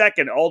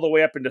 32nd all the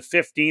way up into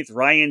 15th.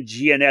 Ryan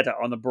Gianetta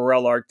on the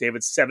Burrell Arc.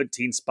 David,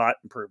 17 spot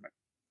improvement.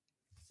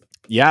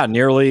 Yeah,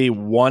 nearly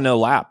won a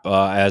lap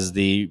as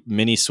the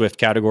mini Swift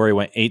category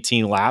went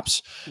 18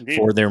 laps Indeed.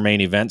 for their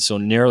main event. So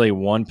nearly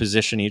one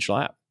position each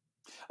lap.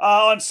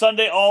 On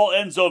Sunday, all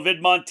Enzo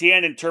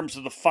Vidmontien in terms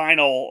of the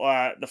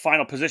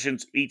final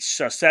positions each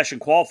session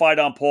qualified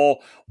on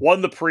pole,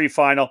 won the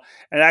pre-final,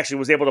 and actually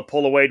was able to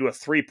pull away to a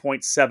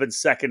 3.7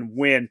 second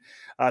win.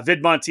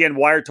 Vidmontien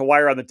wire to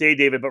wire on the day,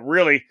 David, but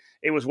really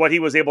it was what he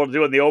was able to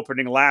do in the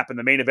opening lap in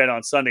the main event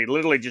on Sunday.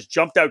 Literally just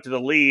jumped out to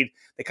the lead.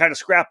 They kind of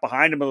scrapped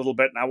behind him a little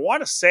bit, and I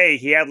want to say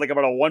he had like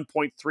about a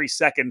 1.3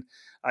 second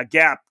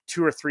gap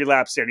 2 or 3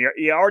 laps in.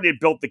 He already had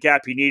built the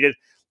gap he needed,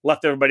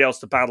 left everybody else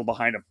to battle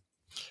behind him.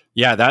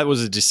 Yeah, that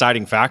was a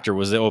deciding factor,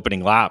 was the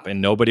opening lap, and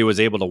nobody was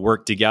able to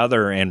work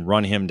together and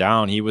run him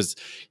down. He was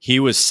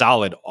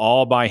solid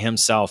all by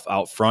himself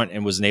out front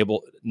and was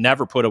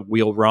never put a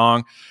wheel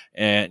wrong.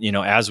 And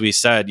as we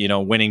said,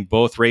 winning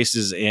both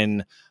races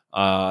in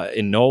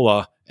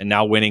NOLA and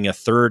now winning a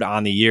third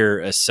on the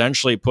year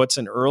essentially puts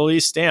an early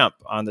stamp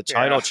on the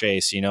title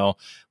chase.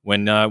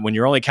 When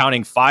you're only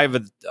counting five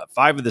of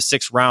the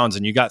 6 rounds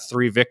and you got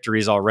 3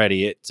 victories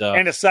already,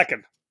 and a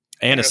second.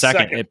 And a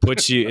second. It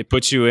puts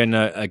you in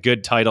a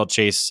good title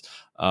chase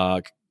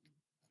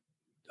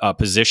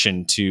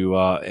position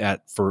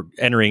for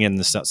entering in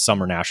the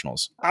Summer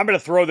Nationals. I'm going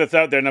to throw this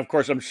out there, and of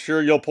course, I'm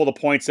sure you'll pull the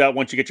points out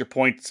once you get your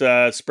points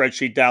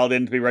spreadsheet dialed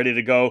in to be ready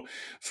to go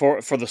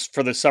for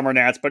the Summer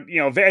Nats. But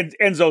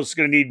Enzo's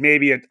going to need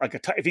maybe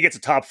if he gets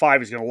a top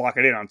 5, he's going to lock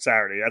it in on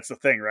Saturday. That's the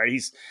thing, right?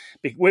 He's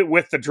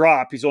with the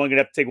drop, he's only going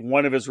to have to take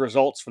one of his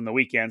results from the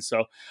weekend.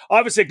 So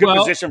obviously, a good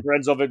position for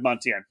Enzo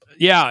Vidmontien.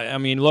 Yeah, I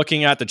mean,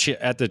 looking at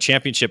the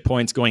championship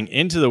points going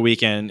into the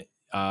weekend.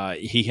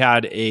 He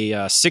had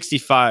a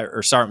 65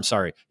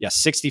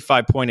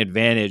 point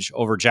advantage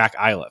over Jack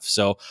Iliff.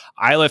 So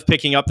Iliff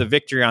picking up the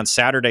victory on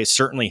Saturday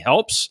certainly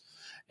helps.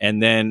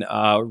 And then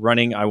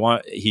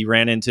he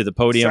ran into the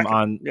podium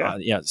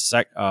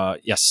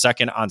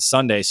second on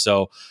Sunday.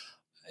 So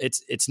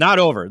it's not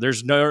over.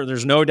 There's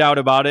no doubt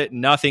about it.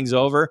 Nothing's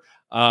over.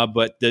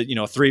 But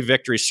the 3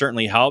 victories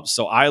certainly helps.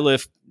 So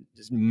Iliff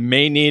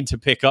may need to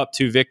pick up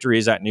 2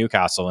 victories at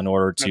Newcastle in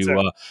order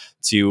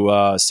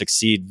to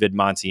succeed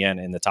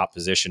Vidmontien in the top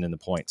position in the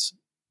points.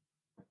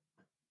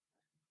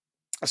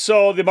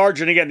 So the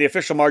margin, again, the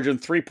official margin,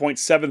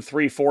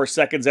 3.734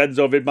 seconds.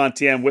 Enzo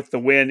Vidmontien with the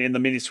win in the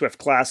Mini Swift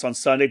class on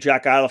Sunday.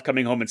 Jack Iliff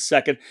coming home in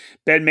second.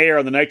 Ben Mayer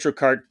on the Nitro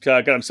Kart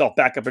got himself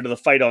back up into the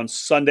fight on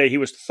Sunday. He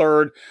was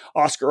third.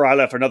 Oscar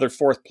Iliff, another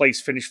 4th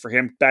place finish for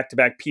him.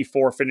 Back-to-back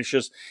P4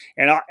 finishes.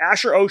 And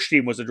Asher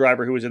Osteen was the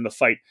driver who was in the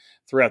fight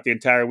throughout the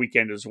entire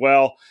weekend as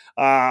well.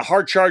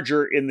 Hard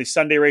charger in the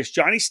Sunday race,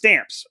 Johnny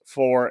Stamps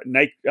for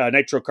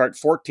Nitro Kart,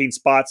 14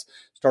 spots,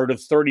 started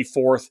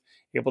 34th.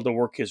 Able to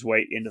work his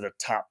way into the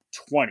top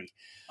 20.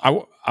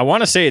 I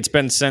want to say it's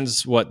been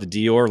since the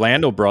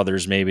D'Orlando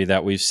brothers maybe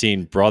that we've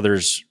seen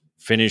brothers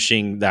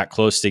finishing that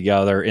close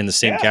together in the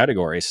same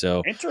category.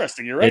 So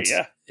interesting. You're right.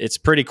 It's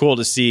pretty cool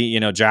to see,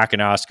 Jack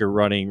and Oscar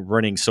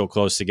running so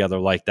close together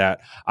like that.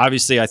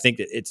 Obviously, I think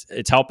that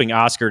it's helping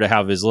Oscar to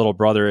have his little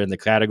brother in the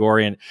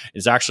category, and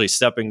is actually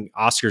stepping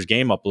Oscar's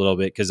game up a little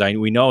bit, because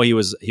we know he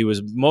was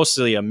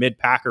mostly a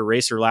mid-packer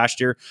racer last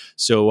year.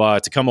 So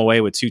to come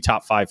away with 2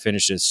 top 5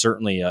 finishes,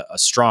 certainly a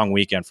strong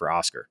weekend for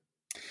Oscar.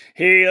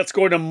 Hey, let's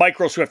go to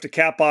Micro Swift to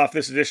cap off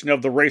this edition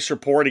of the Race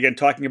Report. Again,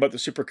 talking about the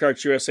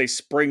SuperKarts USA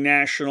Spring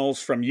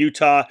Nationals from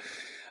Utah.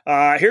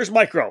 Here's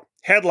Micro.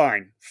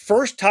 Headline: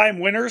 First-time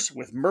winners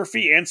with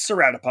Murphy and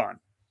Serratapon.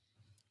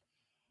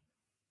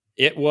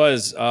 It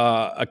was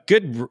a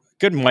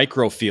good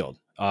micro field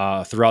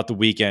throughout the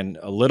weekend.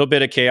 A little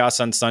bit of chaos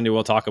on Sunday.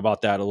 We'll talk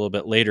about that a little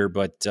bit later.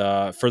 But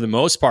for the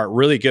most part,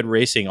 really good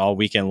racing all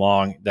weekend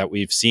long that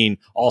we've seen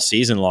all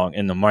season long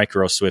in the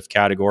Micro Swift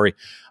category.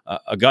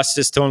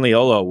 Augustus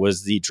Toniolo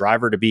was the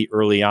driver to beat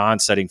early on,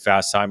 setting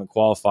fast time in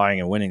qualifying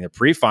and winning the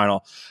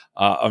pre-final.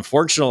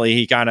 Unfortunately,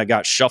 he kind of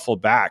got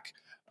shuffled back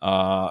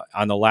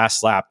on the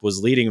last lap,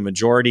 was leading a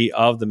majority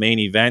of the main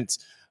event.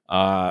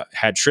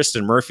 Had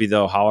Tristan Murphy,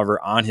 though,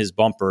 however, on his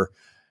bumper.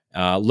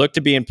 Looked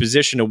to be in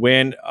position to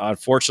win.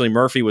 Unfortunately,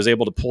 Murphy was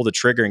able to pull the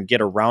trigger and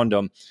get around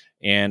him.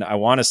 And I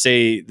want to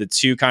say the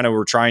two kind of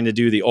were trying to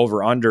do the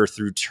over-under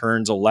through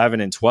turns 11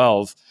 and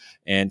 12.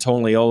 And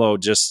Toniolo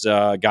just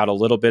got a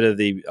little bit of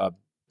the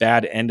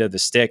bad end of the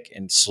stick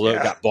and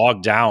got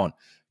bogged down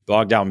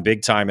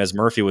big time as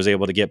Murphy was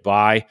able to get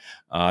by.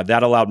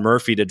 That allowed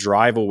Murphy to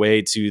drive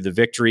away to the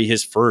victory,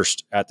 his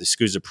first at the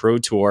SCUSA Pro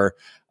Tour.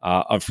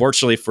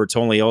 Unfortunately for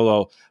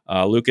Toniolo,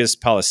 Lucas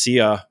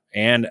Palacia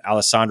and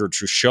Alessandro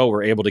Truchot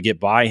were able to get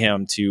by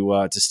him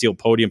to steal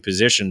podium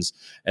positions,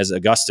 as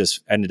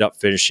Augustus ended up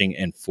finishing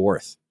in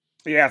 4th.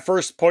 Yeah,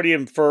 first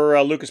podium for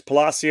Lucas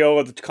Palacio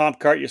of the comp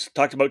kart. You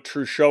talked about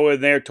Truchot in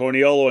there,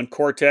 Toniolo and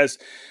Cortez.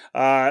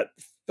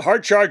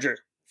 Hard charger,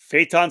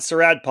 Phaeton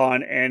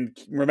Saradpan. And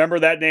remember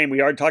that name. We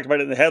already talked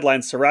about it in the headline.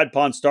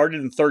 Saradpan started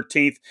in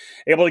 13th,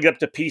 able to get up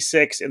to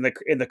P6 in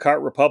the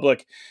Kart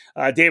Republic.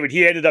 David,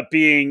 he ended up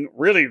being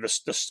really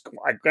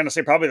I'm going to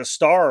say probably the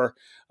star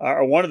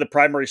or one of the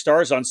primary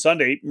stars on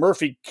Sunday.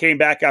 Murphy came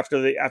back after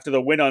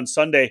the win on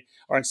Sunday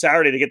or on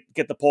Saturday to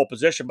get the pole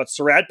position, but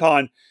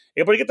Saradpan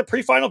able to get the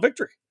pre-final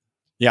victory.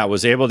 Yeah,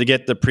 was able to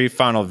get the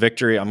pre-final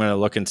victory. I'm going to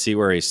look and see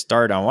where he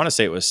started. I want to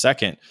say it was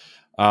second.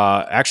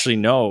 Actually,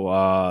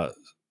 no.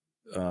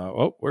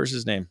 Where's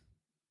his name?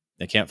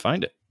 I can't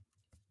find it.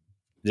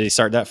 Did he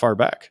start that far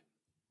back?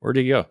 Where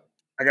did he go?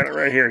 I got it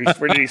right here.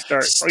 Where did he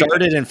start?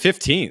 Started in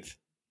 15th.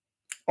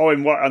 Oh,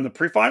 and what, on the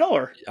pre-final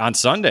or on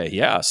Sunday?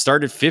 Yeah,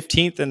 started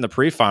 15th in the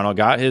pre-final.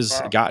 Got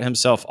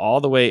himself all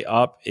the way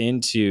up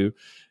into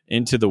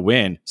the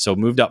win. So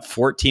moved up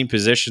 14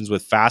 positions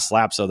with fast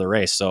laps of the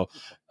race. So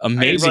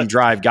amazing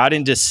drive. Got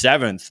into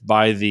 7th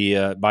by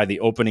the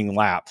opening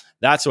lap.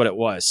 That's what it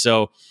was.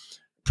 So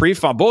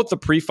both the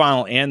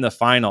pre-final and the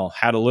final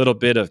had a little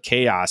bit of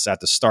chaos at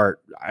the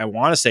start. I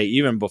want to say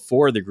even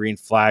before the green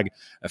flag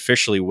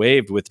officially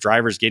waved, with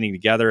drivers getting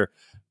together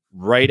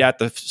right at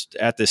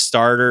the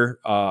starter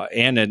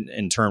and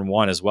in turn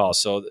one as well.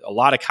 So a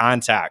lot of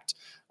contact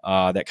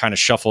that kind of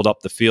shuffled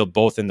up the field,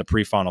 both in the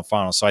pre-final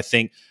final. So I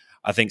think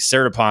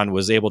Saradpan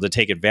was able to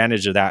take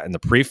advantage of that in the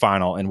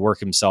pre-final and work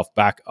himself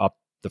back up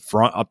the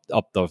front,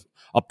 up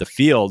the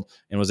field,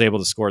 and was able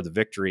to score the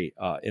victory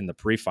in the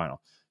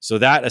pre-final. So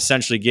that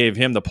essentially gave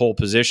him the pole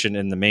position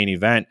in the main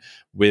event,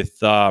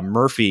 with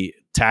Murphy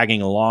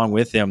tagging along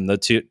with him.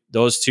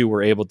 Those two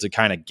were able to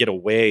kind of get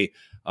away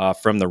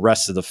from the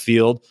rest of the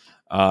field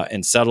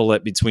and settle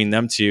it between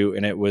them two.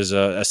 And it was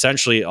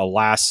essentially a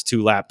last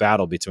 2-lap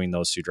battle between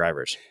those two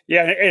drivers.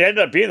 Yeah, it ended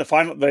up being the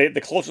final,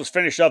 the closest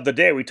finish of the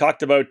day. We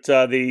talked about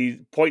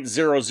the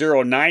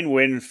 0.009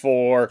 win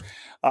for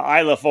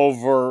Eilif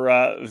over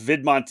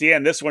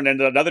Vidmontier. This one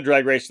ended another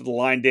drag race to the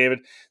line, David.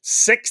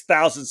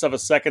 0.006 of a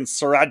second.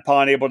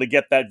 Saradpan able to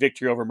get that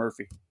victory over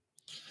Murphy.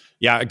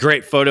 Yeah, a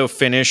great photo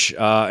finish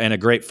and a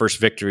great first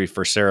victory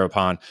for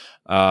Saradpan.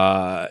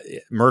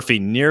 Murphy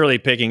nearly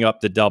picking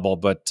up the double,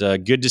 but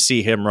good to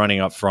see him running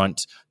up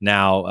front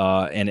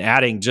now and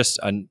adding just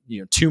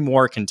two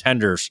more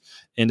contenders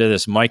into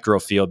this micro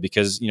field,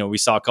 because we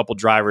saw a couple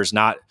drivers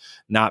not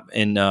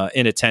in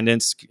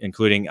attendance,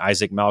 including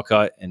Isaac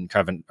Malka and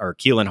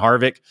Keelan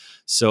Harvick.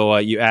 So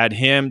you add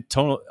him,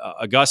 Tony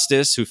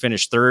Augustus, who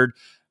finished third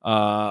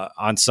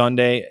on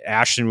Sunday,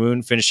 Ashton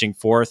Moon finishing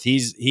fourth.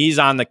 He's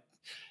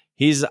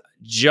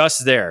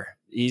just there.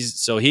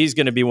 He's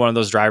going to be one of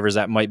those drivers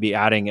that might be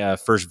adding a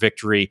first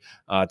victory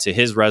to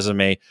his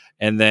resume.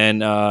 And then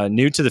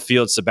new to the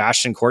field,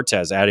 Sebastian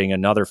Cortez adding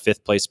another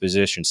 5th place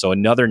position. So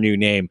another new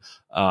name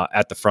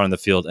at the front of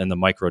the field in the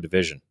micro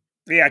division.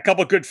 Yeah, a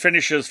couple of good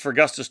finishes for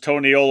Augustus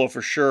Toniolo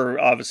for sure.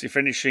 Obviously,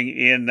 finishing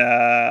in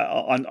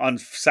on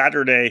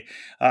Saturday,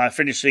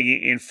 finishing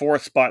in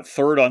 4th spot,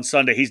 3rd on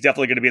Sunday. He's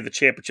definitely going to be in the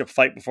championship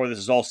fight before this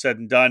is all said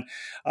and done.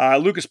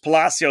 Lucas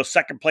Palacio,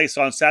 2nd place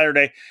on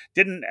Saturday,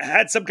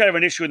 had some kind of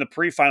an issue in the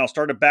pre-final.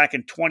 Started back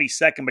in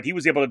 22nd, but he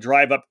was able to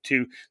drive up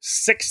to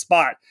 6th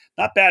spot.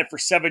 Not bad for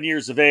 7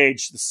 years of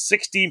age.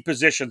 16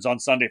 positions on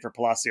Sunday for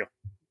Palacio.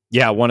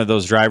 Yeah, one of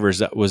those drivers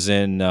that was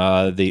in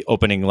the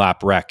opening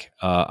lap wreck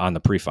on the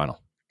pre-final.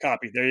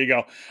 Copy. There you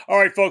go. All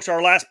right, folks,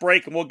 our last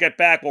break, and we'll get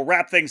back. We'll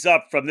wrap things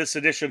up from this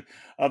edition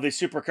of the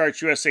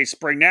SuperKarts USA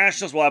Spring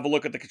Nationals. We'll have a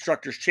look at the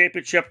Constructors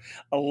Championship.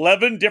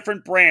 11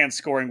 different brands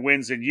scoring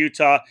wins in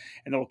Utah,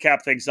 and then we'll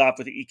cap things off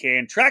with the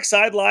EKN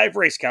Trackside Live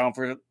race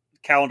calendar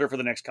for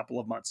the next couple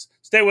of months.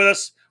 Stay with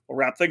us. We'll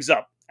wrap things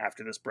up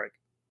after this break.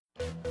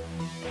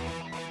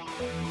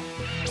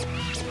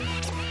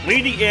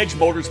 Leading Edge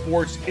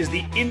Motorsports is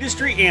the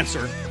industry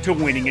answer to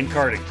winning in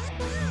karting.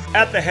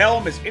 At the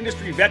helm is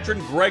industry veteran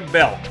Greg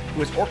Bell,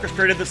 who has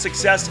orchestrated the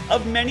success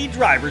of many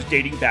drivers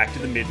dating back to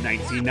the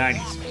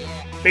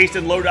mid-1990s. Based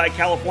in Lodi,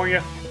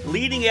 California,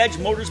 Leading Edge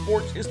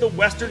Motorsports is the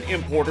Western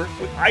importer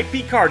with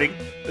IP karting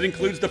that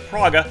includes the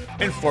Praga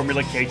and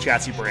Formula K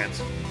chassis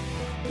brands.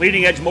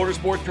 Leading Edge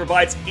Motorsports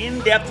provides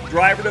in-depth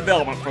driver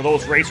development for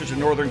those racers in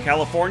Northern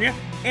California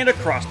and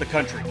across the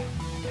country.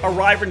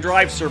 Arrive and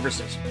Drive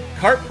services,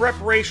 kart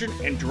preparation,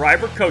 and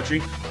driver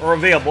coaching are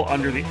available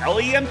under the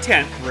LEM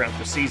tent throughout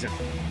the season.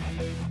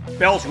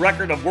 Bell's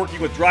record of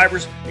working with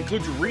drivers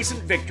includes recent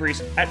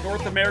victories at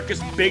North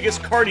America's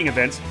biggest karting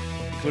events,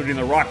 including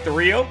the Rock the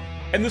Rio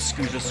and the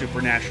SCUSA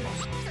Super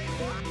Nationals.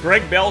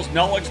 Greg Bell's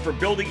knowledge for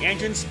building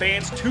engines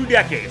spans 2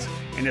 decades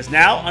and is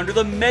now under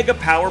the Mega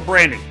Power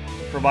branding,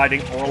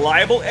 providing a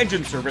reliable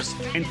engine service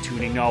and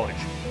tuning knowledge.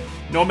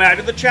 No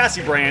matter the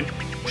chassis brand,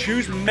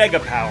 choose Mega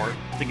Power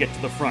to get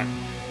to the front.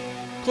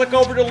 Click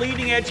over to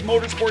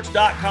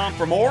leadingedgemotorsports.com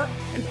for more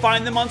and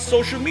find them on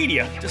social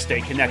media to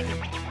stay connected.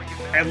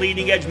 At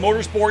Leading Edge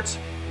Motorsports,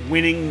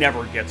 winning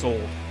never gets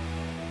old.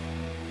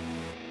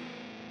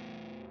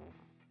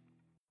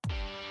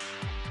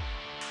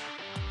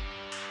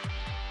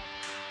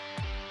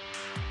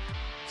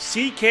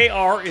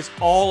 CKR is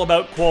all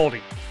about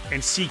quality.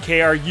 And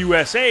CKR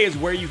USA is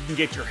where you can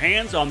get your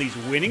hands on these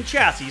winning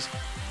chassis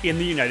in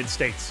the United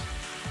States.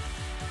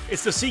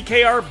 It's the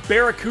CKR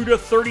Barracuda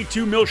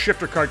 32 mil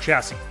shifter cart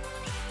chassis,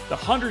 the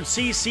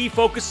 100cc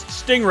focused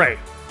Stingray.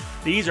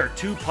 These are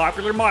two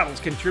popular models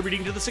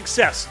contributing to the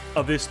success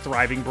of this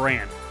thriving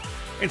brand.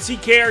 And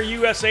CKR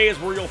USA is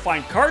where you'll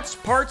find carts,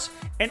 parts,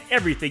 and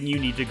everything you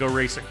need to go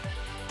racing.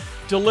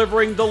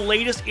 Delivering the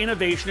latest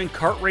innovation in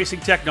kart racing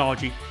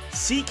technology,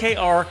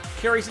 CKR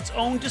carries its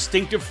own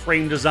distinctive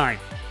frame design.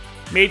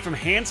 Made from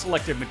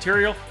hand-selected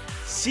material,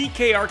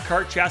 CKR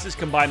kart chassis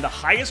combine the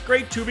highest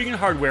grade tubing and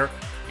hardware,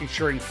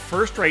 ensuring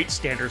first-rate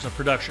standards of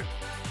production.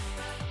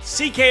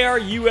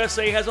 CKR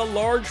USA has a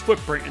large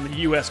footprint in the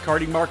US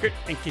karting market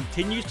and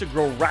continues to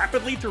grow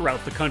rapidly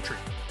throughout the country.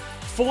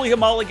 Fully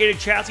homologated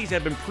chassis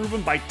have been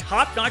proven by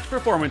top-notch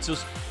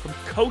performances from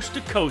coast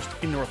to coast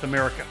in North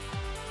America.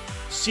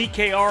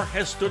 CKR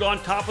has stood on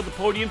top of the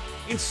podium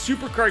in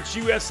Superkarts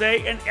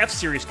USA and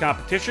F-Series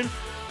competition,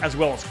 as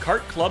well as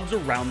kart clubs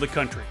around the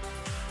country.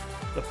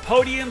 The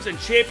podiums and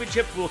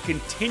championships will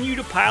continue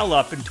to pile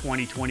up in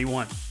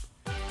 2021.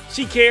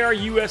 CKR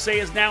USA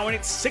is now in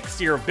its 6th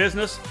year of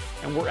business,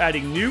 and we're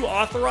adding new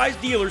authorized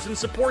dealers and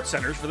support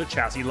centers for the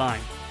chassis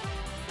line.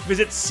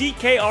 Visit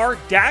ckr-usa.com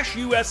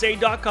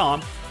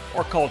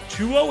or call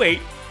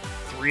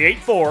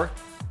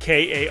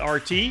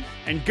 208-384-KART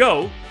and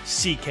go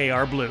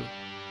CKR Blue.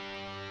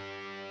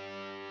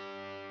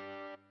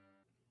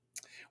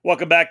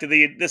 Welcome back to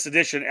this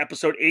edition,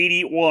 episode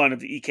 81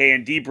 of the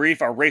EKN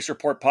Debrief, our race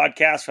report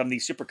podcast from the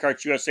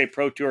Superkarts USA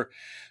Pro Tour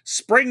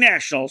Spring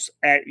Nationals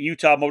at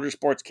Utah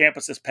Motorsports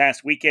Campus this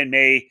past weekend,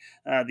 May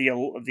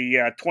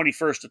the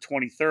 21st to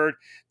 23rd.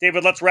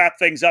 David, let's wrap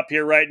things up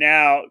here right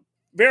now.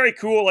 Very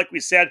cool, like we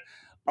said,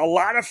 a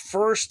lot of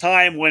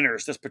first-time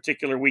winners this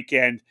particular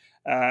weekend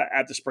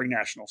at the Spring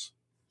Nationals.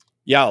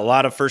 Yeah, a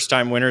lot of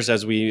first-time winners,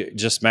 as we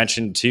just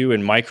mentioned, too.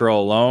 In micro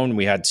alone,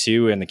 we had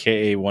 2 in the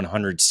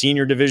KA100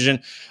 senior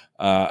division.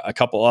 A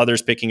couple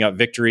others picking up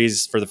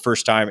victories for the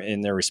first time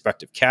in their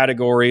respective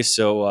categories.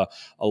 So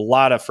a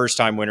lot of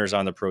first-time winners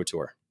on the Pro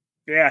Tour.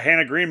 Yeah,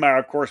 Hannah Greenmeyer,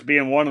 of course,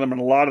 being one of them, and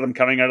a lot of them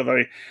coming out of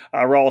the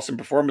Rawlson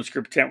Performance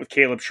Group tent with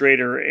Caleb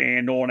Schrader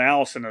and Nolan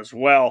Allison as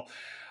well.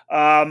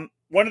 One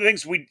of the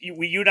things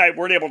you and I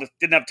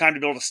didn't have time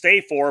to be able to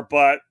stay for,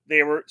 but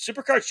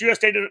Superkarts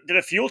USA did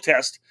a fuel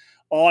test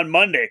on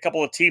Monday. A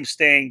couple of teams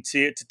staying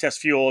to test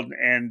fuel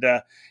and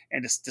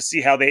to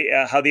see how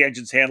the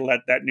engines handle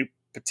that new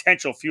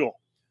potential fuel.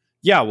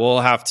 Yeah, we'll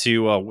have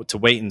to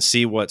wait and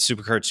see what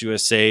Superkarts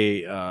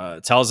USA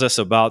tells us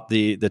about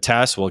the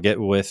test. We'll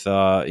get with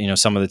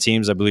some of the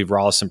teams. I believe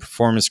Rawlson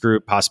Performance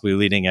Group, possibly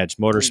Leading Edge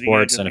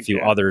Motorsports, and a few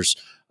others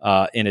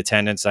in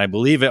attendance. I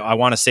believe I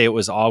want to say it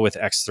was all with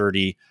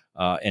X30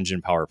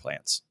 engine power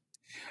plants.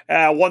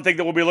 One thing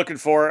that we'll be looking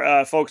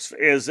for, folks,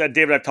 is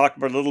David, I've talked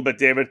about it a little bit,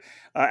 David.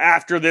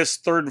 After this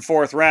third and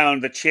fourth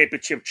round, the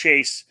championship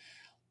chase,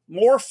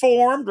 more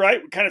formed,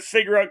 right? We kind of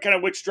figure out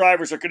which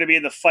drivers are going to be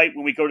in the fight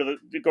when we go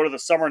to the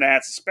Summer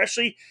Nats,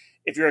 especially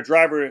if you're a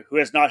driver who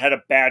has not had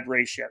a bad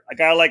race yet. A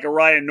guy like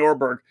Orion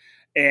Norberg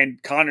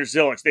and Connor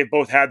Zilic, they've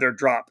both had their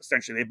drop,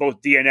 essentially. They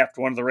both DNF'd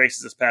one of the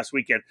races this past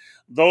weekend.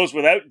 Those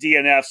without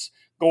DNFs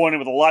going in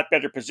with a lot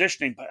better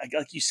positioning. But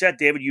like you said,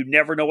 David, you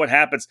never know what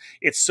happens.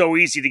 It's so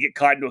easy to get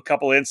caught into a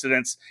couple of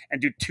incidents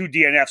and do 2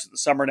 DNFs at the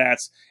Summer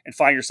Nats and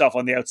find yourself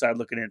on the outside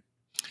looking in.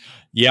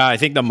 Yeah, I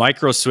think the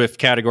Micro Swift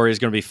category is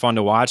going to be fun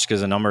to watch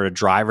because a number of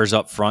drivers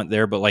up front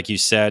there. But like you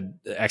said,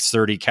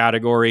 X30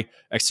 category,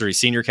 X30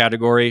 senior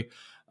category,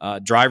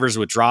 drivers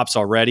with drops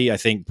already. I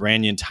think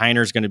Brandon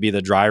Tyner is going to be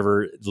the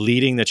driver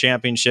leading the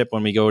championship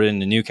when we go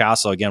into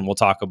Newcastle. Again, we'll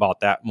talk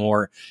about that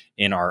more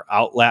in our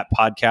Outlet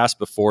podcast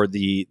before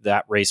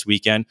that race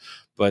weekend.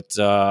 But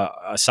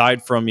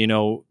aside from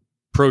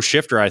Pro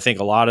Shifter, I think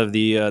a lot of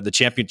the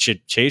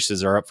championship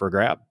chases are up for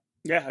grab.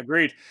 Yeah,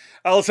 agreed.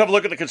 Let's have a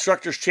look at the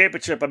Constructors'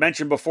 Championship. I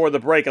mentioned before the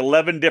break,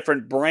 11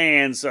 different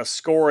brands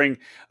scoring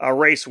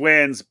race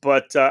wins,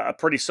 but a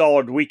pretty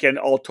solid weekend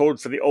all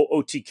told for the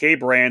OTK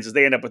brands as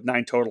they end up with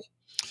 9 total.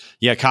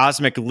 Yeah,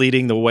 Cosmic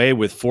leading the way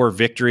with 4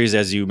 victories,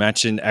 as you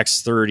mentioned,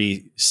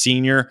 X30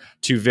 Senior,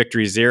 2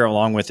 victories there,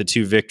 along with the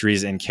 2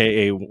 victories in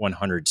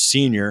KA100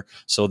 Senior.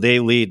 So they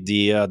lead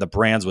the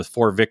brands with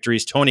 4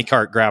 victories. Tony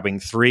Kart grabbing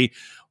 3.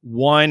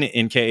 1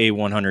 in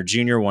KA100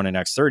 Junior, 1 in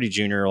X30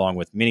 Junior, along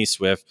with Mini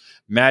Swift,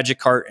 Magic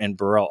Kart, and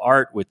Burrell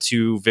Art with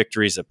 2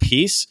 victories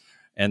apiece.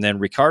 And then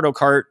Ricardo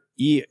Kart,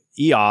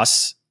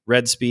 EOS,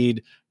 Red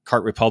Speed,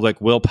 Kart Republic,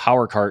 Will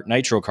Power Kart,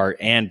 Nitro Kart,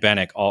 and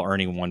Bennett all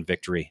earning 1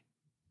 victory.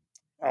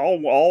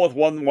 All with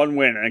one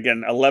win. And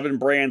again, 11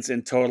 brands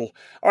in total.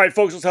 All right,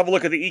 folks, let's have a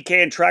look at the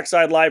EKN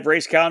Trackside Live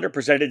race calendar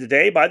presented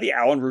today by the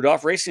Alan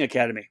Rudolph Racing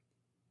Academy.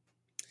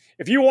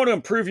 If you want to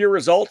improve your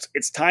results,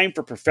 it's time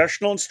for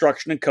professional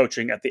instruction and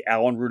coaching at the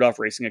Alan Rudolph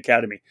Racing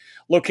Academy.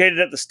 Located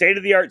at the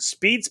state-of-the-art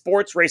Speed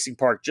Sports Racing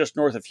Park just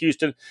north of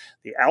Houston,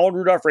 the Alan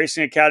Rudolph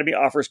Racing Academy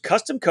offers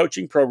custom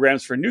coaching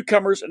programs for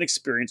newcomers and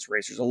experienced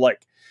racers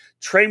alike.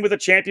 Train with a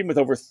champion with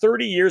over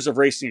 30 years of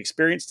racing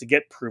experience to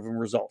get proven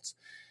results.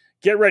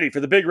 Get ready for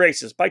the big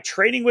races by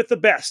training with the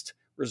best.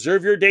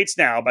 Reserve your dates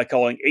now by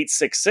calling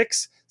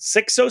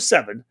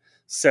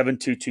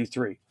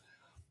 866-607-7223.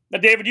 Now,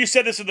 David, you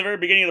said this at the very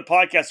beginning of the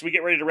podcast. So we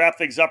get ready to wrap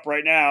things up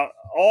right now.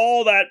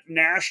 All that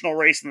national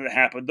racing that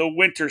happened, the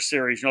Winter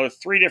Series, the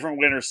 3 different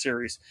Winter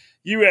Series,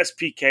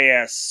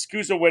 USPKS,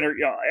 SCUSA Winter,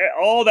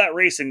 all that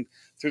racing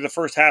through the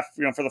first half,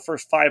 for the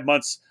first 5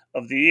 months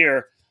of the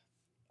year.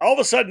 All of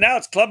a sudden now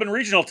it's club and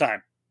regional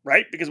time,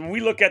 right? Because when we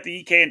look at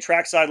the EKN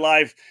Trackside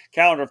Live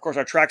calendar, of course,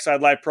 our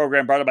Trackside Live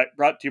program brought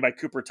to you by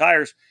Cooper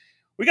Tires,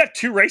 we got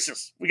 2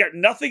 races. We got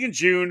nothing in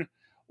June,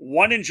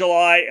 1 in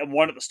July, and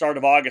 1 at the start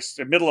of August.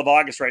 The middle of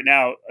August right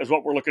now is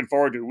what we're looking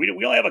forward to. We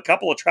only have a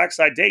couple of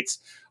trackside dates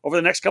over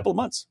the next couple of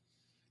months.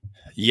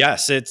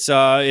 Yes, it's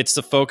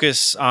the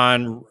focus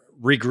on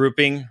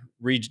regrouping,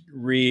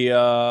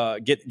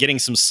 getting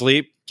some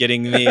sleep,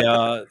 getting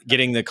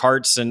the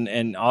carts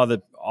and all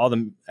the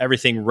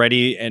everything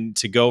ready and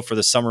to go for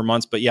the summer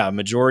months. But yeah,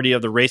 majority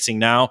of the racing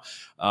now,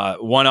 a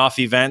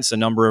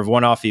number of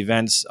one-off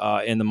events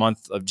in the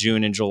month of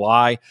June and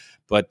July.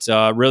 But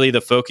really, the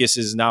focus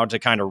is now to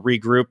kind of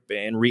regroup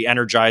and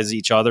re-energize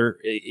each other,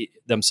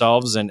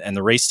 themselves, and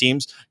the race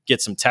teams.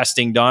 Get some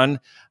testing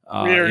done.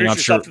 Reintroduce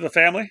yourself to the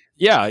family.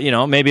 Yeah,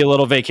 maybe a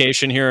little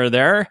vacation here or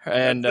there,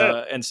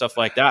 and stuff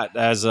like that.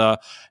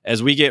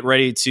 As we get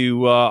ready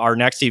to our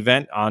next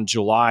event on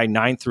July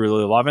 9th through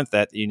the 11th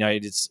at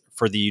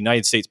for the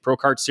United States Pro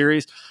Kart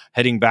Series,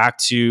 heading back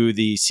to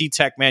the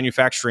SeaTech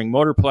Manufacturing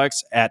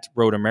Motorplex at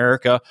Road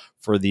America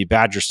for the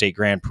Badger State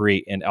Grand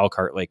Prix in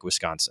Elkhart Lake,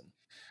 Wisconsin.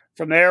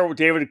 From there,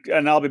 David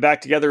and I'll be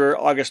back together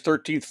August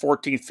 13th,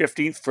 14th,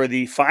 15th for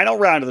the final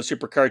round of the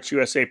SuperKarts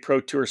USA Pro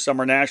Tour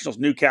Summer Nationals.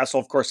 Newcastle,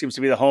 of course, seems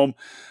to be the home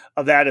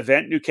of that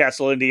event.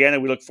 Newcastle, Indiana.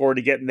 We look forward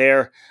to getting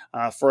there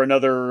for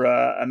another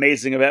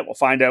amazing event. We'll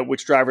find out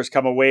which drivers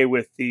come away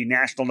with the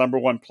national number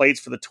 1 plates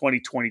for the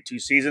 2022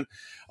 season.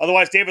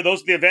 Otherwise, David,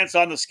 those are the events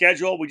on the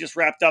schedule. We just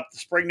wrapped up the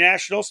Spring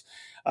Nationals.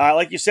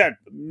 Like you said,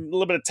 a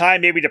little bit of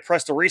time maybe to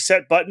press the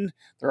reset button.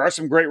 There are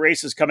some great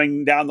races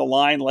coming down the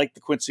line, like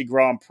the Quincy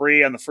Grand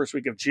Prix on the first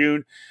week of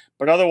June.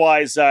 But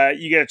otherwise,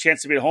 you get a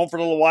chance to be at home for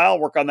a little while,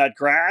 work on that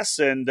grass,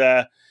 and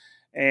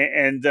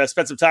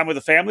spend some time with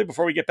the family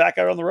before we get back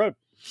out on the road.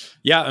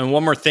 Yeah, and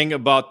one more thing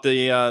about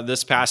the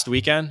this past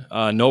weekend: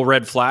 no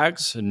red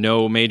flags,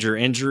 no major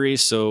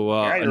injuries, so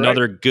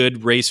another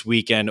good race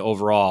weekend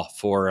overall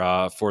for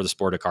the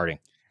sport of karting.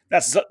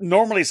 That's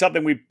normally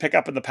something we pick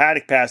up in the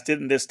Paddock Pass,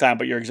 didn't this time,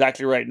 but you're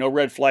exactly right. No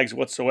red flags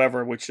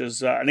whatsoever, which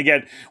is, and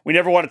again, we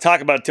never want to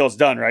talk about it until it's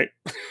done, right?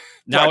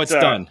 Now it's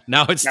done.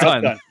 Now it's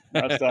done.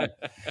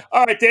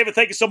 All right, David,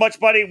 thank you so much,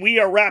 buddy. We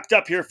are wrapped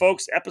up here,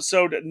 folks.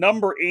 Episode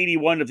number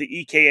 81 of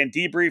the EKN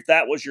Debrief.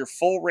 That was your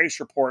full race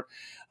report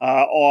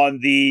on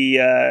the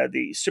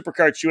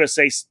SuperKarts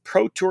USA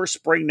Pro Tour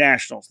Spring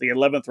Nationals, the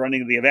 11th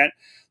running of the event.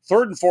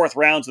 3rd and 4th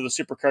rounds of the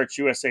SuperKarts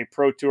USA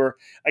Pro Tour.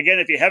 Again,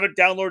 if you haven't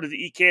downloaded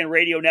the EKN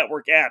Radio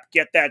Network app,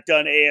 get that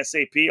done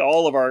ASAP.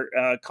 All of our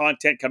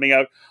content coming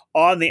out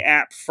on the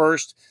app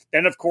first.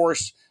 Then, of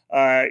course,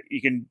 you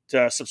can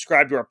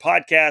subscribe to our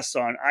podcasts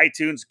on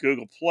iTunes,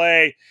 Google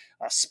Play,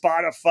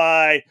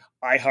 Spotify,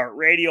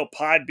 iHeartRadio,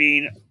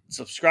 Podbean.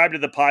 Subscribe to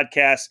the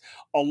podcast.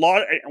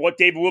 What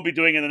David will be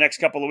doing in the next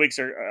couple of weeks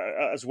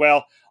as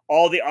well.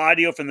 All the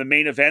audio from the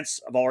main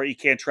events of all our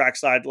EKN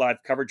Trackside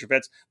Live coverage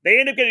events, they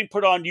end up getting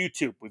put on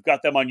YouTube. We've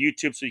got them on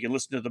YouTube, so you can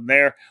listen to them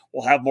there.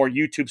 We'll have more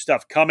YouTube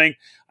stuff coming.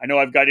 I know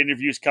I've got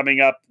interviews coming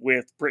up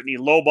with Brittany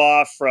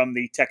Loboff from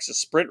the Texas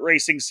Sprint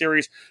Racing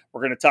Series.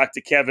 We're going to talk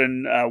to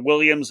Kevin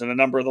Williams and a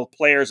number of the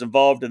players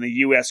involved in the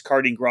U.S.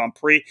 Karting Grand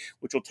Prix,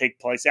 which will take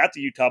place at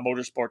the Utah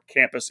Motorsport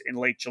Campus in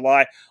late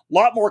July. A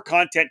lot more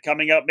content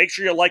coming up. Make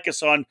sure you like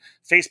us on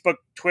Facebook,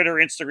 Twitter,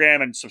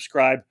 Instagram, and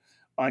subscribe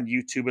on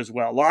YouTube as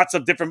well. Lots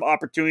of different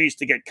opportunities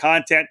to get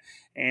content,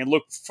 and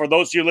look for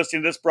those of you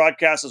listening to this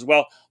broadcast as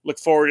well. Look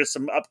forward to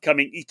some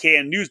upcoming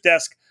EKN News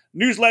Desk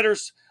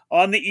newsletters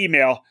on the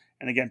email.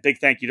 And again, big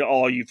thank you to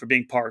all of you for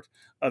being part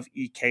of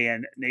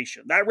EKN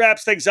Nation. That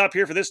wraps things up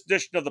here for this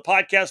edition of the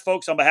podcast,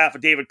 folks. On behalf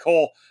of David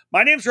Cole,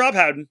 my name's Rob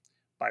Howden.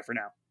 Bye for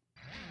now.